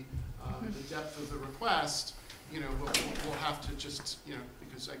and the depth of the request, we'll have to just,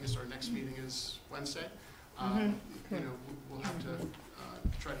 because I guess our next meeting is Wednesday, we'll have to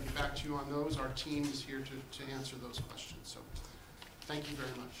try to get back to you on those. Our team is here to answer those questions. So thank you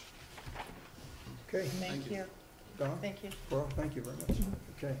very much. Okay. Thank you. Don? Thank you. Well, thank you very much.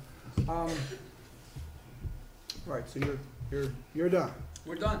 Okay. Right, so you're done.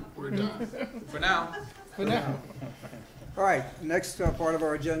 We're done. We're done. For now. For now. All right, next part of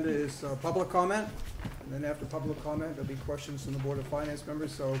our agenda is public comment. And then after public comment, there'll be questions from the Board of Finance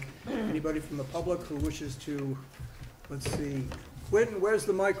members. So anybody from the public who wishes to, let's see, Quentin, where's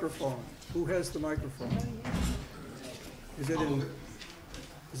the microphone? Who has the microphone? Is it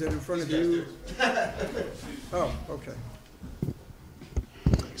in front of you? Oh, okay.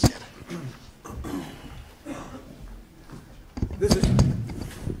 This is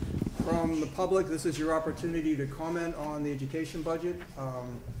from the public. This is your opportunity to comment on the education budget.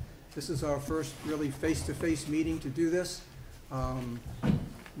 This is our first really face-to-face meeting to do this.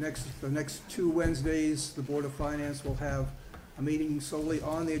 The next 2 Wednesdays, the Board of Finance will have a meeting solely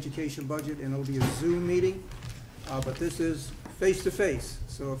on the education budget, and it'll be a Zoom meeting. But this is face-to-face.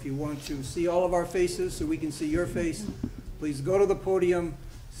 So if you want to see all of our faces so we can see your face, please go to the podium,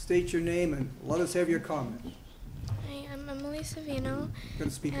 state your name, and let us have your comment. Hi, I'm Emily Savino.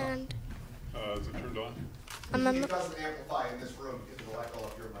 Gotta speak up. And Is it turned on? I'm It doesn't amplify in this room because it'll echo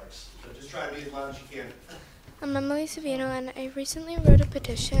up your mics. So just try to be as loud as you can. I'm Emily Savino, and I recently wrote a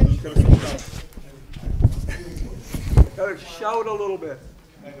petition. Gotta shout a little bit.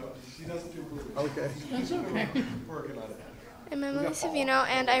 She doesn't do blue. Okay. That's okay. Working on it. I'm Emily Savino,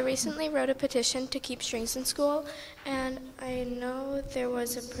 and I recently wrote a petition to keep strings in school. And I know there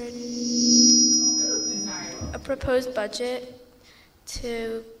was a proposed budget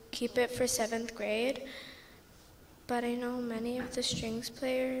to keep it for 7th grade. But I know many of the strings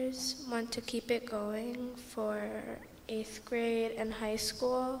players want to keep it going for 8th grade and high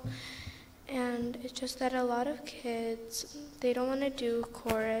school. And it's just that a lot of kids, they don't want to do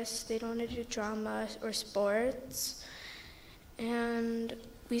chorus, they don't want to do drama or sports. And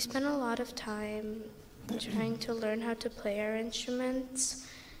we spend a lot of time trying to learn how to play our instruments.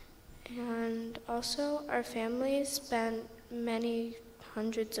 And also our families spent many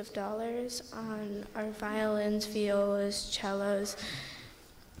hundreds of dollars on our violins, violas, cellos,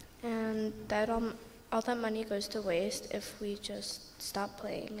 and that all that money goes to waste if we just stop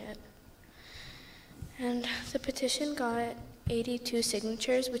playing it. And the petition got 82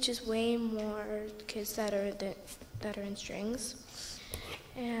 signatures, which is way more kids that are in strings,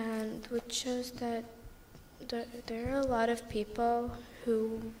 and which shows that there are a lot of people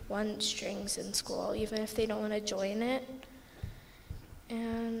who want strings in school, even if they don't want to join it.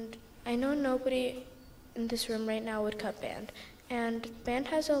 And I know nobody in this room right now would cut band. And band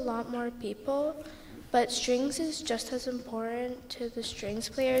has a lot more people, but strings is just as important to the strings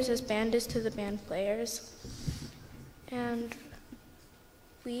players as band is to the band players. And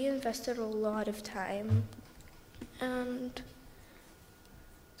we invested a lot of time. And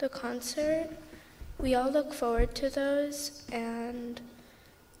the concert, we all look forward to those, and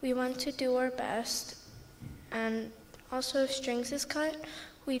we want to do our best. And also, if strings is cut,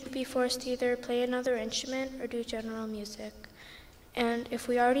 we'd be forced to either play another instrument or do general music. And if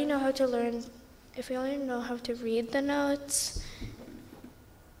we already know how to read the notes,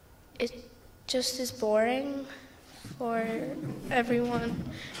 it just is boring for everyone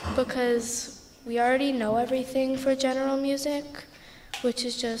because we already know everything for general music, which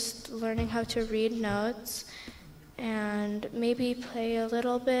is just learning how to read notes and maybe play a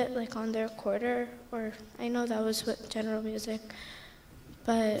little bit like on their quarter, or I know that was what general music,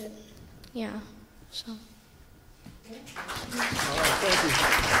 but yeah, so. All right,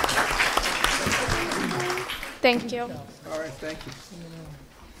 Thank you. All right, thank you.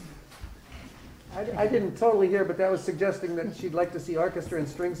 I didn't totally hear, but that was suggesting that she'd like to see orchestra and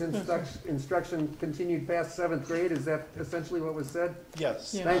strings instruction continued past 7th grade. Is that essentially what was said?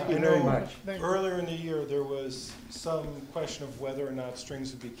 Yes. Yeah. Thank you I very know much. Earlier in the year, there was some question of whether or not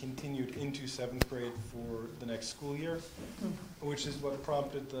strings would be continued into 7th grade for the next school year, which is what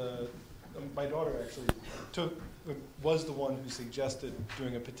prompted my daughter actually was the one who suggested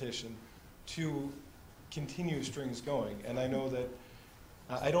doing a petition to continue strings going. And I know that,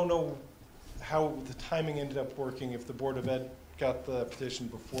 I don't know how the timing ended up working, if the Board of Ed got the petition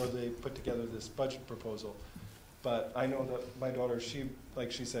before they put together this budget proposal. But I know that my daughter,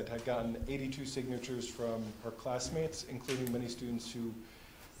 like she said, had gotten 82 signatures from her classmates, including many students who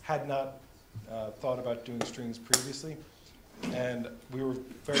had not thought about doing strings previously. And we were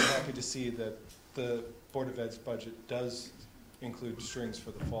very happy to see that the Board of Ed's budget does include strings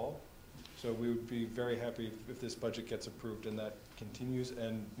for the fall. So we would be very happy if this budget gets approved and that continues,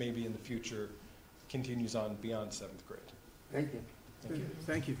 and maybe in the future continues on beyond 7th grade. Thank you. Thank you.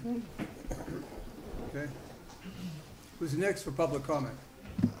 Thank you. Okay. Who's next for public comment?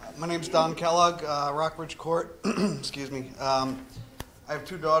 My name's Don Kellogg, Rockbridge Court. Excuse me. I have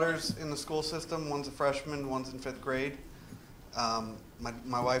 2 daughters in the school system. One's a freshman, one's in 5th grade.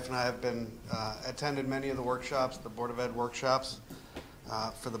 My wife and I have been attended many of the workshops, the Board of Ed workshops,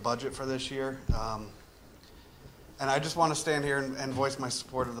 for the budget for this year. And I just want to stand here and voice my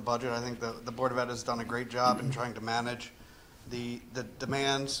support of the budget. I think the Board of Ed has done a great job in trying to manage the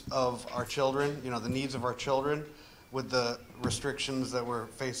demands of our children, the needs of our children, with the restrictions that we're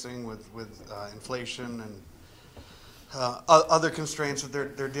facing with inflation and other constraints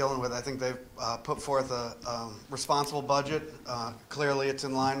that they're dealing with. I think they've put forth a responsible budget. Clearly, it's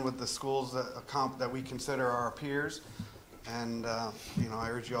in line with the schools that we consider our peers. And I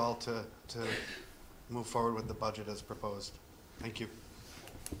urge you all to move forward with the budget as proposed. Thank you.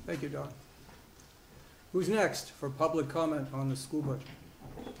 Thank you, Don. Who's next for public comment on the school budget?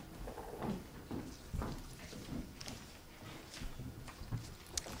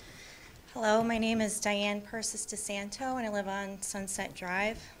 Hello, my name is Diane Persis DeSanto, and I live on Sunset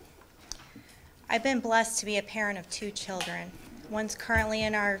Drive. I've been blessed to be a parent of 2 children. One's currently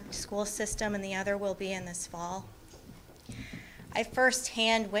in our school system, and the other will be in this fall. I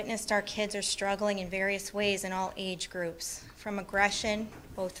firsthand witnessed our kids are struggling in various ways in all age groups, from aggression,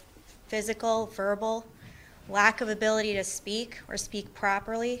 both physical, verbal, lack of ability to speak or speak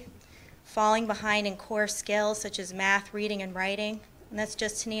properly, falling behind in core skills such as math, reading, and writing, and that's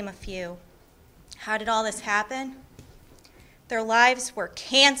just to name a few. How did all this happen? Their lives were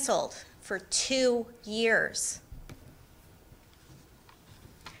canceled for 2 years.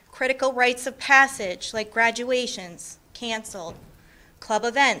 Critical rites of passage, like graduations, canceled. Club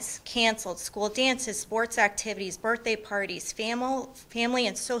events, canceled. School dances, sports activities, birthday parties, family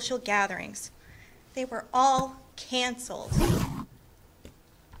and social gatherings. They were all canceled.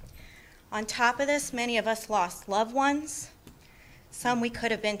 On top of this, many of us lost loved ones. Some we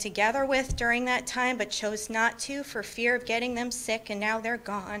could have been together with during that time but chose not to for fear of getting them sick, and now they're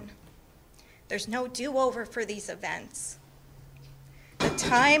gone. There's no do-over for these events. The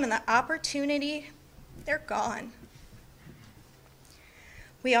time and the opportunity, they're gone.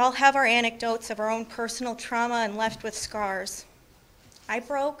 We all have our anecdotes of our own personal trauma and left with scars. I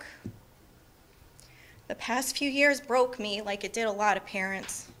broke. The past few years broke me like it did a lot of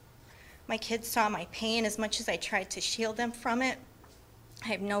parents. My kids saw my pain as much as I tried to shield them from it. I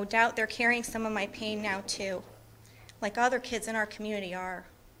have no doubt they're carrying some of my pain now too, like other kids in our community are.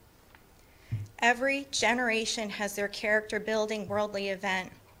 Every generation has their character-building worldly event.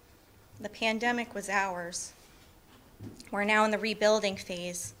 The pandemic was ours. We're now in the rebuilding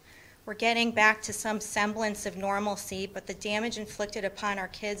phase. We're getting back to some semblance of normalcy, but the damage inflicted upon our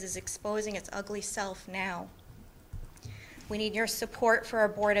kids is exposing its ugly self now. We need your support for our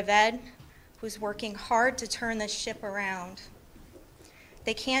Board of Ed, who's working hard to turn this ship around.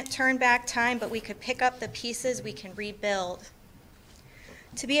 They can't turn back time, but we could pick up the pieces we can rebuild.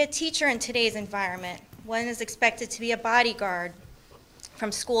 To be a teacher in today's environment, one is expected to be a bodyguard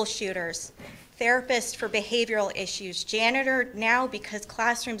from school shooters, therapist for behavioral issues, janitor now because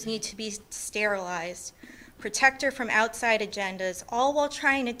classrooms need to be sterilized, protector from outside agendas, all while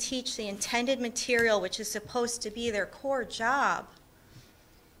trying to teach the intended material which is supposed to be their core job.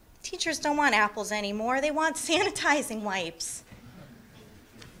 Teachers don't want apples anymore, they want sanitizing wipes.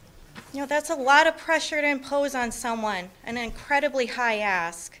 That's a lot of pressure to impose on someone, an incredibly high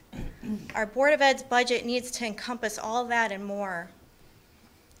ask. Our Board of Ed's budget needs to encompass all that and more.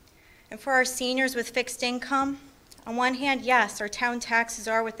 And for our seniors with fixed income, on one hand, yes, our town taxes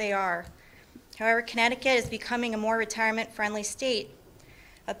are what they are. However, Connecticut is becoming a more retirement-friendly state.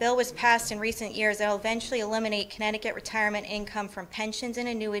 A bill was passed in recent years that will eventually eliminate Connecticut retirement income from pensions and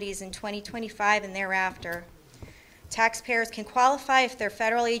annuities in 2025 and thereafter. Taxpayers can qualify if their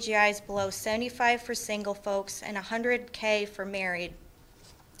federal AGI is below 75 for single folks and 100K for married.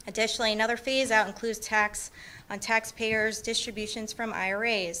 Additionally, another phase-out includes tax on taxpayers' distributions from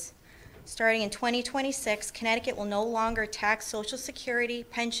IRAs. Starting in 2026, Connecticut will no longer tax Social Security,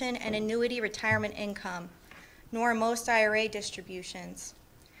 pension, and annuity retirement income, nor most IRA distributions.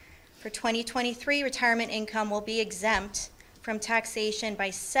 For 2023, retirement income will be exempt from taxation by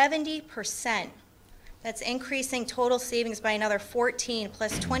 70%. That's increasing total savings by another 14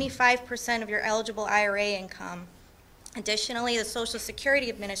 plus 25% of your eligible IRA income. Additionally, the Social Security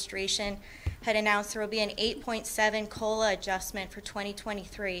Administration had announced there will be an 8.7 COLA adjustment for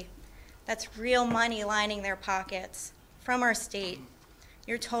 2023. That's real money lining their pockets from our state.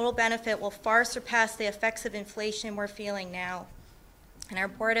 Your total benefit will far surpass the effects of inflation we're feeling now. And our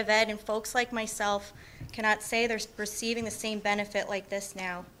Board of Ed and folks like myself cannot say they're receiving the same benefit like this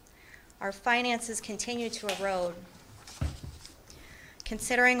now. Our finances continue to erode.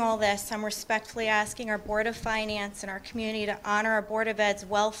 Considering all this, I'm respectfully asking our Board of Finance and our community to honor our Board of Ed's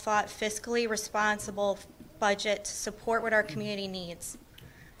well-thought, fiscally responsible budget to support what our community needs.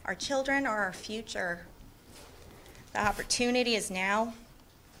 Our children are our future. The opportunity is now.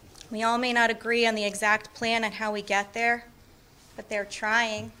 We all may not agree on the exact plan on how we get there, but they're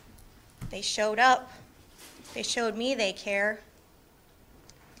trying. They showed up. They showed me they care.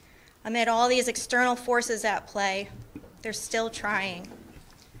 Amid all these external forces at play, they're still trying.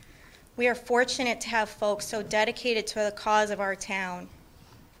 We are fortunate to have folks so dedicated to the cause of our town.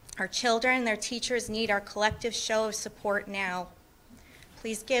 Our children and their teachers need our collective show of support now.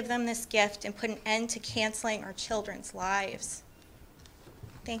 Please give them this gift and put an end to canceling our children's lives.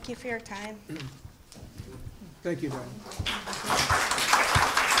 Thank you for your time. Thank you, Diane.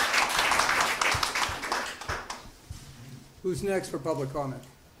 Who's next for public comment?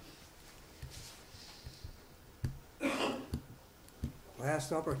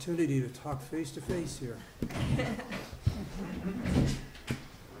 Last opportunity to talk face-to-face here.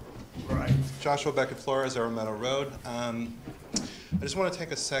 Right. Joshua Beckett Flores, Arrow Meadow Road. I just want to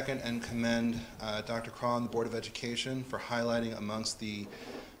take a second and commend Dr. Craw and the Board of Education for highlighting amongst the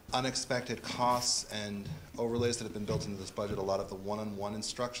unexpected costs and overlays that have been built into this budget a lot of the one-on-one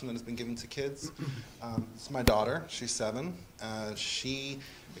instruction that has been given to kids. This is my daughter. She's 7. She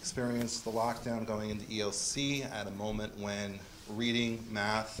experienced the lockdown going into ELC at a moment when reading,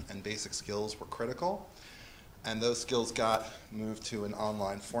 math, and basic skills were critical. And those skills got moved to an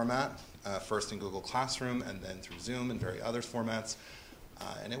online format, first in Google Classroom and then through Zoom and various other formats.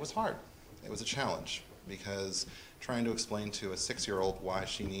 And it was hard. It was a challenge because trying to explain to a 6-year-old why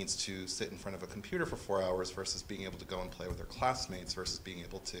she needs to sit in front of a computer for 4 hours versus being able to go and play with her classmates versus being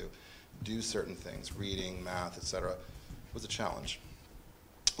able to do certain things, reading, math, etc., was a challenge.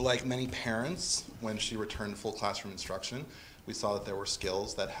 Like many parents, when she returned to full classroom instruction, we saw that there were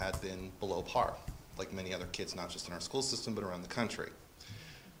skills that had been below par, like many other kids, not just in our school system, but around the country.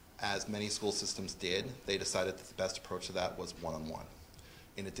 As many school systems did, they decided that the best approach to that was one-on-one,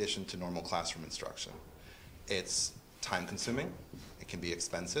 in addition to normal classroom instruction. It's time-consuming, it can be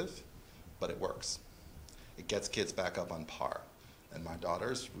expensive, but it works. It gets kids back up on par. And my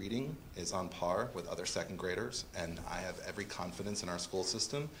daughter's reading is on par with other second graders, and I have every confidence in our school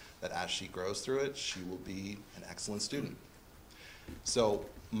system that as she grows through it, she will be an excellent student. So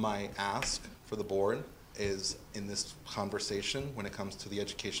my ask for the board is, in this conversation, when it comes to the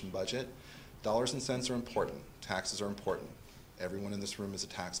education budget, dollars and cents are important, taxes are important. Everyone in this room is a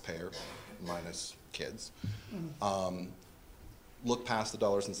taxpayer, minus kids. Look past the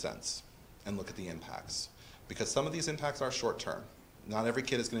dollars and cents and look at the impacts. Because some of these impacts are short term. Not every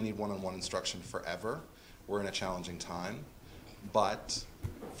kid is going to need one-on-one instruction forever. We're in a challenging time. But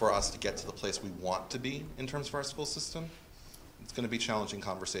for us to get to the place we want to be in terms of our school system, it's going to be challenging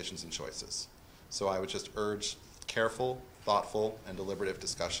conversations and choices. So I would just urge careful, thoughtful, and deliberative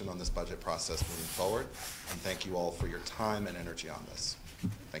discussion on this budget process moving forward. And thank you all for your time and energy on this.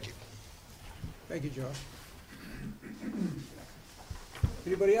 Thank you. Thank you, Josh.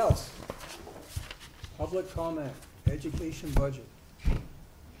 Anybody else? Public comment, education budget.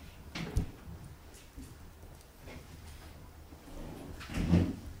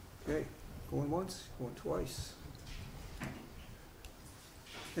 Okay, going once, going twice.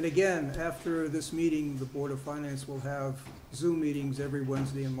 And again, after this meeting, the Board of Finance will have Zoom meetings every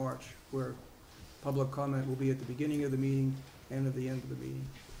Wednesday in March, where public comment will be at the beginning of the meeting and at the end of the meeting.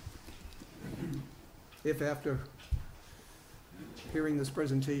 If after hearing this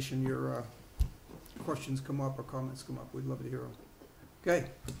presentation, your questions come up or comments come up, we'd love to hear them. Okay,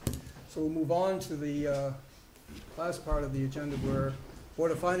 so we'll move on to the last part of the agenda, where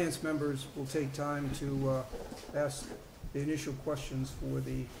Board of Finance members will take time to ask the initial questions for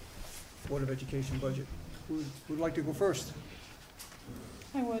the Board of Education budget. Who'd like to go first?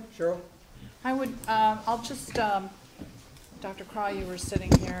 I would. Cheryl? I would, I'll just, Dr. Craw, you were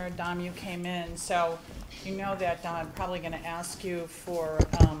sitting here, Dom, you came in, so you know that I'm probably going to ask you for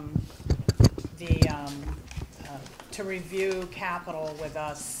to review capital with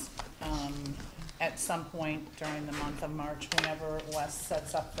us at some point during the month of March, whenever Wes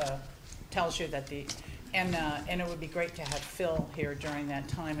sets up tells you that And it would be great to have Phil here during that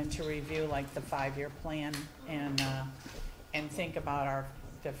time and to review like the 5-year plan and think about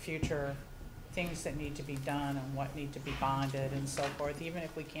the future things that need to be done and what need to be bonded and so forth, even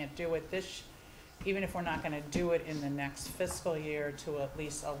if we can't do it even if we're not gonna do it in the next fiscal year, to at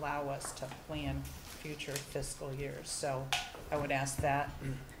least allow us to plan future fiscal years. So I would ask that.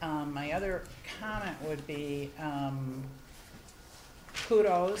 My other comment would be,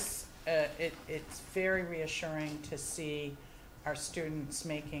 kudos. It's very reassuring to see our students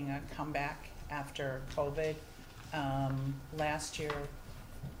making a comeback after COVID. Last year,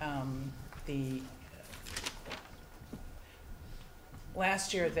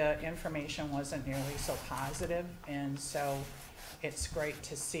 the information wasn't nearly so positive, and so it's great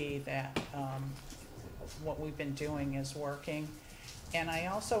to see that what we've been doing is working. And I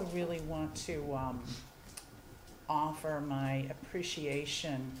also really want to offer my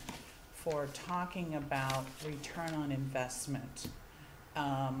appreciation for talking about return on investment.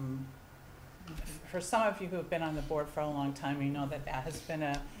 For some of you who have been on the board for a long time, you know that has been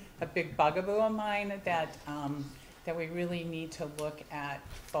a big bugaboo of mine, that we really need to look at,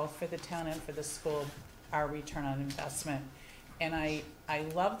 both for the town and for the school, our return on investment. And I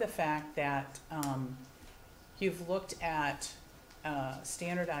love the fact that you've looked at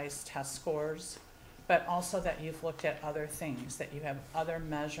standardized test scores, but also that you've looked at other things, that you have other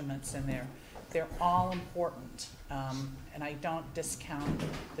measurements in there. They're all important. And I don't discount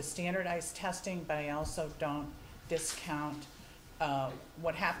the standardized testing, but I also don't discount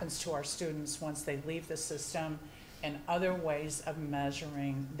what happens to our students once they leave the system, and other ways of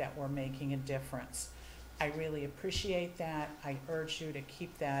measuring that we're making a difference. I really appreciate that. I urge you to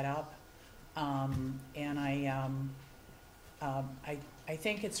keep that up. And I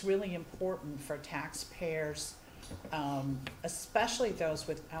think it's really important for taxpayers, especially those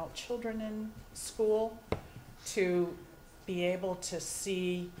without children in school, to be able to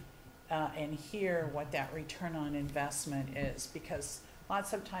see and hear what that return on investment is, because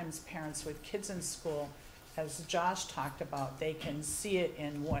lots of times parents with kids in school, as Josh talked about, they can see it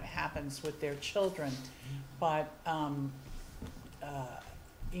in what happens with their children. But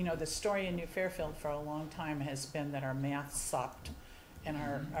you know, the story in New Fairfield for a long time has been that our math sucked, and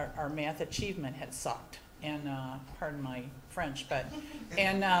our math achievement had sucked. And pardon my French, but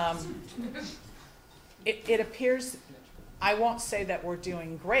it appears, I won't say that we're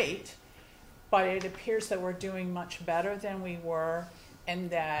doing great, but it appears that we're doing much better than we were, and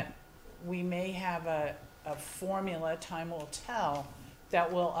that we may have a formula, time will tell,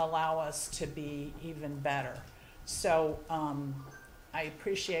 that will allow us to be even better. So I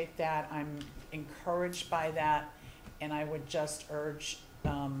appreciate that. I'm encouraged by that, and I would just urge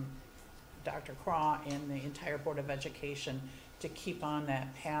Dr. Craw and the entire Board of Education to keep on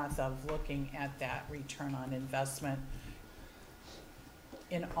that path of looking at that return on investment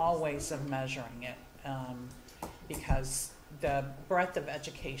in all ways of measuring it, because the breadth of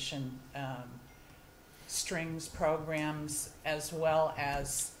education, strings programs, as well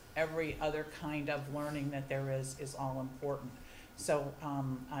as every other kind of learning that there is all important. So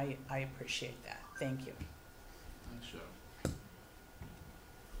I appreciate that. Thank you. Thanks, Joe.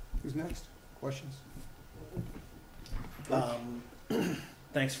 Who's next? Questions?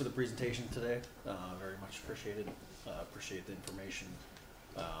 Thanks for the presentation today. Very much appreciated. Appreciate the information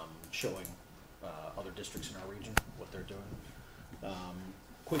showing other districts in our region, what they're doing.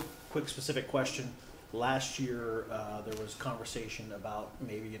 Quick specific question. Last year, there was conversation about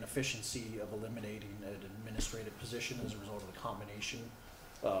maybe an efficiency of eliminating an administrative position as a result of the combination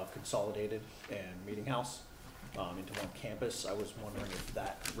of Consolidated and Meeting House into one campus. I was wondering if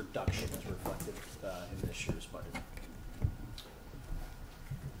that reduction is reflected in this year's budget.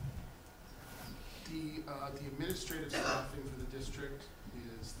 The administrative staffing for the district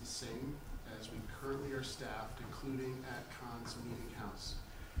is the same as we currently are staffed, including at Conn's Meeting House.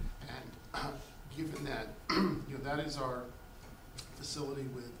 And given that, you know, that is our facility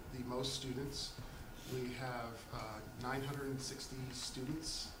with the most students. We have 960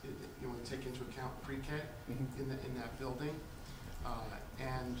 students, you know, when you take into account pre-K in that building.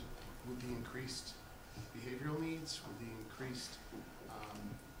 And with the increased behavioral needs, with the increased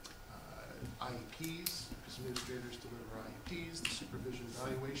IEPs, because administrators deliver IEPs, the supervision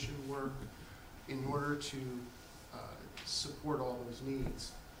evaluation work, in order to support all those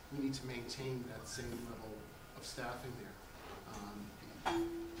needs, we need to maintain that same level of staffing there.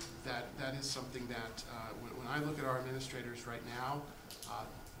 That is something that when I look at our administrators right now,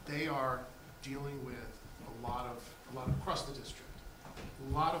 they are dealing with a lot of across the district,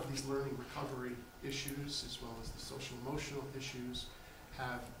 a lot of these learning recovery issues, as well as the social emotional issues,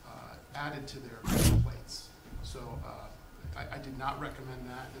 have added to their plates. So I did not recommend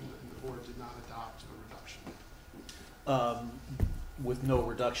that, and the board did not adopt a reduction. With no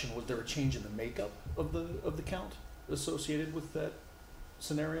reduction, was there a change in the makeup of the count associated with that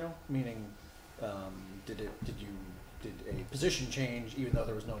scenario? Meaning, did a position change even though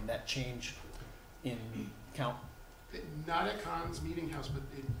there was no net change in count? Not at Conn's Meeting House, but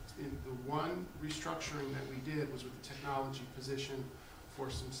in the one restructuring that we did was with the technology position for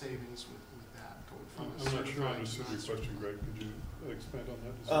some savings with that, going from a I'm not sure I certified understood your to question, Greg. Could you expand on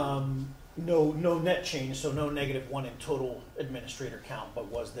that? No net change, so no -1 in total administrator count, but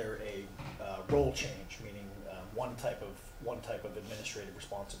was there a role change, meaning one type of administrative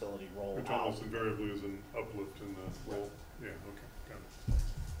responsibility role Which out? almost invariably is an uplift in the role. Yeah, okay, got it.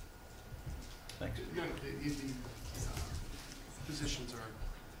 Thanks. No, the positions are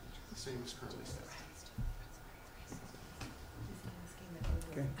the same as currently staffed.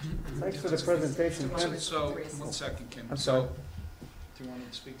 Okay. Thanks for the presentation. So, one second, Kim. I'm sorry. Do you want me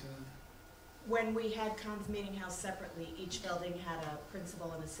to speak to that? When we had Conn's Meeting House separately, each building had a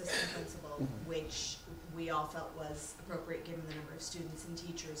principal and assistant principal, which we all felt was appropriate given the number of students and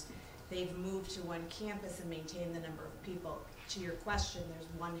teachers. They've moved to one campus and maintained the number of people. To your question, there's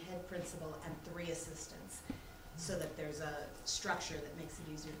one head principal and 3 assistants, so that there's a structure that makes it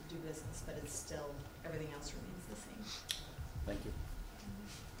easier to do business, but it's still, everything else remains the same. Thank you.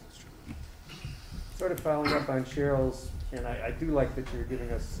 Sort of following up on Cheryl's, and I do like that you're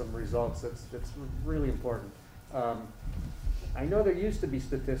giving us some results. That's really important. I know there used to be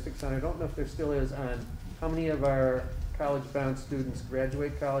statistics, and I don't know if there still is, on how many of our college-bound students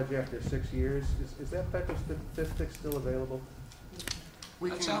graduate college after 6 years. Is that type of statistic still available?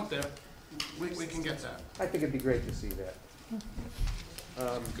 That's out there. We can get that. I think it'd be great to see that.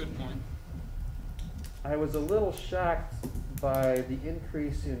 Good point. I was a little shocked by the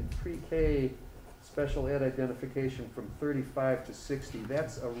increase in pre-K special ed identification from 35 to 60.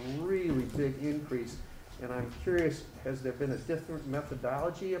 That's a really big increase, and I'm curious, has there been a different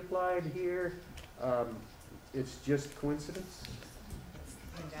methodology applied here? It's just coincidence?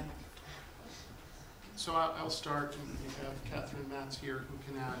 So I'll start, and we have Catherine Matz here who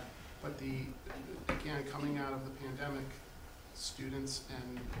can add, but again, coming out of the pandemic, students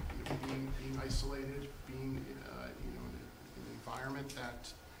and being isolated, being in an environment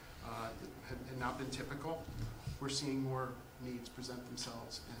that had not been typical, we're seeing more needs present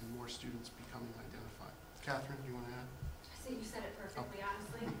themselves and more students becoming identified. Catherine, do you want to add? I think you said it perfectly,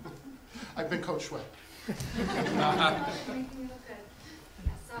 honestly. I've been Coach Schwed. Making me look good.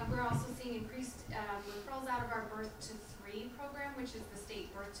 Yes, we're also seeing increased referrals out of our Birth to 3 program, which is the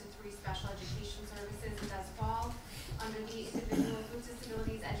state Birth to 3 special education services. It does fall under the Individuals with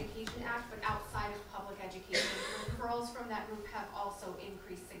Disabilities Education Act, but outside of public education. Referrals from that group have also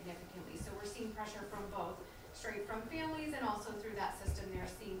increased significantly. So we're seeing pressure from both, straight from families and also through that system. They're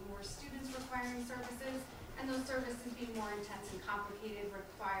seeing more students requiring services, and those services being more intense and complicated,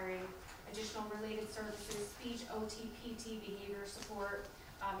 requiring additional related services, speech, OT, PT, behavior support,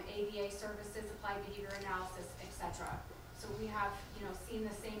 ABA services, applied behavior analysis, etc. So we have, seen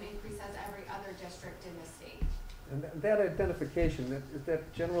the same increase as every other district in the state. And that identification, is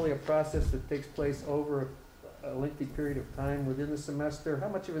that generally a process that takes place over a lengthy period of time within the semester? How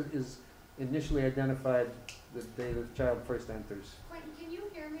much of it is initially identified the day the child first enters? Quentin, can you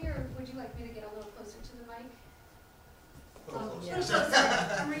hear me, or would you like me to get a little closer to the mic? Yes.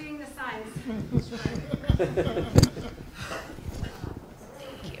 I'm reading the signs.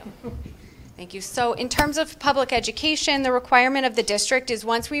 Thank you. Thank you. So in terms of public education, the requirement of the district is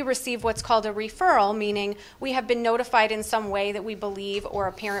once we receive what's called a referral, meaning we have been notified in some way that we believe, or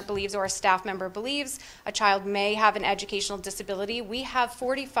a parent believes, or a staff member believes a child may have an educational disability, we have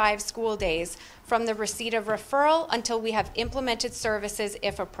 45 school days from the receipt of referral until we have implemented services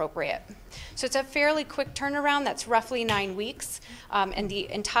if appropriate. So it's a fairly quick turnaround. That's roughly 9 weeks. And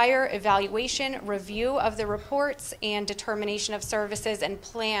the entire evaluation, review of the reports, and determination of services and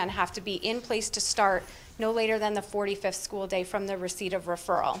plan have to be in place to start no later than the 45th school day from the receipt of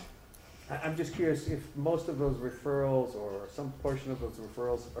referral. I'm just curious if most of those referrals or some portion of those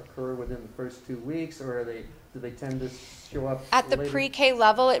referrals occur within the first 2 weeks, or do they tend to show up At the later? pre-K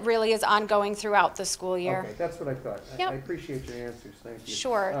level, it really is ongoing throughout the school year. Okay, that's what I thought. Yep. I appreciate your answers. Thank you.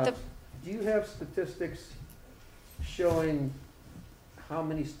 Sure. Do you have statistics showing how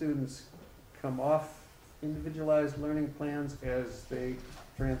many students come off individualized learning plans as they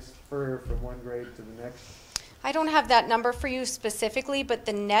transfer from one grade to the next? I don't have that number for you specifically, but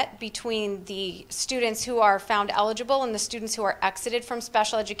the net between the students who are found eligible and the students who are exited from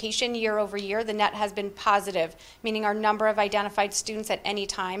special education year over year, the net has been positive, meaning our number of identified students at any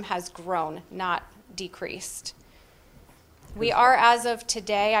time has grown, not decreased. We are, as of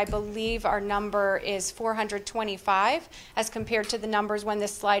today, I believe our number is 425, as compared to the numbers when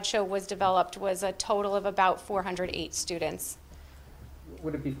this slideshow was developed was a total of about 408 students.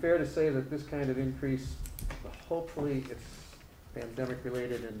 Would it be fair to say that this kind of increase, hopefully it's pandemic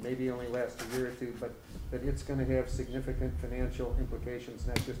related and maybe only lasts a year or two, but that it's going to have significant financial implications,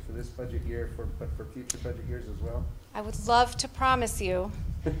 not just for this budget year, but for future budget years as well? I would love to promise you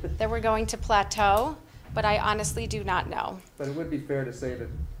that we're going to plateau, but I honestly do not know. But it would be fair to say that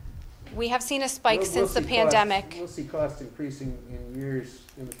we have seen a spike we'll since the see pandemic. We'll see costs increasing in years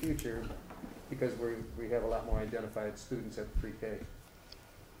in the future because we have a lot more identified students at pre-K.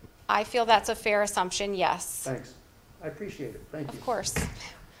 I feel that's a fair assumption, yes. Thanks. I appreciate it. Thank you. Of course.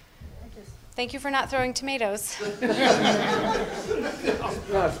 Thank you for not throwing tomatoes. No,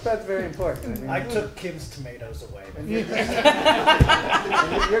 that's very important. I mean, I took Kim's tomatoes away. your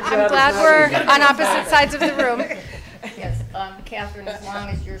I'm job glad is not we're easy. on opposite sides of the room. Yes, Catherine, as long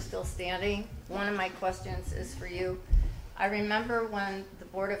as you're still standing, one of my questions is for you. I remember when the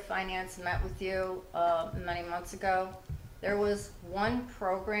Board of Finance met with you many months ago, there was one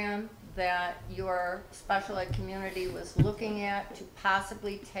program that your special ed community was looking at to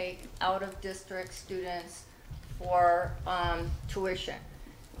possibly take out-of-district students for tuition.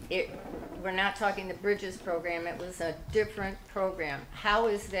 We're not talking the Bridges program, it was a different program. How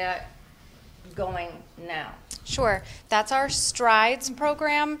is that going now? Sure. That's our Strides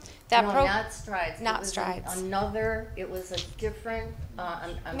program. No, not Strides. Not It was Strides. It was a different,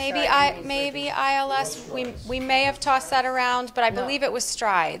 I'm Maybe sorry, maybe ILS. We may have tossed that around, but I No. believe it was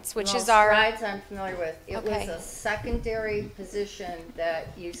Strides, which No, is our. Strides I'm familiar with. It Okay. was a secondary position that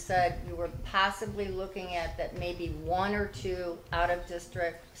you said you were possibly looking at, that maybe one or two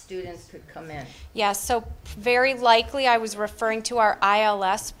out-of-district students could come in. Yes, so very likely I was referring to our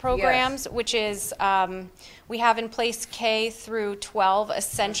ILS programs, which is, we have in place K through 12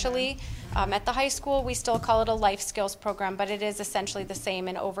 essentially. At the high school, we still call it a life skills program, but it is essentially the same.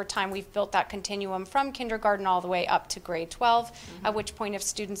 And over time, we've built that continuum from kindergarten all the way up to grade 12, at which point if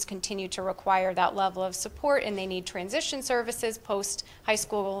students continue to require that level of support and they need transition services post high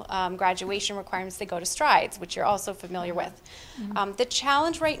school graduation requirements, they go to Strides, which you're also familiar with. The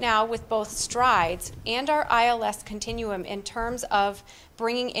challenge right now with both Strides and our ILS continuum in terms of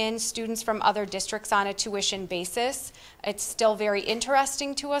bringing in students from other districts on a tuition basis, it's still very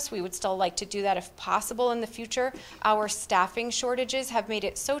interesting to us. We would still like to do that if possible in the future. Our staffing shortages have made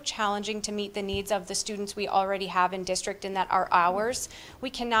it so challenging to meet the needs of the students we already have in district and that are ours.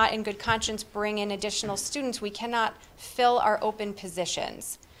 We cannot in good conscience bring in additional students. We cannot fill our open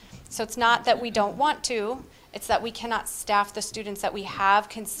positions. So it's not that we don't want to, it's that we cannot staff the students that we have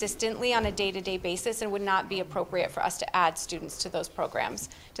consistently on a day-to-day basis, and would not be appropriate for us to add students to those programs.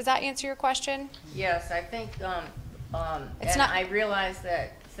 Does that answer your question? Yes, I think, It's and not- I realize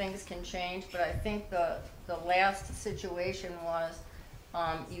that things can change, but I think the last situation was,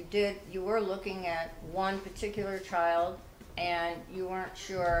 you were looking at one particular child, and you weren't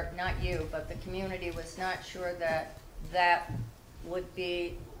sure, not you, but the community was not sure that that would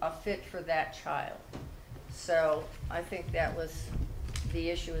be a fit for that child. So I think that was the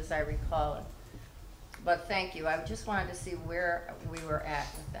issue as I recall it. But thank you. I just wanted to see where we were at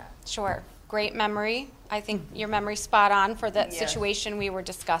with that. Sure. Great memory. I think your memory's spot on for the Yes. situation we were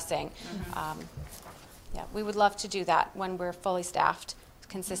discussing. Yeah, we would love to do that when we're fully staffed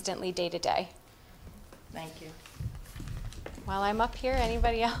consistently day to day. Thank you. While I'm up here,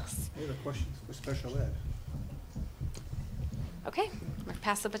 anybody else? Any other questions for special ed? Okay, I'm gonna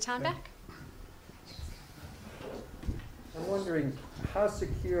pass the baton back. I'm wondering, how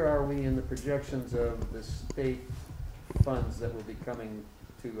secure are we in the projections of the state funds that will be coming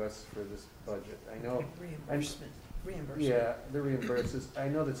to us for this budget? I know. Reimbursement. Yeah, the reimburses. I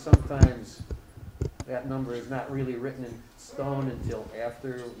know that sometimes that number is not really written in stone until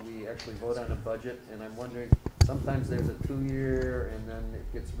after we actually vote on a budget, and I'm wondering, sometimes there's a 2-year and then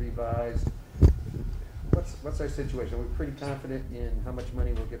it gets revised. What's our situation? Are we pretty confident in how much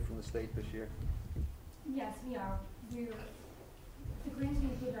money we'll get from the state this year? Yes, we are. The grants we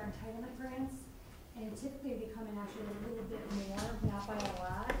include are entitlement grants, and typically they come in actually a little bit more, not by a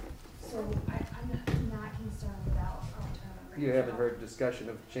lot. So I'm not concerned about our entitlement grants. You haven't heard discussion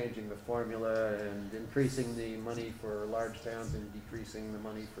of changing the formula and increasing the money for large towns and decreasing the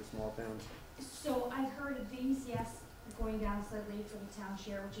money for small towns? So I heard of these, yes. going down slightly for the town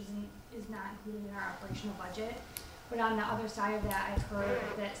share, which is not included in our operational budget. But on the other side of that, I've heard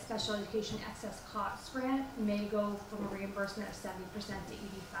that special education excess costs grant may go from a reimbursement of 70% to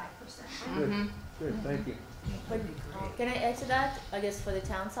 85%. Good, good, thank you. But can I add to that, I guess, for the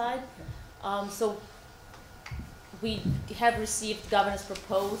town side? So we have received governor's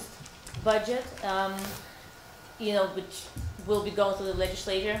proposed budget, which will be going to the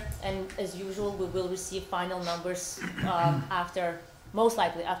legislature, and as usual, we will receive final numbers most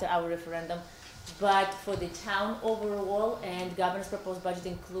likely after our referendum. But for the town overall, and governor's proposed budget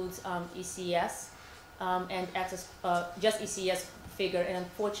includes ECS and access, just ECS figure, and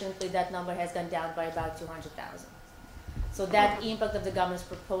unfortunately that number has gone down by about 200,000. So that impact of the governor's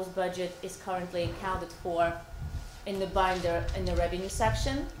proposed budget is currently accounted for in the binder in the revenue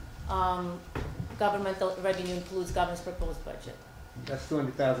section. Governmental revenue includes governor's proposed budget. That's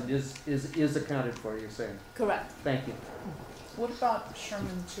 200,000 is accounted for, you're saying? Correct. Thank you. What about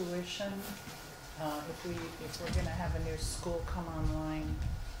Sherman tuition? If we're gonna have a new school come online,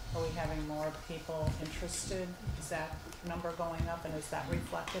 are we having more people interested? Is that number going up, and is that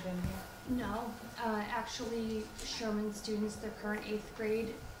reflected in here? No, actually Sherman students, their current 8th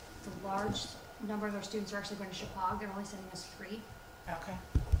grade, the large number of their students are actually going to Chippewa. They're only sending us 3. Okay.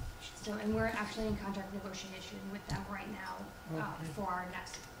 So, and we're actually in contract negotiation with them right now for our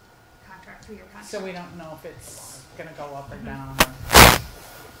next contract, 3-year contract. So we don't know if it's gonna go up or down?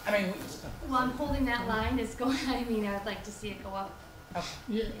 I mean, well, I'm holding that line. It's going. I mean, I would like to see it go up. Okay.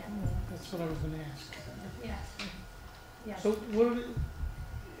 Yeah, that's what I was gonna ask. Yeah. Yes. So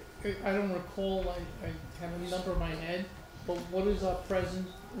I don't recall, I have a number in my head, but what is our present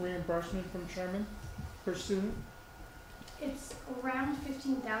reimbursement from Sherman per student? It's around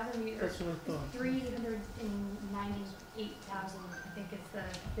 15,000 or That's what I thought. 398,000. I think is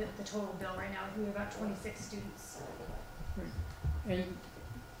the total bill right now. We have about 26 students. Right. And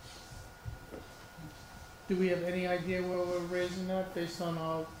do we have any idea where we're raising that based on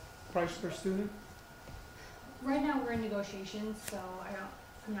our price per student? Right now we're in negotiations, so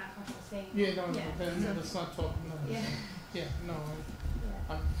I'm not comfortable saying. Yeah, no, then let's not talk, no. Yeah. Yeah, no,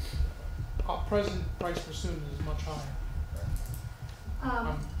 our present price per student is much higher.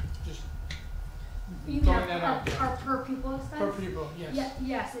 I'm just you throwing have that out there. our per pupil expense? Per pupil, yes.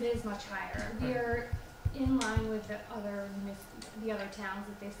 Yes, it is much higher. We are in line with the other towns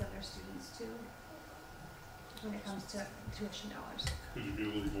that they send their students to when it comes to tuition dollars. Could you be a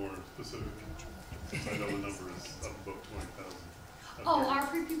little more specific? Since I know the number is up about 20,000. Oh, our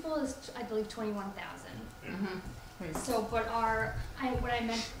per pupil is, I believe, 21,000. Yeah. So, but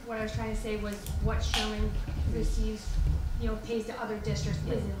what I was trying to say was what Sherman receives, pays to other districts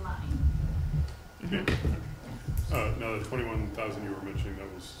is in line. Okay. Now the 21,000 you were mentioning,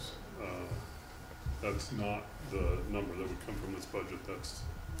 that's not the number that would come from this budget. That's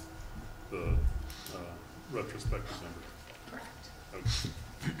the retrospective number. Correct.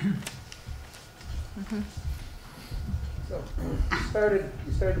 Okay. So,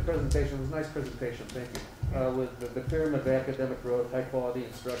 you started the presentation, it was a nice presentation, thank you, with the pyramid of academic growth, high quality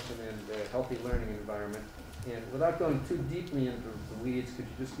instruction, and healthy learning environment. And without going too deeply into the weeds, could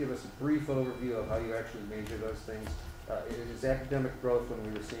you just give us a brief overview of how you actually measure those things? Is academic growth, when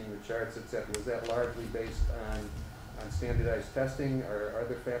we were seeing the charts, etc., was that largely based on standardized testing, or are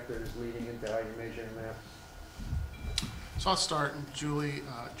there factors leading into how you're measuring that? So I'll start, and Julie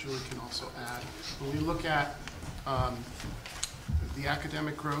can also add. When we look at the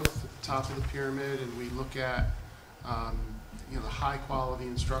academic growth at the top of the pyramid, and we look at the high quality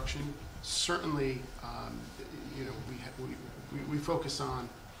instruction, certainly we focus on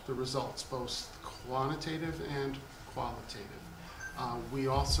the results, both quantitative and qualitative. We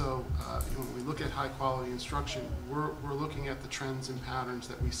also, when we look at high quality instruction, we're looking at the trends and patterns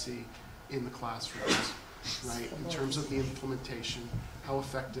that we see in the classrooms, right? In terms of the implementation, how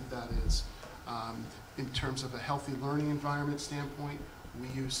effective that is. In terms of a healthy learning environment standpoint, we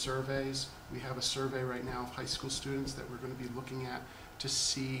use surveys. We have a survey right now of high school students that we're going to be looking at to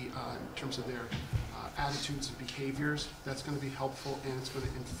see in terms of their attitudes and behaviors. That's going to be helpful, and it's going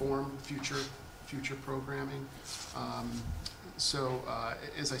to inform future programming. So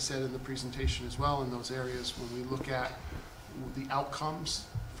as I said in the presentation as well, in those areas, when we look at the outcomes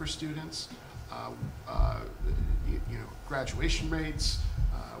for students, graduation rates,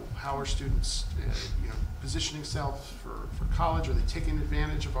 how are students positioning themselves for college? Are they taking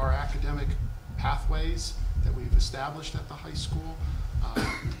advantage of our academic pathways that we've established at the high school?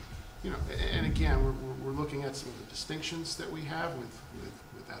 And again, we're looking at some of the distinctions that we have with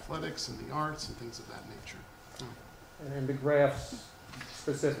athletics and the arts and things of that nature. And the graphs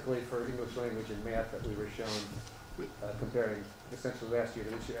specifically for English language and math that we were shown. comparing essentially last year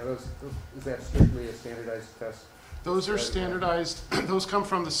to this year? Is that strictly a standardized test? Those are standardized, those come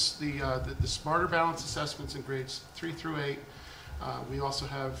from the Smarter Balance assessments in grades 3 through 8. We also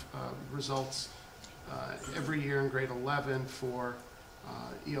have results every year in grade 11 for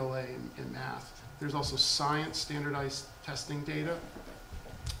ELA in math. There's also science standardized testing data,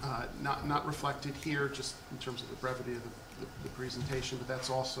 not reflected here just in terms of the brevity of the presentation, but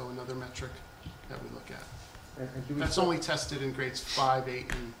that's also another metric that we look at. That's only tested in grades 5, 8,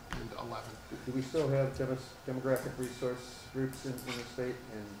 and 11. Do we still have demographic resource groups in the state?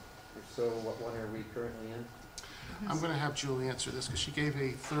 And if so, what one are we currently in? I'm going to have Julie answer this because she gave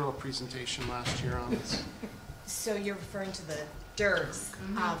a thorough presentation last year on this. So you're referring to the DIRGs.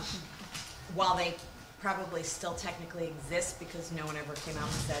 While they probably still technically exist because no one ever came out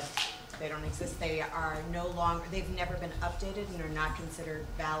and said they don't exist, they are no longer, they've never been updated and are not considered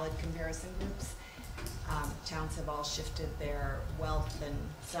valid comparison groups. Towns have all shifted their wealth and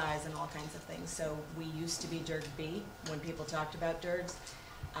size and all kinds of things. So we used to be DIRG B when people talked about DIRGs.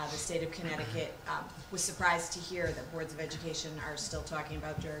 The state of Connecticut was surprised to hear that boards of education are still talking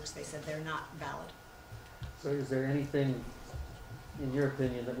about DIRGs. They said they're not valid. So is there anything, in your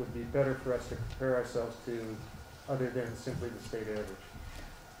opinion, that would be better for us to compare ourselves to other than simply the state average?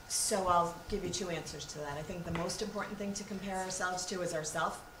 So I'll give you two answers to that. I think the most important thing to compare ourselves to is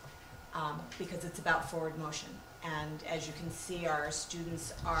ourselves, because it's about forward motion. And as you can see, our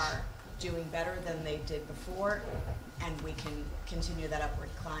students are doing better than they did before, and we can continue that upward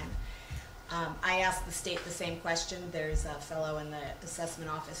climb. I asked the state the same question. There's a fellow in the assessment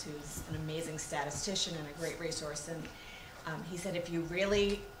office who's an amazing statistician and a great resource, and he said if you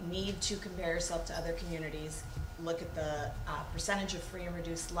really need to compare yourself to other communities, look at the percentage of free and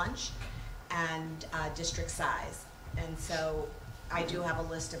reduced lunch and district size. And so I do have a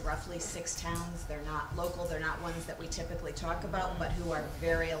list of roughly 6 towns. They're not local, they're not ones that we typically talk about, but who are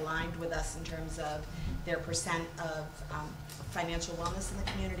very aligned with us in terms of their percent of financial wellness in the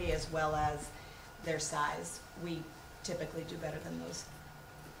community as well as their size. We typically do better than those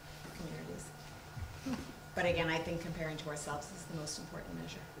communities. But again, I think comparing to ourselves is the most important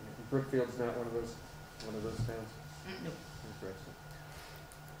measure. Brookfield's not one of those towns? Nope. Interesting.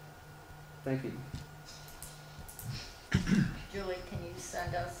 Thank you. Julie, can you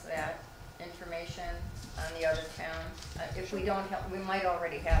send us that information on the other towns? If we don't have, we might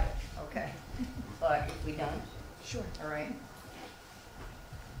already have it, okay. But if we don't? Sure. All right.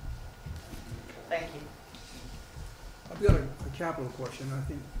 Thank you. I've got a capital question. I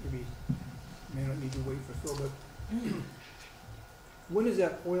think maybe may not need to wait for Phil, but when is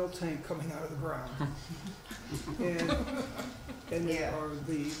that oil tank coming out of the ground? And are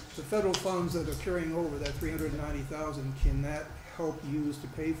the federal funds that are carrying over that $390,000, can that help use to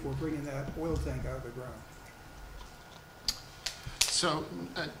pay for bringing that oil tank out of the ground? So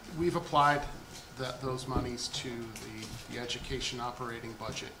we've applied those monies to the education operating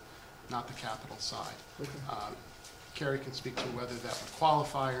budget, not the capital side. Okay. Carrie can speak to whether that would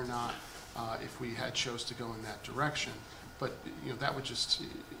qualify or not if we had chose to go in that direction. But that would just,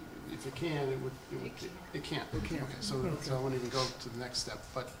 if it can, it can't. Okay, so I won't even go to the next step.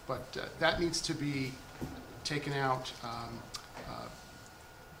 But that needs to be taken out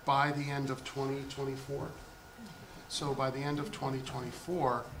by the end of 2024. So by the end of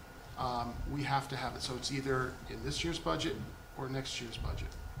 2024, we have to have it. So it's either in this year's budget or next year's budget.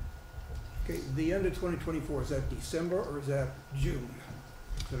 Okay, the end of 2024, is that December or is that June?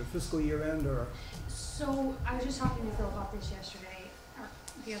 Is it a fiscal year end or? So I was just talking to Phil about this yesterday, or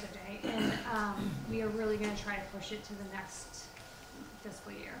the other day, and we are really gonna try to push it to the next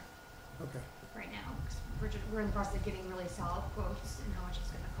fiscal year. Okay. Right now, 'cause we're in the process of getting really solid quotes and how much it's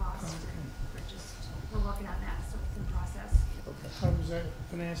gonna cost, and we're working on that, so it's in process. I was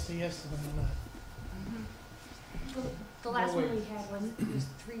gonna ask the yes to them or not. The last one we had was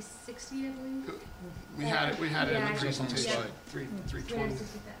 360, I believe. We had it in the presentation. Yeah. 320.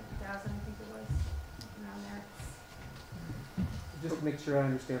 360,000, I think it was, around there. Just to make sure I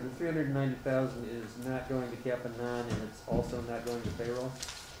understand, the $390,000 is not going to cap and non, and it's also not going to payroll? Is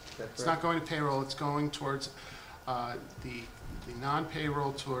that correct? It's not going to payroll. It's going towards the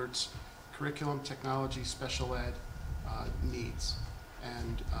non-payroll towards curriculum, technology, special ed needs,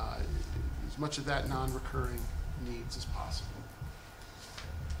 and as much of that non-recurring needs as possible.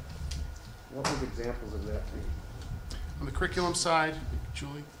 What would examples of that be? On the curriculum side,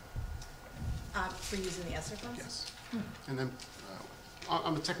 Julie? For using the ESSER funds? Yes. And then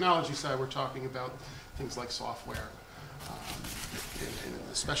on the technology side, we're talking about things like software. And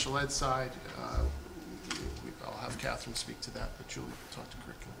the special ed side, I'll have Catherine speak to that, but Julie will talk to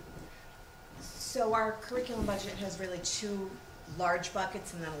curriculum. So our curriculum budget has really two large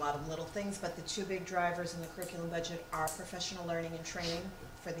buckets and then a lot of little things, but the two big drivers in the curriculum budget are professional learning and training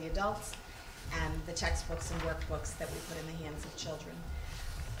for the adults and the textbooks and workbooks that we put in the hands of children.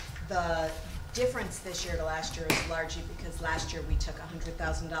 The difference this year to last year is largely because last year we took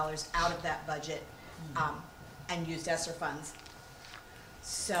 $100,000 out of that budget and used ESSER funds.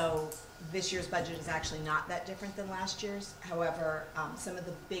 So this year's budget is actually not that different than last year's. However, some of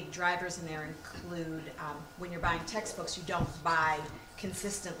the big drivers in there include when you're buying textbooks, you don't buy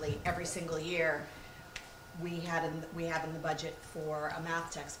consistently every single year. We have in the budget for a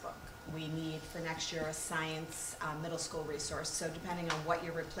math textbook. We need for next year a science middle school resource. So depending on what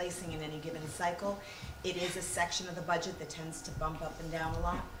you're replacing in any given cycle, it is a section of the budget that tends to bump up and down a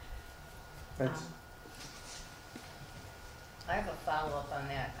lot. I have a follow-up on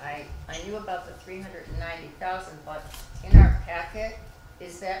that. I knew about the 390,000, but in our packet,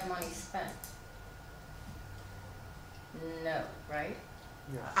 is that money spent? No, right?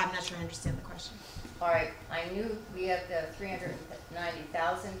 I'm not sure I understand the question. All right, I knew we had the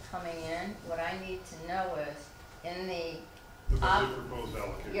 390,000 coming in. What I need to know is, in the proposed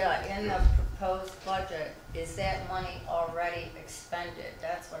allocation. Yeah, in the proposed budget, is that money already expended?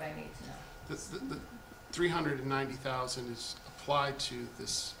 That's what I need to know. The 390,000 is applied to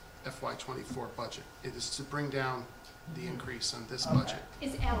this FY24 budget. It is to bring down the increase on this budget.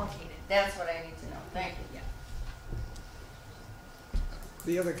 Is allocated. That's what I need to know. Thank you. Yeah.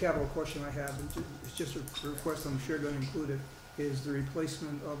 The other capital question I have, and it's just a request, I'm sure going to include it, is the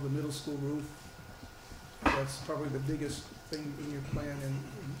replacement of the middle school roof. That's probably the biggest thing in your plan and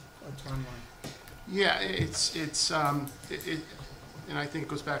a timeline. Yeah, and I think it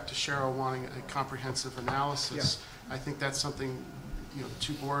goes back to Cheryl wanting a comprehensive analysis. Yeah. I think that's something, the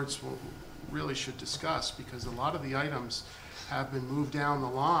two boards really should discuss, because a lot of the items have been moved down the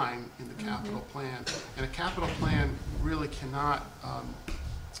line in the capital plan, and a capital plan really cannot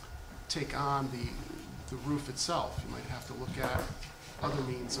take on the roof itself. You might have to look at other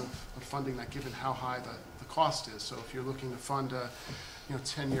means of funding that, given how high the cost is. So if you're looking to fund a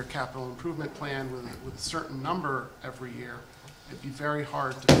 10-year capital improvement plan with a certain number every year, it'd be very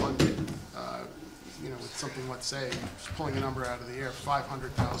hard to fund it, with something, let's say, just pulling a number out of the air,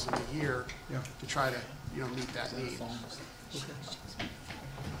 $500,000 a year, to try to, meet that need. Okay.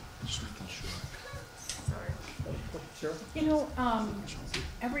 Just making sure. Sure.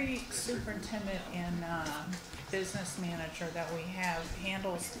 Every superintendent and business manager that we have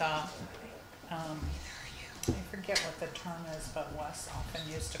handles the, I forget what the term is, but Wes often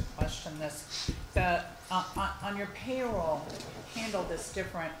used to question this. On your payroll, handle this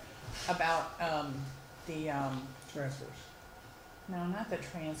different about the transfers. No, not the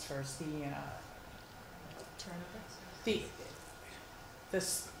transfers.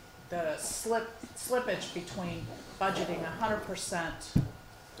 The slippage between budgeting 100%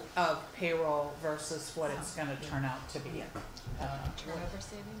 of payroll versus what it's going to turn out to be. Turnover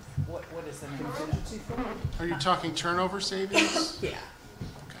savings? What is the name of it? Are you talking turnover savings? Yeah.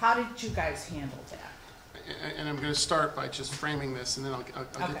 How did you guys handle that? And I'm going to start by just framing this, and then I'll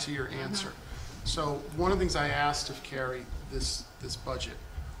get to your answer. So one of the things I asked of Carrie this budget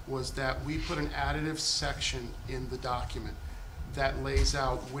was that we put an additive section in the document that lays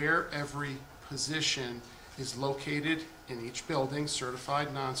out where every position is located in each building,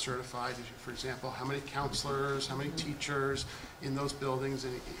 certified, non-certified. For example, how many counselors, how many teachers in those buildings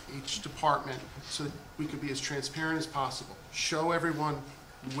in each department, so that we could be as transparent as possible. Show everyone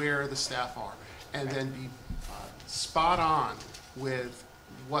where the staff are, and then be spot on with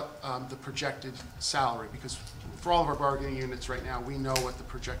what the projected salary, because for all of our bargaining units right now, we know what the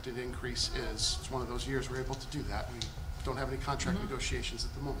projected increase is. It's one of those years we're able to do that. We don't have any contract negotiations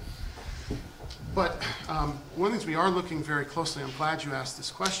at the moment. But one of the things we are looking very closely, I'm glad you asked this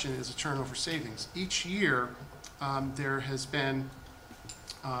question, is a turnover savings. Each year, there has been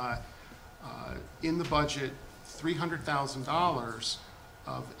in the budget $300,000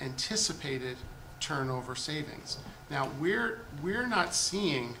 of anticipated turnover savings. Now, we're not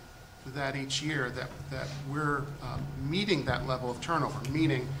seeing that each year that we're meeting that level of turnover,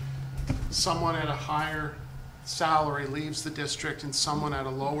 meaning someone at a higher salary leaves the district and someone at a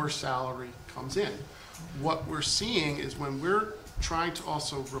lower salary comes in. What we're seeing is when we're trying to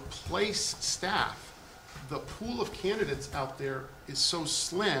also replace staff, the pool of candidates out there is so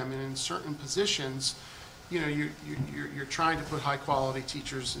slim, and in certain positions, you're trying to put high quality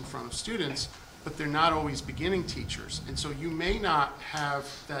teachers in front of students, but they're not always beginning teachers. And so you may not have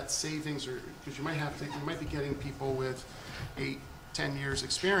that savings, or because you might be getting people with 8-10 years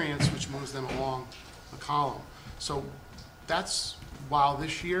experience, which moves them along the column. So that's, while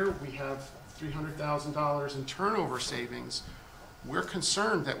this year we have $300,000 in turnover savings, we're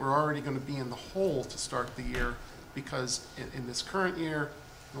concerned that we're already going to be in the hole to start the year, because in this current year,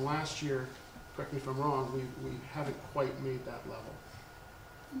 the last year, correct me if I'm wrong, we haven't quite made that level.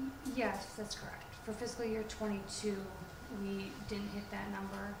 Yes, that's correct. For fiscal year '22, we didn't hit that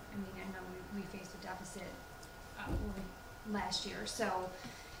number. I mean, I know we faced a deficit last year, so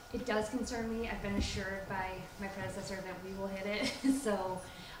it does concern me. I've been assured by my predecessor that we will hit it. So,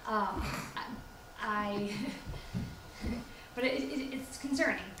 but it's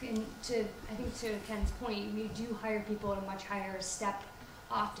concerning. And I think to Ken's point, we do hire people at a much higher step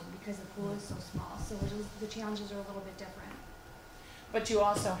often because the pool is so small. So the challenges are a little bit different. But you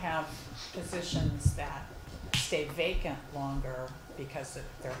also have positions that stay vacant longer because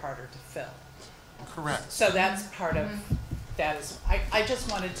they're harder to fill. Correct. So that's part of that is, I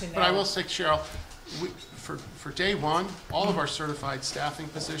just wanted to know. But I will say, Cheryl, for day one, all of our certified staffing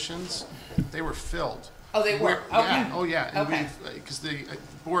positions, they were filled. Oh, they were? Okay. Yeah, oh yeah. And Okay. because the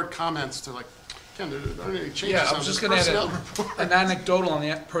board comments to like, Ken, there aren't any changes Yeah, I on was this just gonna add personnel report. an anecdotal on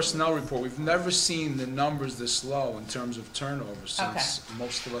the personnel report. We've never seen the numbers this low in terms of turnover since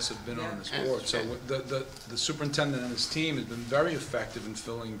most of us have been on this Yeah. board. So the superintendent and his team has been very effective in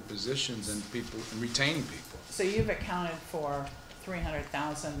filling positions and retaining people. So you've accounted for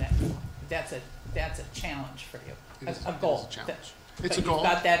 300,000. That's a challenge for you. It is- A goal. It is a challenge. But It's a goal. you've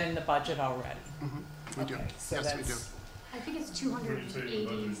got that in the budget already. We do. Okay, so Yes, we do. that's- I think it's When you say the budget, you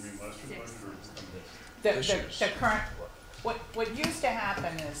mean last year's 286. budget or? The current, what used to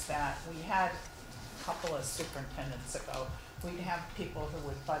happen is that we had a couple of superintendents ago, we'd have people who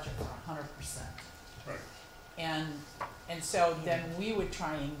would budget for 100%. Right. And so then we would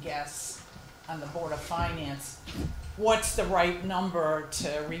try and guess on the Board of Finance, what's the right number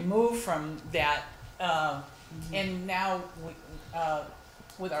to remove from that? And now,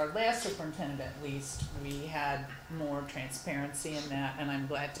 with our last superintendent at least, we had more transparency in that, and I'm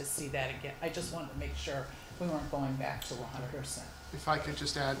glad to see that again. I just wanted to make sure we weren't going back to 100%. If I could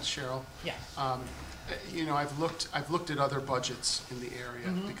just add, Cheryl. Yeah. You know, I've looked at other budgets in the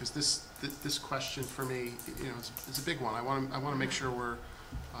area, because this question for me, you know, is a big one. I want to make sure we're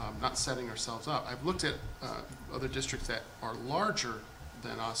not setting ourselves up. I've looked at other districts that are larger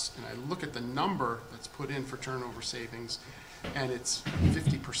than us, and I look at the number that's put in for turnover savings, and it's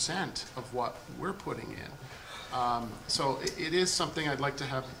 50% of what we're putting in. So it is something I'd like to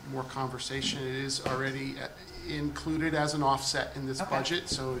have more conversation. It is already included as an offset in this budget,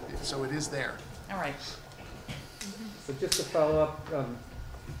 so it is there. All right. So just to follow up,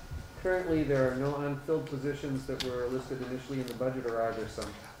 currently there are no unfilled positions that were listed initially in the budget, or are there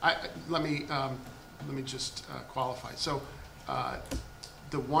some? Let me just qualify. So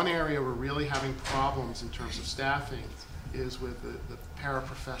the one area we're really having problems in terms of staffing is with the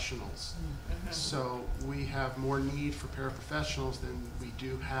paraprofessionals. So we have more need for paraprofessionals than we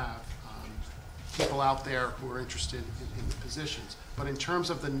do have people out there who are interested in the positions. But in terms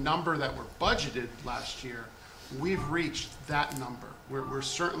of the number that were budgeted last year, we've reached that number. We're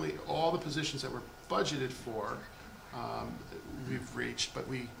certainly, all the positions that were budgeted for, we've reached, but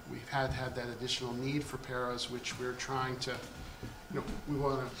we've had that additional need for paras, which we're trying to, you know, we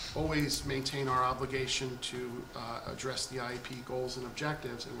want to always maintain our obligation to address the IEP goals and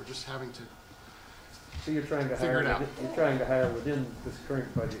objectives, and we're just having to So you're trying to figure it out. You're trying to hire within this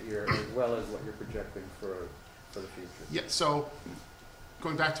current budget year as well as what you're projecting for the future. Yeah, so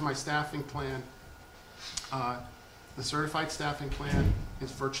going back to my staffing plan, the certified staffing plan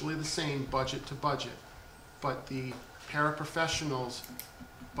is virtually the same budget to budget, but the paraprofessionals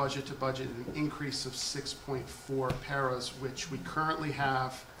budget to budget an increase of 6.4 paras, which we currently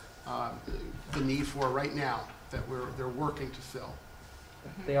have the need for right now, that they're working to fill.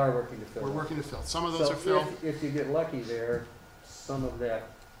 They are working to fill. We're working to fill. Some of those are filled. So if you get lucky there, some of that.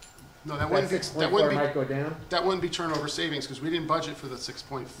 No, that wouldn't be. 6.4 might go down. That wouldn't be turnover savings, because we didn't budget for the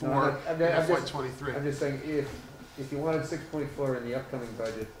 6.4 in FY23. I'm just saying, if you wanted 6.4 in the upcoming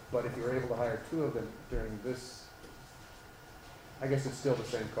budget, but if you were able to hire 2 of them during this, I guess it's still the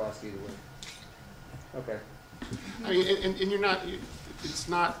same cost either way. Okay. I mean, and you're not. It's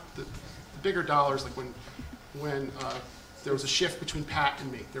not the bigger dollars, like when there was a shift between Pat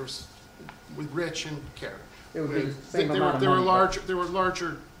and me. There was with Rich and Carrie. It would be the same amount of money. There were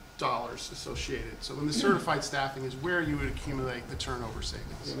larger dollars associated. So when the certified staffing is where you would accumulate the turnover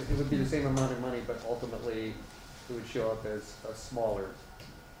savings. It would be the same amount of money, but ultimately it would show up as a smaller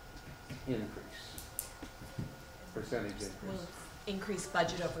increase, percentage increase. Well, increase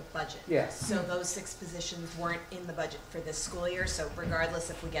budget over budget. Yes. So those 6 positions weren't in the budget for this school year, so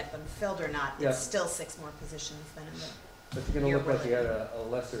regardless if we get them filled or not, Yeah. it's still 6 more positions than in the But you're gonna You're look like you had willing. a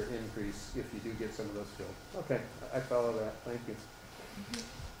lesser increase if you do get some of those filled. Okay, I follow that, thank you.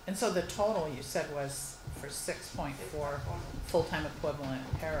 And so the total you said was for 6.4 full-time equivalent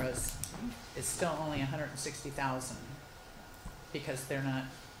paras is still only 160,000 because they're not,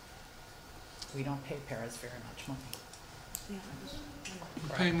 we don't pay paras very much money.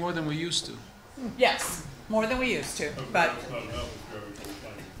 We're paying more than we used to. Yes, more than we used to, but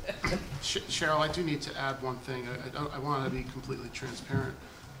Cheryl, I do need to add one thing. I want to be completely transparent.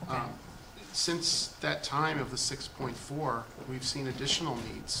 Since that time of the 6.4, we've seen additional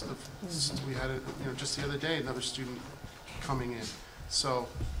needs. We had, just the other day, another student coming in. So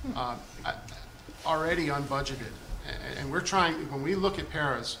already unbudgeted. And we're trying, when we look at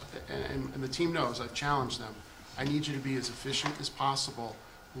paras, and the team knows, I've challenged them, I need you to be as efficient as possible.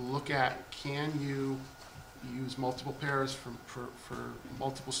 Look at, can you use multiple paras for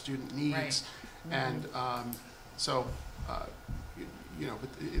multiple student needs? Right. And but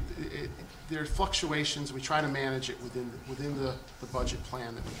there are fluctuations. We try to manage it within the budget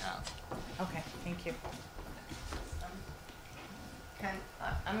plan that we have. okay, thank you.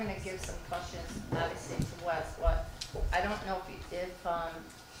 I'm gonna give some questions, obviously, to Wes. I don't know if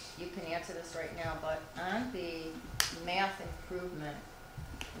you can answer this right now, but on the math improvement,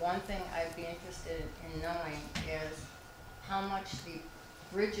 one thing I'd be interested in knowing is how much the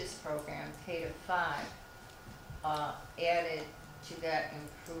Bridges program, K to 5, added to that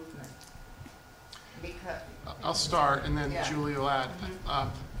improvement. Because I'll start, and then Yeah. Julie will add.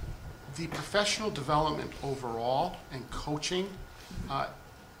 The professional development overall and coaching,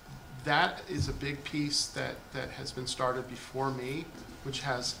 that is a big piece that has been started before me, which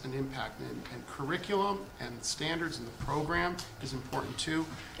has an impact. And curriculum and standards in the program is important too.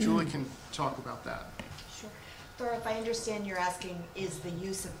 Julie can talk about that. Sure. Thora, if I understand, you're asking, is the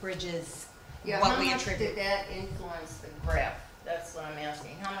use of Bridges Yeah, what how we much attribute? did that influence the graph? That's what I'm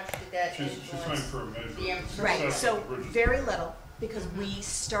asking. How much did that She's trying influence for a measure. the improvement? Right, so Bridges. very little, because we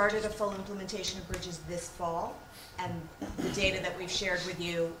started a full implementation of Bridges this fall, and the data that we've shared with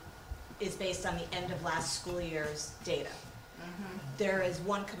you is based on the end of last school year's data. There is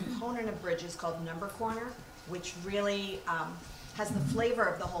one component of Bridges called Number Corner, which really has the flavor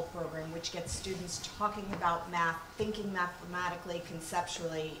of the whole program, which gets students talking about math, thinking mathematically,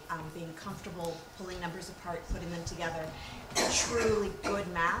 conceptually, being comfortable pulling numbers apart, putting them together. Truly good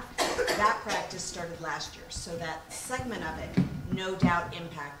math. That practice started last year, so that segment of it no doubt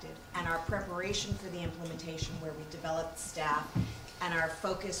impacted. And our preparation for the implementation, where we developed staff and our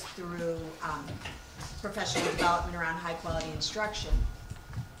focus through professional development around high-quality instruction,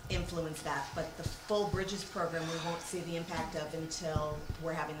 influence that, but the full Bridges program we won't see the impact of until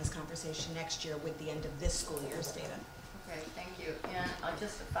we're having this conversation next year with the end of this school year's data. Okay, thank you. And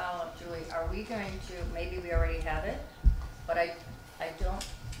just to follow up, Julie, are we going to, maybe we already have it, but I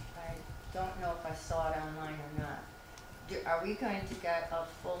don't know if I saw it online or not. Are we going to get a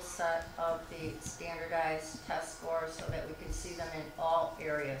full set of the standardized test scores so that we can see them in all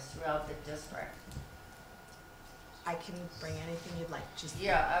areas throughout the district? I can bring anything you'd like, just.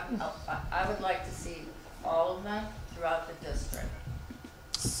 Yeah, I would like to see all of them throughout the district.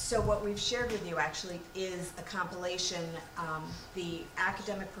 So what we've shared with you actually is a compilation. The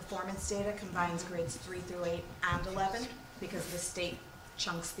academic performance data combines grades 3 through 8 and 11, because the state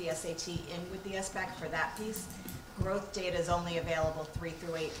chunks the SAT in with the SBAC for that piece. Growth data is only available 3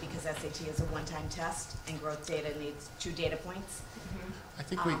 through 8 because SAT is a one-time test, and growth data needs 2 data points. I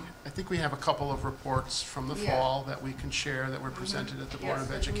think we have a couple of reports from the Yeah. fall that we can share that were presented at the Board Yes, of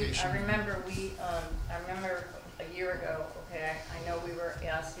 'cause Education. I remember a year ago, okay, I know we were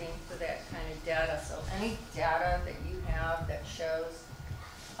asking for that kind of data, so any data that you have that shows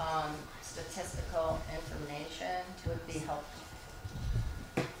statistical information would be helpful.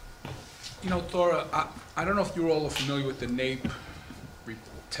 You know, Thora, I don't know if you all are familiar with the NAEP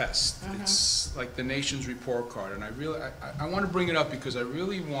test. It's like the nation's report card, and I want to bring it up because I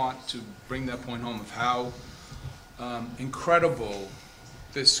really want to bring that point home of how incredible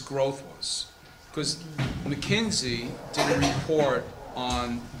this growth was. Because McKinsey did a report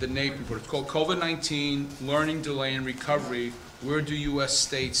on the NAEP report. It's called COVID-19 Learning Delay and Recovery, Where Do U.S.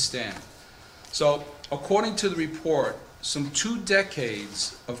 States Stand? So according to the report, some 2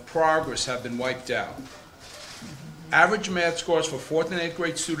 decades of progress have been wiped out. Average math scores for 4th and 8th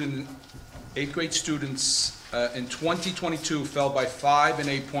grade students in 2022 fell by 5 and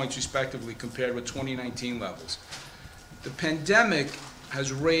 8 points respectively compared with 2019 levels. The pandemic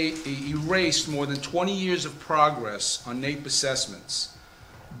has erased more than 20 years of progress on NAEP assessments.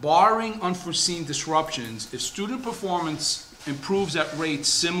 Barring unforeseen disruptions, if student performance improves at rates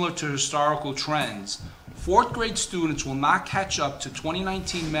similar to historical trends, fourth grade students will not catch up to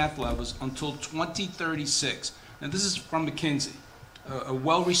 2019 math levels until 2036. Now, this is from McKinsey, a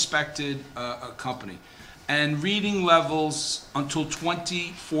well-respected company. And reading levels until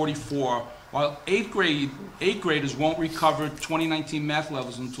 2044, while eighth graders won't recover 2019 math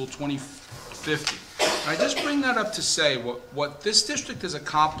levels until 2050. And I just bring that up to say what this district has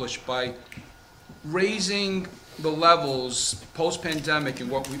accomplished by raising the levels post-pandemic and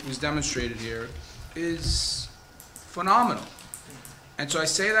what was demonstrated here is phenomenal. And so I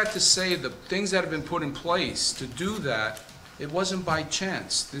say that to say the things that have been put in place to do that, it wasn't by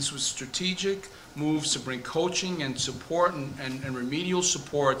chance. This was strategic moves to bring coaching and support and remedial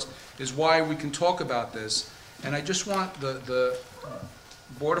support is why we can talk about this. And I just want the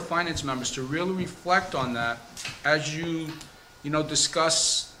Board of Finance members to really reflect on that as you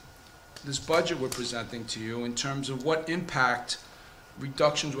discuss this budget we're presenting to you in terms of what impact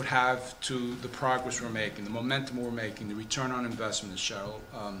reductions would have to the progress we're making, the momentum we're making, the return on investment, as Cheryl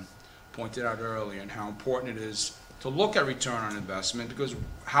pointed out earlier, and how important it is to look at return on investment, because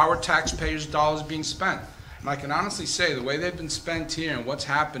how are taxpayers' dollars being spent? And I can honestly say the way they've been spent here and what's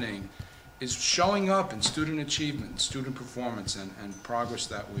happening is showing up in student achievement, student performance, and progress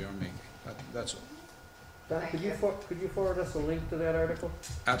that we are making. That's all. Don, could you forward us a link to that article?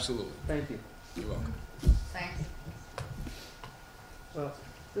 Absolutely. Thank you. You're welcome. Thanks. Well,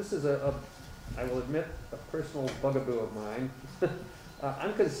 this is I will admit, a personal bugaboo of mine.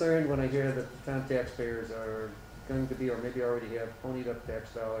 I'm concerned when I hear that the town taxpayers are going to be, or maybe already have, ponied up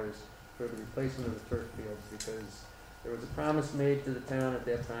tax dollars for the replacement of the turf fields, because there was a promise made to the town at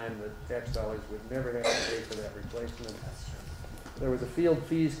that time that tax dollars would never have to pay for that replacement. There was a field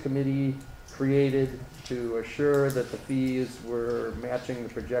fees committee created to assure that the fees were matching the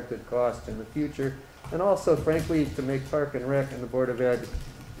projected cost in the future, and also, frankly, to make Park and Rec and the Board of Ed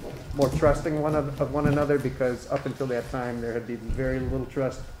more trusting of one another, because up until that time there had been very little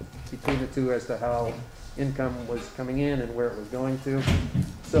trust between the two as to how income was coming in and where it was going to.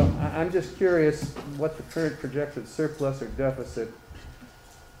 So I'm just curious what the current projected surplus or deficit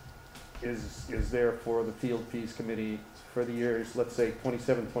is there for the field fees committee for the years, let's say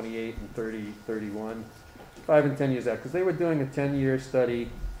 27, 28, and 30, 31, 5 and 10 years out, because they were doing a 10-year study,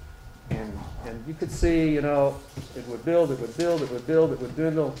 and you could see, it would build, it would build, it would build, it would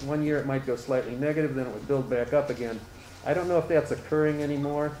dwindle. 1 year it might go slightly negative, then it would build back up again. I don't know if that's occurring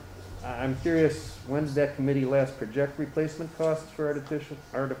anymore. I'm curious, when did that committee last project replacement costs for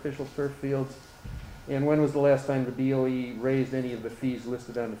artificial turf fields? And when was the last time the BOE raised any of the fees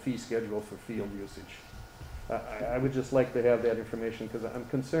listed on the fee schedule for field usage? I would just like to have that information, because I'm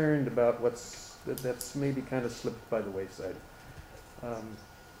concerned about that's maybe kind of slipped by the wayside.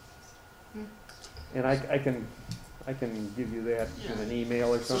 And I can give you that in an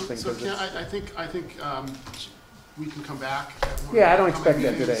email or something. So Ken, I think we can come back. Yeah, I don't expect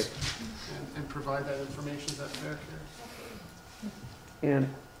that today. And provide that information. Is that fair, Karen?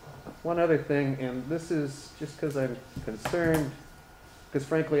 And one other thing, and this is just because I'm concerned, because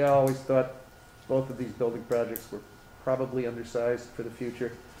frankly I always thought both of these building projects were probably undersized for the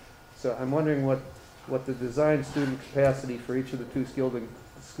future. So I'm wondering what the design student capacity for each of the two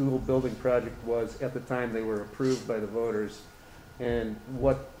school building project was at the time they were approved by the voters, and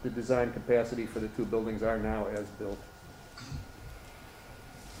what the design capacity for the two buildings are now as built.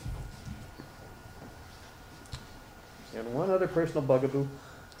 And one other personal bugaboo.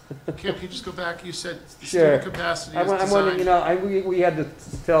 Kim, can you just go back? You said the Sure. student capacity is I'm wondering, we had to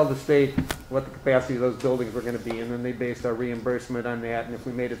tell the state what the capacity of those buildings were going to be, and then they based our reimbursement on that, and if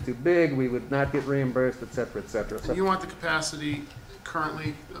we made it too big, we would not get reimbursed, et cetera, et cetera. So You want the capacity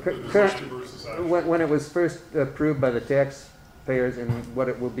currently? when it was first approved by the taxpayers, and what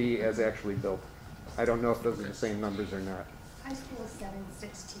it will be as actually built. I don't know if those are the same numbers or not. High school is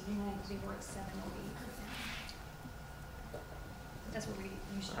 716, and I believe we're at 708 right now. That's what we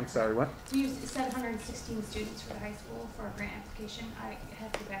usually. I'm sorry, what? We use 716 students for the high school for our grant application. I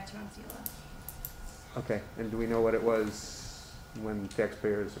have to go back to Mount Zela. Okay, and do we know what it was when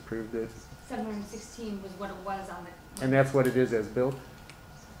taxpayers approved it? 716 was what it was on the. And that's what it is as built?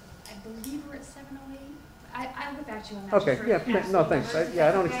 I believe we're at 708. I'll get back to you on that. Okay, for yeah, absolute no, thanks. numbers.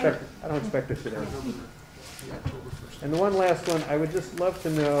 I don't Okay. expect it today. And the one last one, I would just love to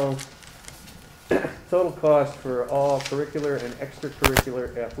know total cost for all curricular and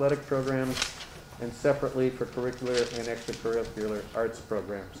extracurricular athletic programs, and separately for curricular and extracurricular arts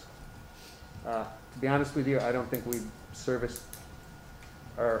programs. To be honest with you, I don't think we've serviced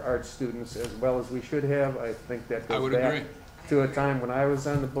our arts students as well as we should have. I think that goes back. I would agree. to a time when I was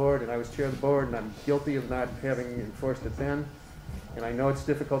on the board and I was chair of the board, and I'm guilty of not having enforced it then. And I know it's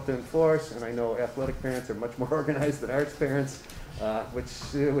difficult to enforce, and I know athletic parents are much more organized than arts parents,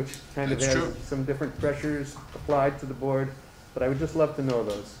 which kind of That's has true. some different pressures applied to the board. But I would just love to know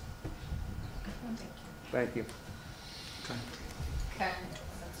those. Thank you. Ken,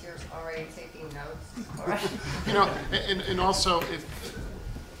 since you're already taking notes, all right. You know, and also, if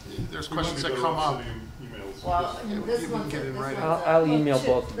there's questions that come up. Well, Yeah, this you can one's, get it this right one's out. I'll email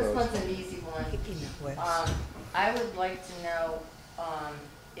both of This those. one's an easy one. I would like to know,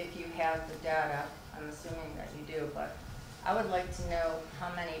 if you have the data, I'm assuming that you do, but I would like to know how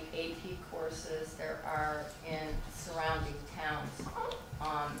many AP courses there are in surrounding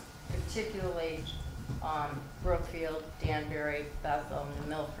towns, particularly Brookfield, Danbury, Bethel, New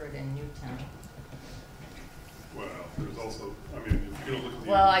Milford, and Newtown. Well, there's also, I mean, if you're gonna look at the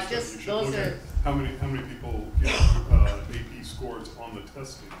Well, AP I stuff, just- you should those look at are- how many people get AP scores on the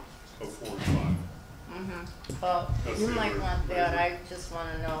testing of 4 and 5. Well, That's you the might other want that, reason. I just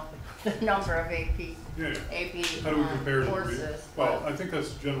wanna know the number of AP Yeah. AP How do we compare to the courses. well, I think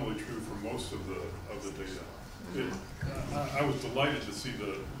that's generally true for most of the data. I was delighted to see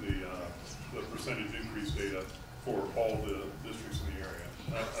the percentage increase data for all the districts in the area.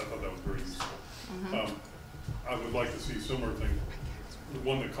 I thought that was very useful. I would like to see similar things. The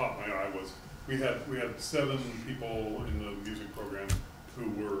one that caught my eye was we had 7 people in the music program who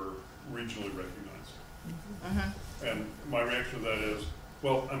were regionally recognized. And my reaction to that is,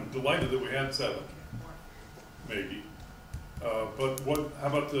 well, I'm delighted that we had 7, maybe. But how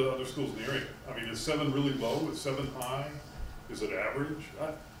about the other schools in the area? I mean, is 7 really low? Is 7 high? Is it average?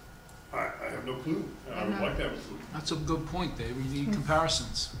 I have no clue, and I would like to have a clue. That's a good point, Dave. We need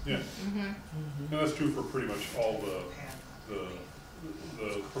comparisons. Yeah. And that's true for pretty much all the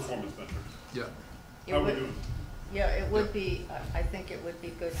performance metrics. Yeah. It How are we would- doing? Yeah, it would be, I think it would be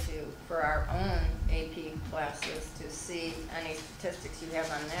good for our own AP classes to see any statistics you have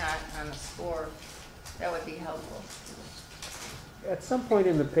on that, on the score. That would be helpful. At some point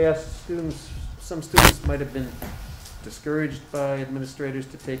in the past, some students might have been discouraged by administrators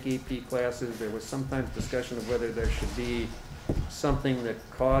to take AP classes. There was sometimes discussion of whether there should be something that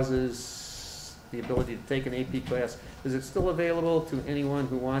causes the ability to take an AP class. Is it still available to anyone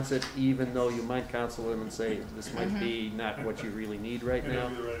who wants it, even though you might counsel them and say, this might be not what you really need right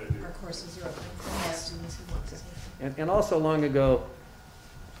now? Our courses are open for all students who want to take them. And also long ago,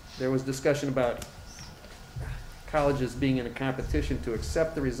 there was discussion about colleges being in a competition to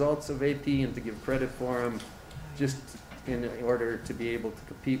accept the results of AP and to give credit for them, just in order to be able to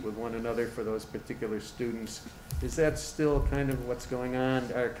compete with one another for those particular students. Is that still kind of what's going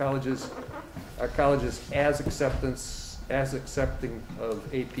on? Are colleges as accepting of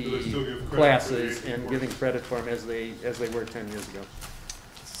AP Do they still give credit for the classes AP and courses? giving credit for them as they were 10 years ago?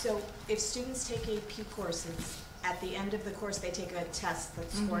 So if students take AP courses, at the end of the course, they take a test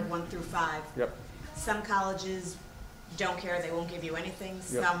that's scored 1 through 5. Yep. Some colleges don't care, they won't give you anything.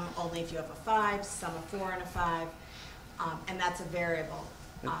 Yep. Some only if you have a 5, some a 4 and a 5, and that's a variable.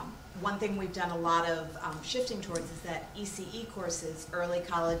 One thing we've done a lot of shifting towards is that ECE courses, early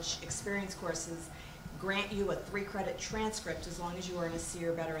college experience courses, grant you a 3-credit transcript as long as you are in a C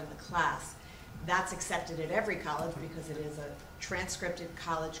or better in the class. That's accepted at every college because it is a transcripted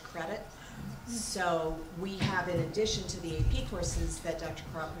college credit. So we have, in addition to the AP courses that Dr.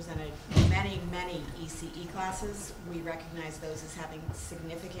 Carl presented, many ECE classes. We recognize those as having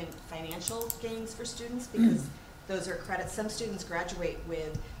significant financial gains for students because those are credits. Some students graduate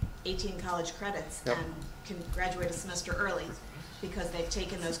with 18 college credits Yep. and can graduate a semester early because they've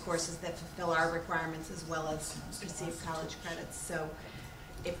taken those courses that fulfill our requirements as well as receive college credits. So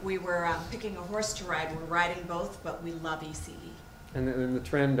if we were picking a horse to ride, we're riding both, but we love ECE. And the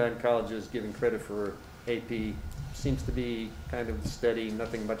trend on colleges giving credit for AP seems to be kind of steady,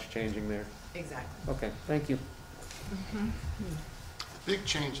 nothing much changing there. Exactly. Okay, thank you. Big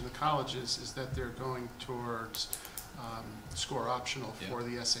change in the colleges is that they're going towards score optional for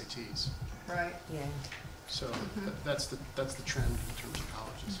the SATs. Right. Yeah. So that's the trend in terms of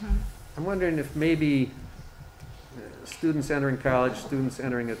colleges. I'm wondering if maybe students entering college, students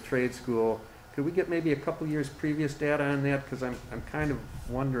entering a trade school, could we get maybe a couple years previous data on that? Because I'm kind of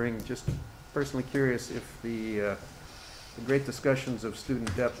wondering, just personally curious, if the great discussions of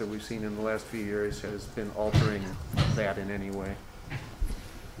student debt that we've seen in the last few years has been altering that in any way.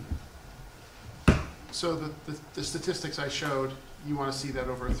 So the statistics I showed, you want to see that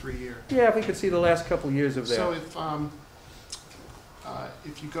over a 3-year? Yeah, if we could see the last couple years of that. So if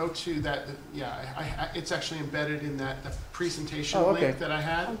if you go to that, it's actually embedded in that presentation Oh, okay. link that I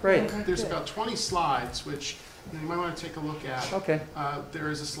had. Oh, great. There's about 20 slides, which you might want to take a look at. Okay. There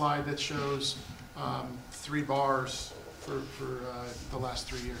is a slide that shows 3 bars for the last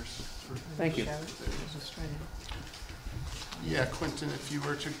 3 years. Thank you. Yeah, Quentin, if you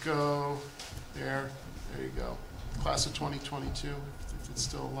were to go there you go. Class of 2022, if it's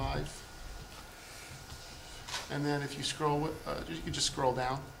still alive. And then if you scroll, you can just scroll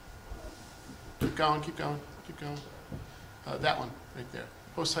down. Keep going, keep going, keep going. That one right there.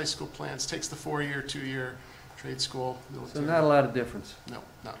 Post-high school plans takes the 4-year, 2-year trade school, military. So not a lot of difference. No,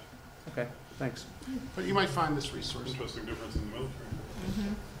 no. Okay, thanks. But you might find this resource. Interesting difference in the military.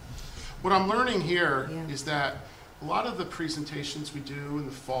 What I'm learning here is that a lot of the presentations we do in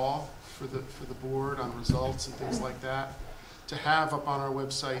the fall for the board on results and things like that, to have up on our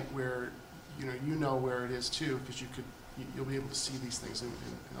website where you know where it is too, because you'll be able to see these things, and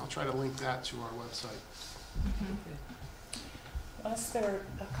I'll try to link that to our website. Plus, there are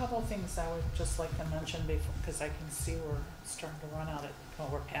a couple of things I would just like to mention before, because I can see we're starting to run out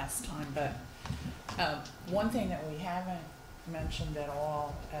we're past time, but one thing that we haven't mentioned at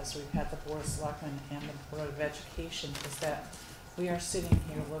all as we've had the Board of Selectmen and the Board of Education is that we are sitting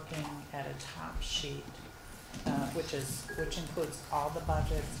here looking at a top sheet, which includes all the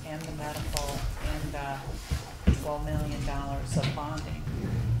budgets and the medical and $12 million of bonding,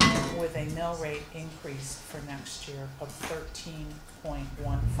 with a mill rate increase for next year of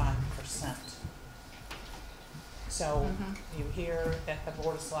 13.15%. So you hear that the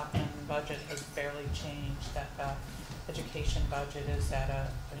Board of Selectmen budget has barely changed, that the education budget is at a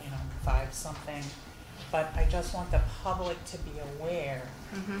 5-something. But I just want the public to be aware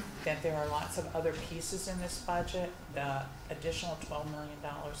that there are lots of other pieces in this budget. The additional $12 million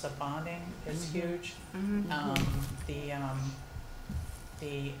of bonding is huge.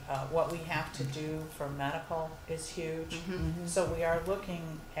 What we have to do for medical is huge. So we are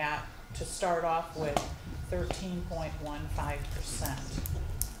looking at, to start off with,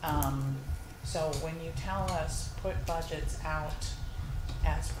 13.15%. So when you tell us put budgets out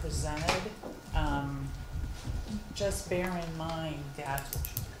as presented, just bear in mind that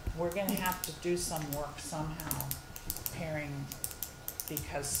we're going to have to do some work somehow pairing,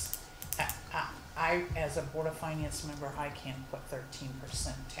 because I, as a Board of Finance member, I can't put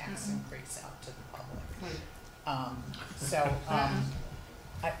 13% tax increase out to the public.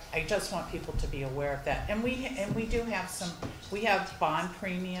 I just want people to be aware of that. And we do have we have bond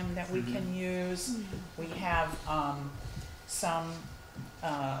premium that we can use. We have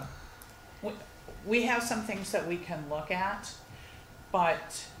we have some things that we can look at,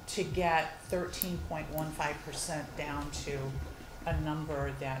 but to get 13.15% down to a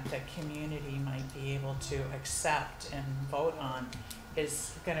number that the community might be able to accept and vote on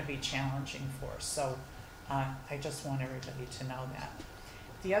is going to be challenging for us. So I just want everybody to know that.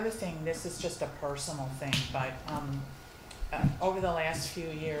 The other thing, this is just a personal thing, but over the last few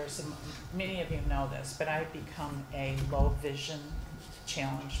years, and many of you know this, but I've become a low vision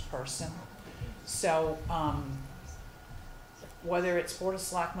challenged person. So whether it's Board of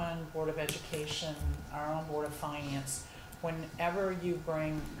Selectmen, Board of Education, our own Board of Finance, whenever you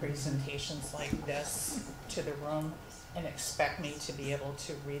bring presentations like this to the room and expect me to be able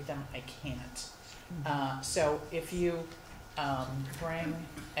to read them, I can't. So if you bring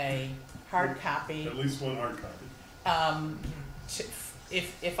a hard copy. At least one hard copy.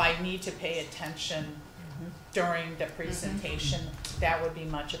 If I need to pay attention during the presentation, that would be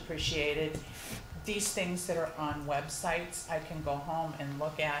much appreciated. These things that are on websites, I can go home and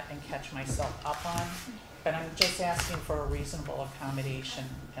look at and catch myself up on, but I'm just asking for a reasonable accommodation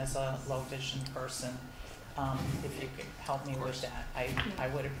as a low vision person. If you could help me with that, I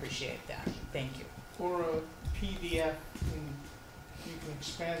would appreciate that. Thank you. Or a PDF, you can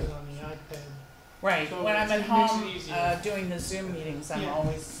expand it on the iPad. Right, So when I'm at it makes home it easier. doing the Zoom meetings, I'm Yeah.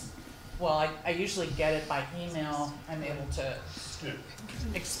 always, well, I usually get it by email. I'm able to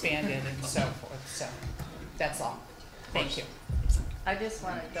expand it and so forth, so that's all. Thank you. I just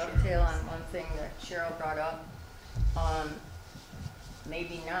want to dovetail on one thing that Cheryl brought up.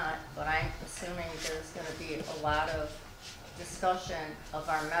 Maybe not, but I'm assuming there's going to be a lot of discussion of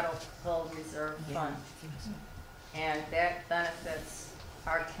our medical reserve fund. And that benefits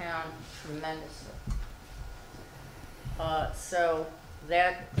our town tremendously. So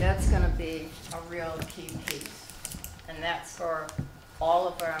that's going to be a real key piece. And that's for all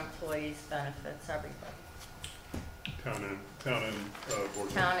of our employees' benefits, everybody. Town and Board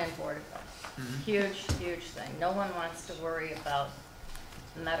of Town and Board of Health. Huge, huge thing. No one wants to worry about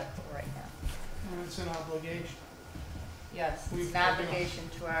medical right now. And it's an obligation. Yes, We've- it's an obligation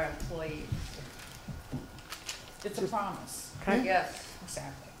to our employees. It's a promise. Yes.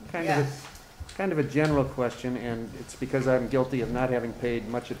 Exactly. Kind of a general question, and it's because I'm guilty of not having paid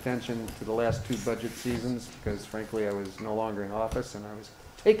much attention to the last two budget seasons, because frankly, I was no longer in office and I was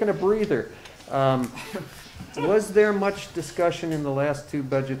taking a breather. Was there much discussion in the last two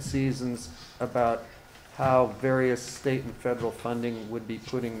budget seasons about how various state and federal funding would be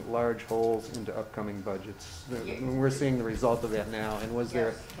putting large holes into upcoming budgets? We're seeing the result of that now, and was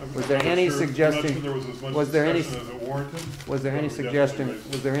there any suggestion? Was there any suggestion?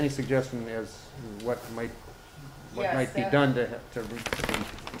 Was there any suggestion as what might be done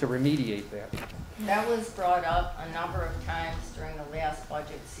to remediate that? That was brought up a number of times during the last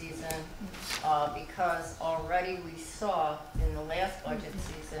budget season, because already we saw in the last budget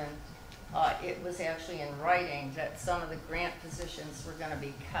season, it was actually in writing that some of the grant positions were gonna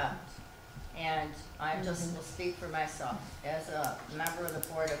be kept. And I just will speak for myself. As a member of the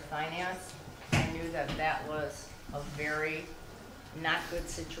Board of Finance, I knew that that was a very not good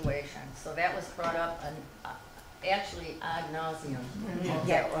situation. So that was brought up, actually ad nauseum.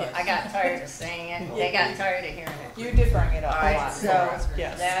 Yeah, I got tired of saying it. They got tired of hearing it. You did bring it up All a right, lot. so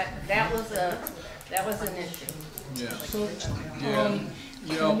Yes. that was an issue. Yeah. So,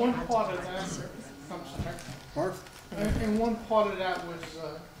 You know, and one part of that, Mark? and one part of that was,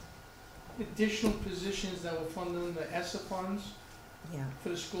 additional positions that were funded in the ESSA funds Yeah. for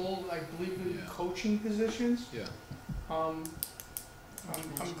the school, I believe the Yeah. coaching positions. yeah. I'm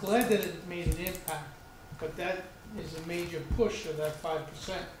glad that it made an impact, but that is a major push of that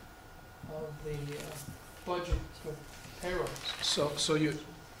 5% of the budget for payroll. So you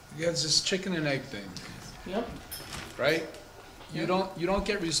have this chicken and egg thing, Yep. right? You don't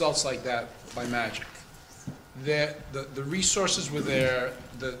get results like that by magic. The resources were there,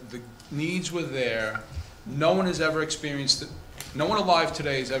 the needs were there. No one has ever experienced it. No one alive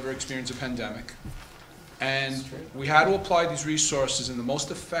today has ever experienced a pandemic. And we had to apply these resources in the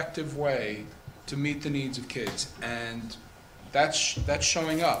most effective way to meet the needs of kids. And that's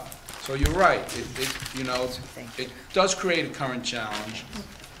showing up. So you're right, it does create a current challenge.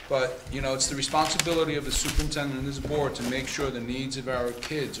 But, it's the responsibility of the superintendent and this board to make sure the needs of our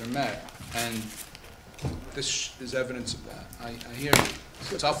kids are met. And this is evidence of that. I hear you.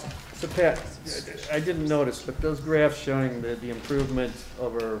 It's a tough one. So Pat, I didn't notice, but those graphs showing the improvement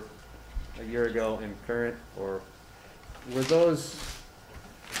over a year ago and current, or were those,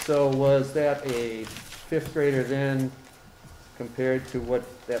 so was that a fifth grader then compared to what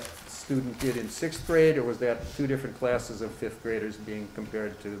that student did in sixth grade, or was that two different classes of fifth graders being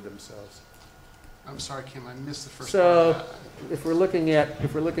compared to themselves? I'm sorry, Kim, I missed the first part of So, that. if we're looking at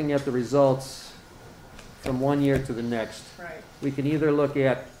the results from one year to the next, Right. we can either look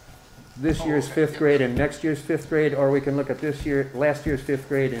at this year's okay, fifth yep. grade and next year's fifth grade, or we can look at last year's fifth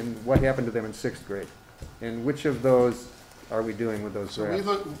grade and what happened to them in sixth grade. And which of those are we doing with those So graphs?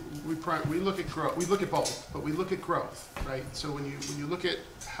 we look at growth, we look at both, but we look at growth, right? So when you look at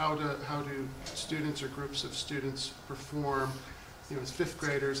how do students or groups of students perform, as fifth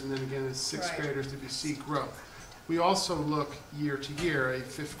graders, and then again as sixth Right. graders, did we see growth? We also look year to year, a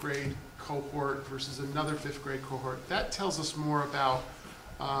fifth grade cohort versus another fifth grade cohort. That tells us more about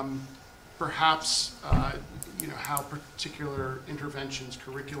perhaps how particular interventions,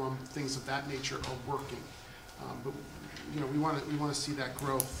 curriculum, things of that nature are working. But we want to see that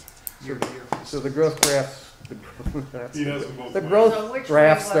growth year to year. So the growth graphs, He has them both the ways. growth So which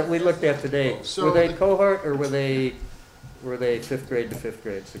graphs way that was we this looked at one? today, So were they the- cohort, or were they fifth grade to fifth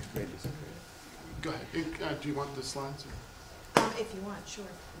grade, sixth grade to sixth grade? Go ahead. Do you want the slides? If you want, sure.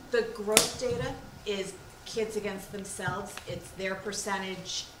 The growth data is kids against themselves. It's their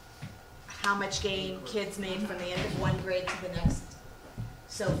percentage, how much gain kids made from the end of one grade to the next.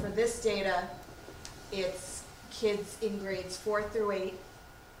 So for this data, it's kids in grades 4 through 8,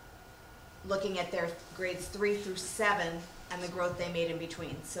 looking at their grades 3 through 7 and the growth they made in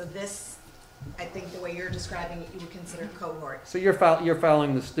between. So this, I think the way you're describing it, you would consider cohort. So you're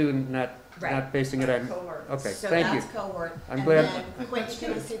following the student, not Right. basing it on, Cohort. okay, So thank you. that's cohort. I'm glad- And then, Quentin,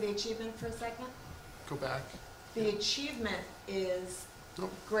 can you see the achievement for a second? Go back. The achievement is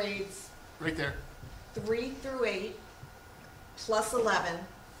Nope. grades Right there. 3 through 8 plus 11,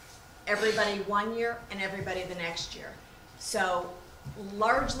 everybody one year and everybody the next year. So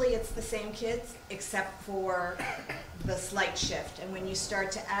largely it's the same kids except for the slight shift. And when you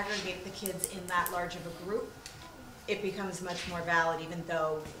start to aggregate the kids in that large of a group, it becomes much more valid, even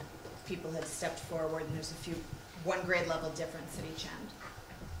though people have stepped forward and there's one grade level difference at each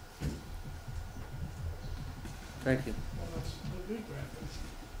end. Thank you. Well, that's a good graph.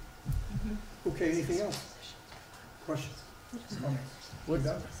 Okay, anything else? Questions? Would-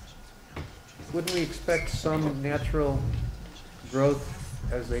 Wouldn't we expect some natural growth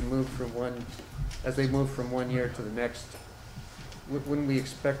as they move from one year to the next? Wouldn't we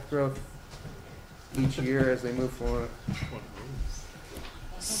expect growth each year as they move forward?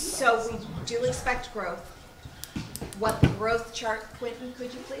 So we do expect growth. What the growth chart, Quentin,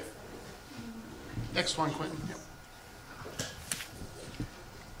 could you please? Next one, Quentin. Yep.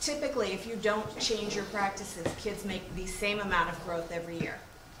 Typically, if you don't change your practices, kids make the same amount of growth every year.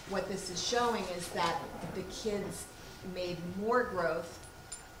 What this is showing is that the kids made more growth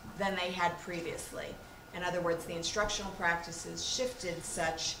than they had previously. In other words, the instructional practices shifted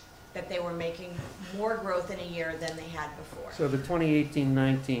such that they were making more growth in a year than they had before. So the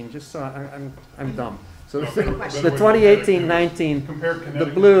 2018-19, just so I'm dumb. So No, the by the way, 2018-19, compare the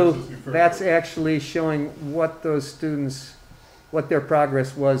Connecticut blue, versus New Fair. that's actually showing what those students, what their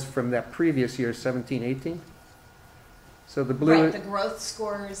progress was from that previous year, 17-18? So the blue. Right, the growth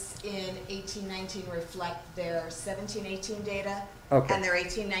scores in 18-19 reflect their 17-18 data Okay. and their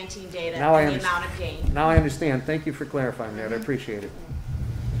 18-19 data Now I and the understand. amount of gain. Now I understand. Thank you for clarifying that. I appreciate it.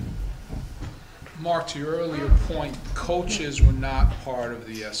 Mark, to your earlier point, coaches were not part of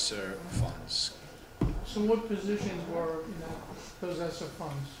the ESSER funds. So what positions were in those ESSER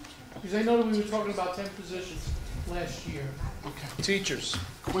funds? Because I know that we were talking about 10 positions last year. Okay. Teachers.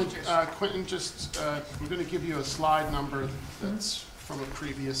 Quentin, just, I'm going to give you a slide number that's from a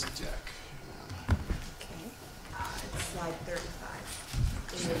previous deck. It's slide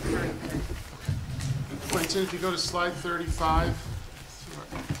 35 in your current code. Quentin, if you go to slide 35,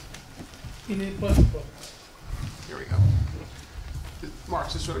 In the budget book. here we go. Mark,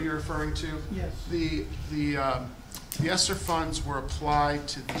 is this what you're referring to? Yes. The ESSER funds were applied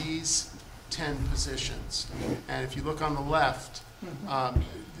to these 10 positions. And if you look on the left,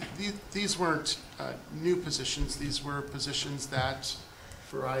 these weren't new positions. These were positions that,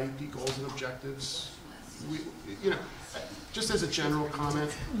 for IEP goals and objectives, just as a general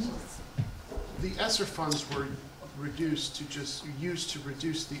comment, the ESSER funds were reduced to just used to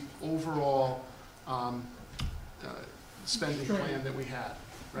reduce the overall spending plan that we had,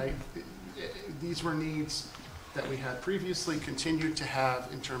 right? These were needs that we had previously, continued to have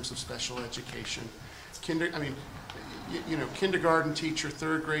in terms of special education. Kindergarten teacher,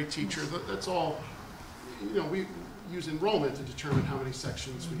 third grade teacher, that's all, we use enrollment to determine how many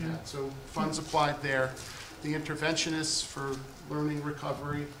sections we had. So funds applied there. The interventionists for learning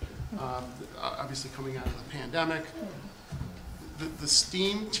recovery, obviously coming out of the pandemic. The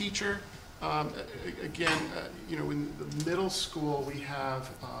STEAM teacher, again, in the middle school, we have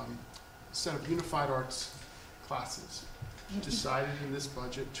a set of unified arts classes. Decided in this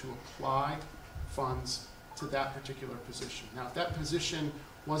budget to apply funds to that particular position. Now, if that position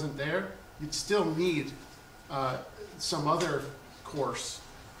wasn't there, you'd still need some other course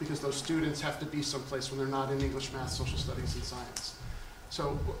because those students have to be someplace when they're not in English, math, social studies, and science.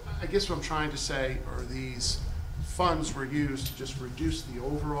 So I guess what I'm trying to say are these funds were used to just reduce the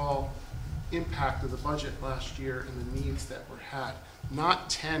overall impact of the budget last year and the needs that were had, not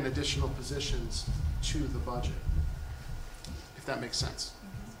 10 additional positions to the budget, if that makes sense.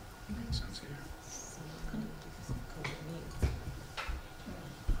 Makes sense here.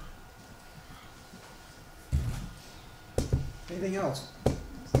 Anything else?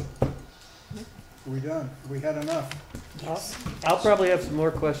 Are we done? We had enough? I'll probably have some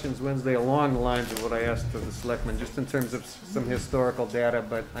more questions Wednesday along the lines of what I asked of the selectmen, just in terms of some historical data,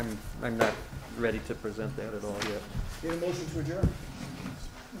 but I'm not ready to present that at all yet. Need a motion to adjourn?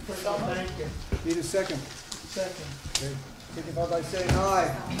 Thank you. Need a second? Second. Okay. Signify by saying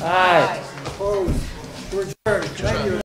aye. Aye. Opposed? We're adjourned. Thank you.